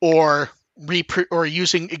 or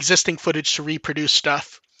using existing footage to reproduce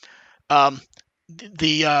stuff. You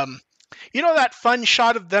know that fun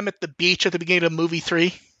shot of them at the beach at the beginning of movie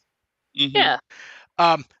 3? Mm-hmm. Yeah.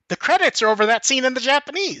 The credits are over that scene in the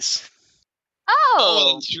Japanese.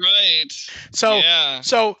 Oh, that's right.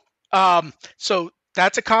 So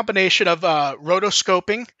that's a combination of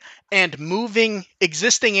rotoscoping and moving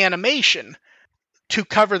existing animation to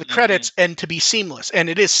cover the credits and to be seamless. And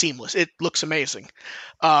it is seamless. It looks amazing.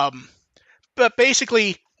 But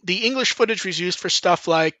basically, the English footage was used for stuff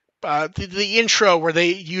like the intro where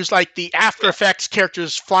they use like the After Effects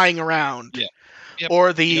characters flying around. Yeah. Yep.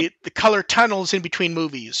 Or the color tunnels in between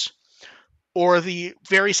movies. Or the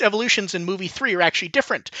various evolutions in movie 3 are actually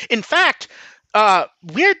different. In fact,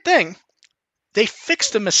 weird thing, they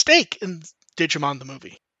fixed a mistake in Digimon the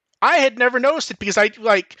movie. I had never noticed it because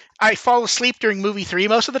I fall asleep during movie 3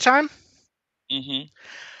 most of the time. Mm-hmm.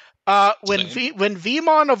 When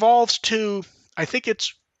Vmon evolves to, I think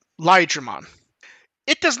it's Lydramon,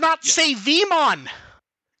 it does not say Vmon.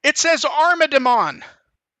 It says Armadimon.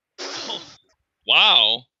 Oh,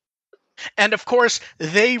 wow. And of course,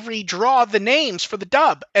 they redraw the names for the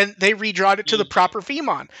dub, and they redrawed it to the proper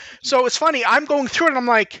Vmon. So it's funny. I'm going through it, and I'm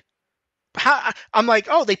like,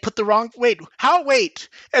 oh, they put the wrong. Wait,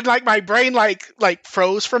 and like my brain like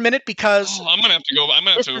froze for a minute because I'm gonna have to go back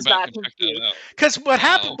and check that out. Because what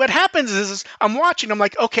happens is I'm watching. I'm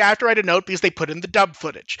like, okay, I have to write a note because they put in the dub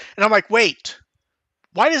footage, and I'm like, wait,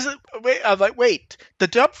 why does it? Wait, I'm like, wait, the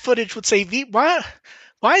dub footage would say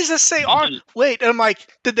Why does this say wait? And I'm like,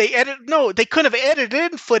 did they edit? No, they couldn't have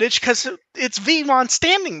edited in footage because it's Vmon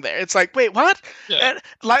standing there. It's like, wait, what? Yeah. And,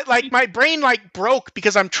 like my brain broke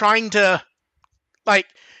because I'm trying to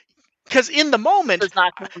because in the moment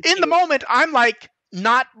I'm like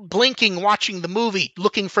not blinking watching the movie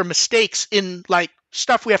looking for mistakes in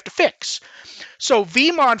stuff we have to fix. So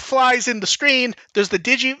Vmon flies in the screen. There's the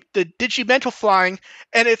Digimental flying,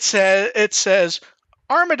 and it says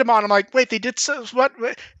Armadimon. I'm like, wait, they did what?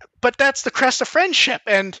 But that's the crest of friendship.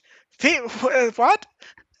 And what?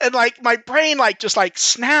 And my brain just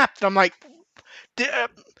snapped. And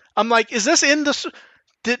I'm like, is this in the?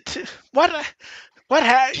 What?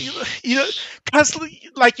 Because you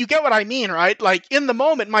get what I mean, right? In the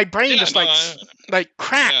moment, my brain just cracked. Yeah.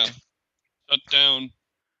 Shut down.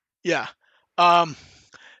 Yeah. And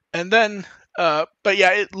then, but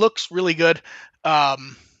yeah, it looks really good.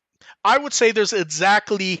 I would say there's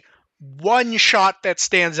exactly one shot that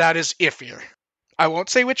stands out as iffier. I won't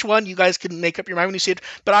say which one. You guys can make up your mind when you see it.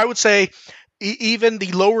 But I would say even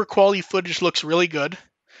the lower quality footage looks really good.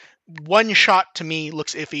 One shot to me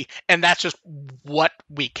looks iffy, and that's just what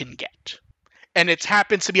we can get. And it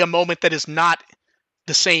happens to be a moment that is not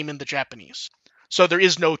the same in the Japanese. So there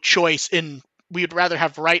is no choice in... We'd rather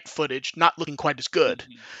have right footage, not looking quite as good,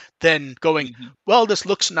 than going, well, this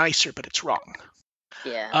looks nicer, but it's wrong.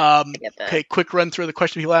 Yeah, I get that. Okay, quick run through the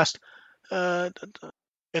question people asked.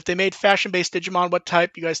 If they made fashion-based Digimon, what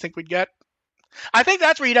type you guys think we'd get? I think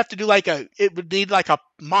that's where you'd have to do it would need a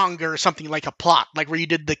manga or something, like a plot, where you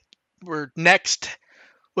did next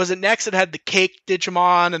it had the cake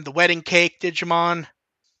Digimon and the wedding cake Digimon?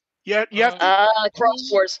 Yeah, you have to... Cross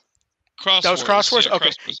Wars. That was Cross Wars?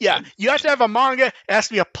 Okay. Yeah, you have to have a manga, it has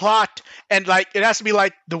to be a plot, and it has to be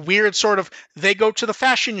the weird sort of, they go to the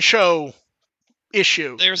fashion show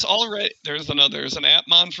issue. There's an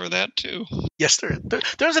Appmon for that too. Yes,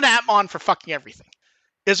 there's an Appmon for fucking everything.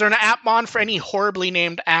 Is there an Appmon for any horribly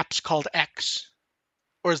named apps called X?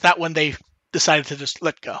 Or is that when they decided to just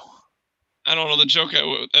let go? I don't know. The joke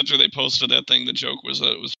after they posted that thing, the joke was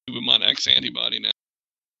Digimon X antibody now.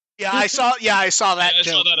 Yeah, I saw that. I saw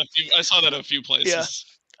that a few places.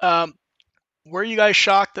 Yeah. Were you guys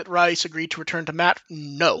shocked that Rice agreed to return to Matt?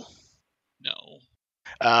 No.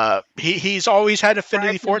 He's always had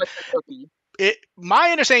affinity for it.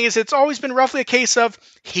 My understanding is it's always been roughly a case of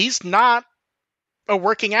he's not a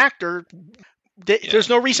working actor. there's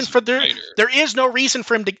no reason for there is no reason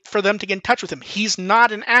for them to get in touch with him. He's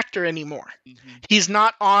not an actor anymore. Mm-hmm. He's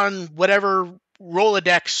not on whatever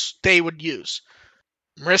Rolodex they would use.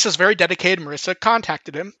 Marissa's very dedicated. Marissa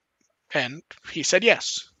contacted him, and he said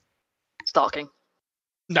yes. Stalking.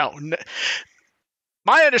 No.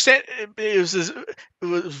 My understanding, it was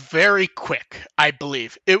very quick, I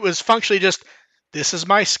believe. It was functionally just, this is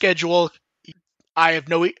my schedule. I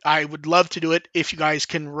would love to do it if you guys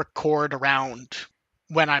can record around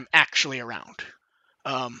when I'm actually around.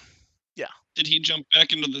 Yeah. Did he jump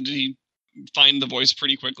back into did he find the voice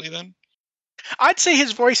pretty quickly then? I'd say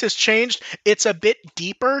his voice has changed. It's a bit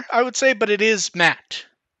deeper, I would say, but it is Matt.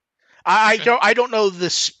 I don't know the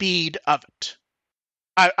speed of it.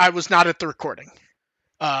 I was not at the recording.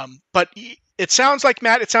 But it sounds like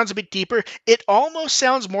Matt. It sounds a bit deeper. It almost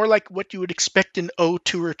sounds more like what you would expect an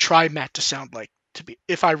O2 or Try Matt to sound like, to be,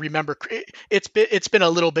 if I remember. It's been a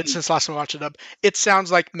little bit since last time I watched it up. It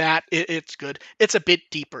sounds like Matt. It's good. It's a bit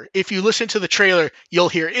deeper. If you listen to the trailer, you'll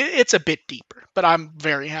hear it's a bit deeper. But I'm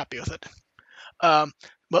very happy with it.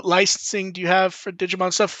 What licensing do you have for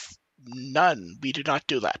Digimon stuff? None. We do not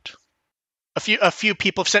do that. A few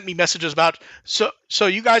people have sent me messages about, so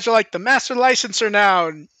you guys are like the master licensor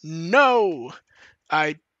now. No,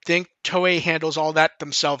 I think Toei handles all that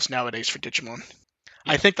themselves nowadays for Digimon.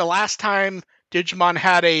 Yeah. I think the last time Digimon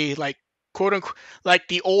had a quote unquote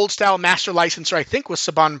the old style master licensor, I think, was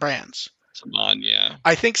Saban Brands. Saban, yeah.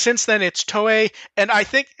 I think since then it's Toei, and I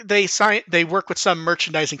think they work with some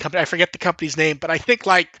merchandising company. I forget the company's name, but I think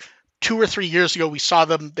 2 or 3 years ago we saw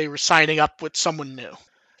them. They were signing up with someone new.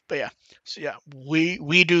 But yeah. So yeah,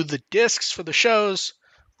 we do the discs for the shows.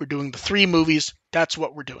 We're doing the 3 movies. That's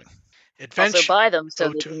what we're doing. Adventure, also buy them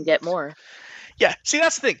so you can get more. Yeah, see,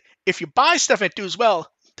 that's the thing. If you buy stuff and it does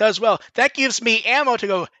well, that gives me ammo to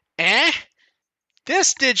go,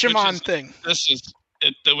 this Digimon thing.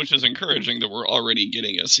 Which is encouraging that we're already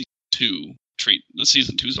getting a season 2 treat. The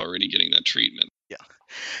season 2 is already getting that treatment. Yeah,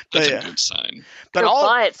 that's a good sign. But I'll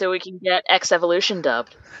buy it so we can get X Evolution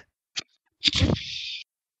dubbed.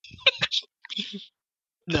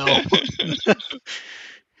 No.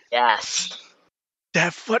 Yes.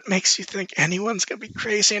 Dev, what makes you think anyone's going to be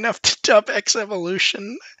crazy enough to dub X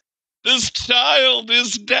Evolution? This child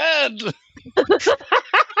is dead!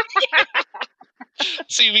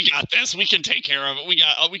 See, we got this. We can take care of it.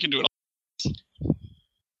 We can do it all.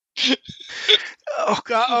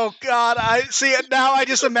 Oh God! I see it now. I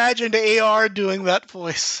just imagined AR doing that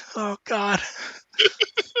voice. Oh God!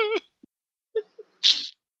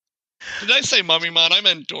 Did I say Mummymon? I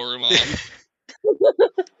meant Dorumon.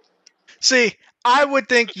 See, I would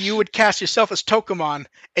think you would cast yourself as Tokamon,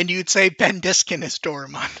 and you'd say Ben Diskin is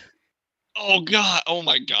Dorumon. Oh God! Oh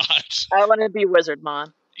my God! I want to be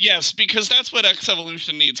Wizardmon. Yes, because that's what X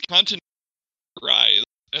Evolution needs. Continuity rise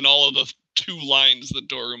and all of the 2 lines that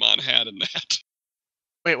Dorumon had in that.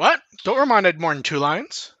 Wait, what? Dorumon had more than 2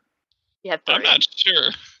 lines? He had 3. I'm not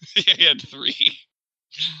sure. He had 3.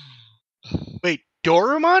 Wait,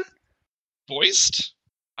 Dorumon? Voiced?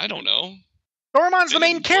 I don't know. Dorumon's the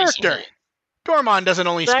main character. Dorumon doesn't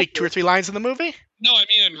only speak 2 or 3 lines in the movie? No, I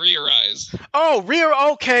mean in Re-Arise. Oh,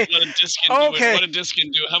 okay. What did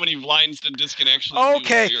Diskin do? How many lines did Diskin actually do?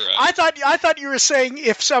 Okay. I thought you were saying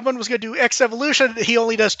if someone was going to do X Evolution, he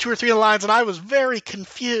only does 2 or 3 lines, and I was very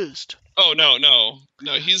confused. Oh, no.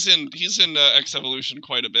 He's in X Evolution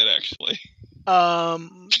quite a bit, actually.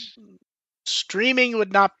 Streaming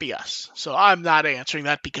would not be us, so I'm not answering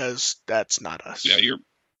that because that's not us. Yeah, you're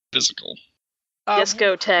physical.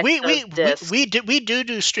 Discotech. We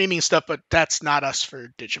do streaming stuff, but that's not us for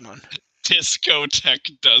Digimon. Discotech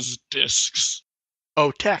does discs.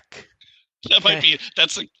 Tech. That might be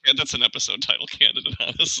that's an episode title candidate,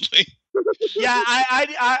 honestly.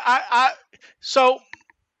 Yeah, so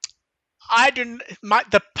I didn't.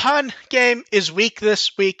 The pun game is weak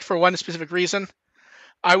this week for one specific reason.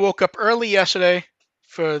 I woke up early yesterday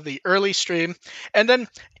for the early stream, and then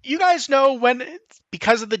you guys know when,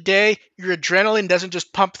 because of the day, your adrenaline doesn't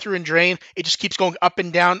just pump through and drain; it just keeps going up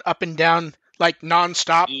and down, like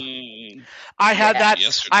nonstop. I had that.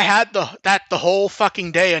 Yesterday. I had that the whole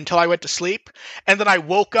fucking day until I went to sleep, and then I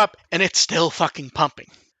woke up and it's still fucking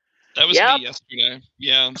pumping. That was me yesterday.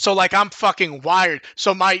 Yeah. So I'm fucking wired.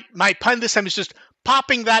 So my pun this time is just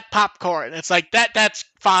popping that popcorn. It's like that's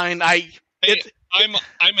fine. I'm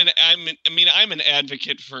an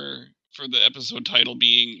advocate for the episode title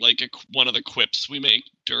being like one of the quips we make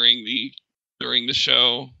during the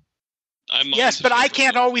show. Yes, but I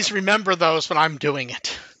can't always remember those when I'm doing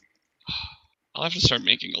it. I'll have to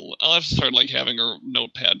start like having a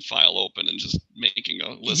notepad file open and just making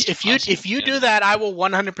a list. If you do that, I will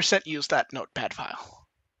 100% use that notepad file.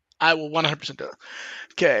 I will 100% do it.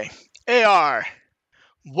 Okay, AR.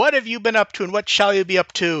 What have you been up to, and what shall you be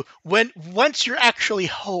up to once you're actually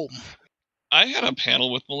home? I had a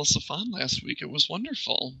panel with Melissa Fahn last week. It was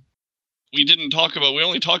wonderful. We only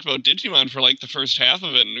talked about Digimon for like the first half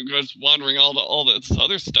of it, and it was wandering all this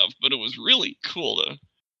other stuff. But it was really cool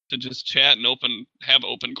to just chat and have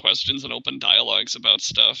open questions and open dialogues about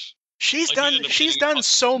stuff. She's done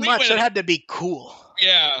so much. It had to be cool.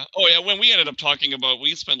 Yeah. Oh yeah. When we ended up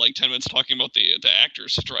we spent like 10 minutes talking about the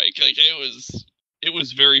actors' strike. Like it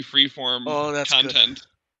was very freeform content.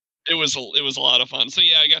 Good. It was a lot of fun. So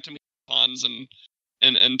yeah, I got to meet Fawns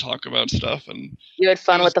and talk about stuff. And you had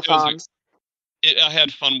fun with the Fawns. I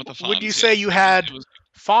had fun with the Fawns. Would you say you had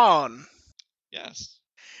Fawn? Yes.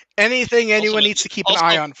 Anything anyone needs to keep an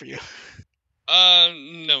eye on for you?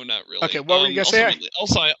 No, not really. Okay, what were you gonna say?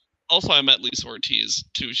 Also, I met Lisa Ortiz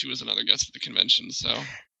too. She was another guest at the convention. So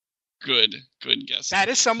good guest. That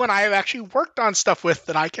is someone I have actually worked on stuff with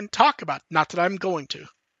that I can talk about. Not that I'm going to.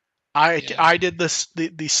 I did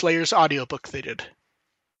the Slayers audiobook they did.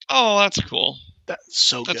 Oh, that's cool. That's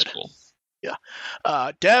so good. That's cool.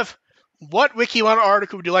 Yeah. Dev, what Wikimon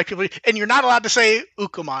article would you like to read? And you're not allowed to say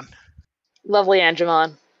Ukumon. Lovely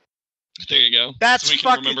Angemon. There you go. That's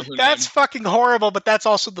fucking horrible, but that's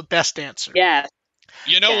also the best answer. Yeah.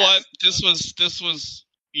 You know what? This was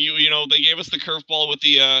you know, they gave us the curveball with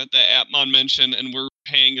the Appmon mention, and we're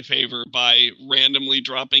paying a favor by randomly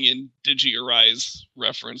dropping in Digirise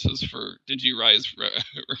references for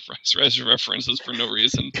references for no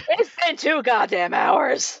reason. It's been 2 goddamn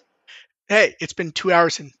hours. Hey, it's been 2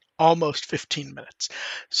 hours and almost 15 minutes.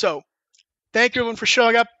 So, thank you everyone for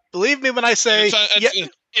showing up. Believe me when I say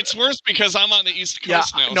it's worse because I'm on the East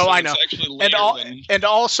Coast now. No, so I know. It's actually later and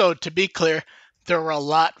also, to be clear, there were a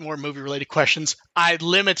lot more movie-related questions. I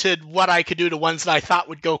limited what I could do to ones that I thought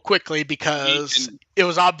would go quickly because it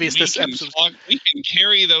was obvious this episode. We can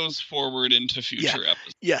carry those forward into future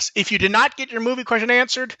episodes. Yes. If you did not get your movie question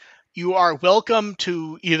answered, you are welcome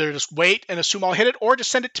to either just wait and assume I'll hit it, or just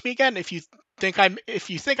send it to me again. If you think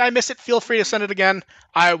I missed it, feel free to send it again.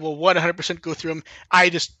 I will 100% go through them. I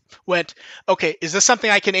just went, okay, is this something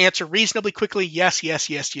I can answer reasonably quickly? Yes.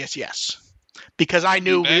 Because I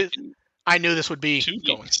knew this would be 2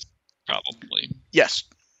 weeks, probably. Yes.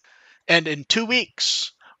 And in 2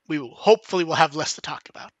 weeks, we will hopefully have less to talk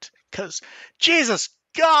about. Because, Jesus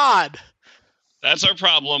God! That's our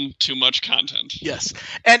problem. Too much content. Yes.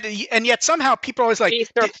 And yet somehow people are always like...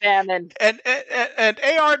 Feast or famine. And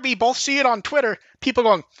AR and me both see it on Twitter. People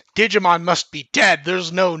going, Digimon must be dead.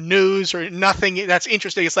 There's no news or nothing that's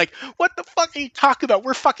interesting. It's like, what the fuck are you talking about?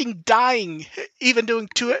 We're fucking dying. Even doing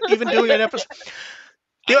an episode...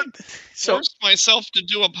 I forced myself to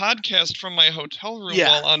do a podcast from my hotel room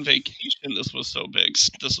while on vacation. This was so big.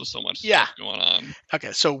 This was so much stuff going on.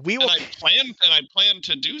 Okay, so we will. And I planned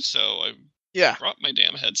to do so. I brought my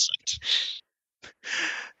damn headset.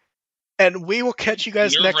 And we will catch you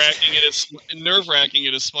guys next. Nerve-wracking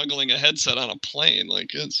it is smuggling a headset on a plane.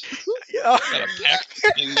 Like it's gotta pack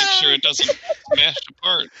the thing, make sure it doesn't smash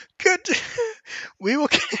apart. Good. We will.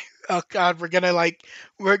 Oh God, we're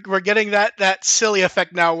getting that silly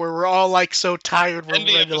effect now where we're all like so tired. End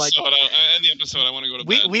the episode. I want to go to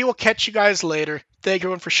bed. We will catch you guys later. Thank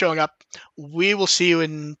everyone for showing up. We will see you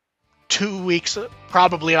in 2 weeks,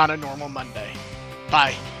 probably on a normal Monday.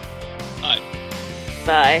 Bye. Bye.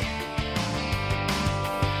 Bye.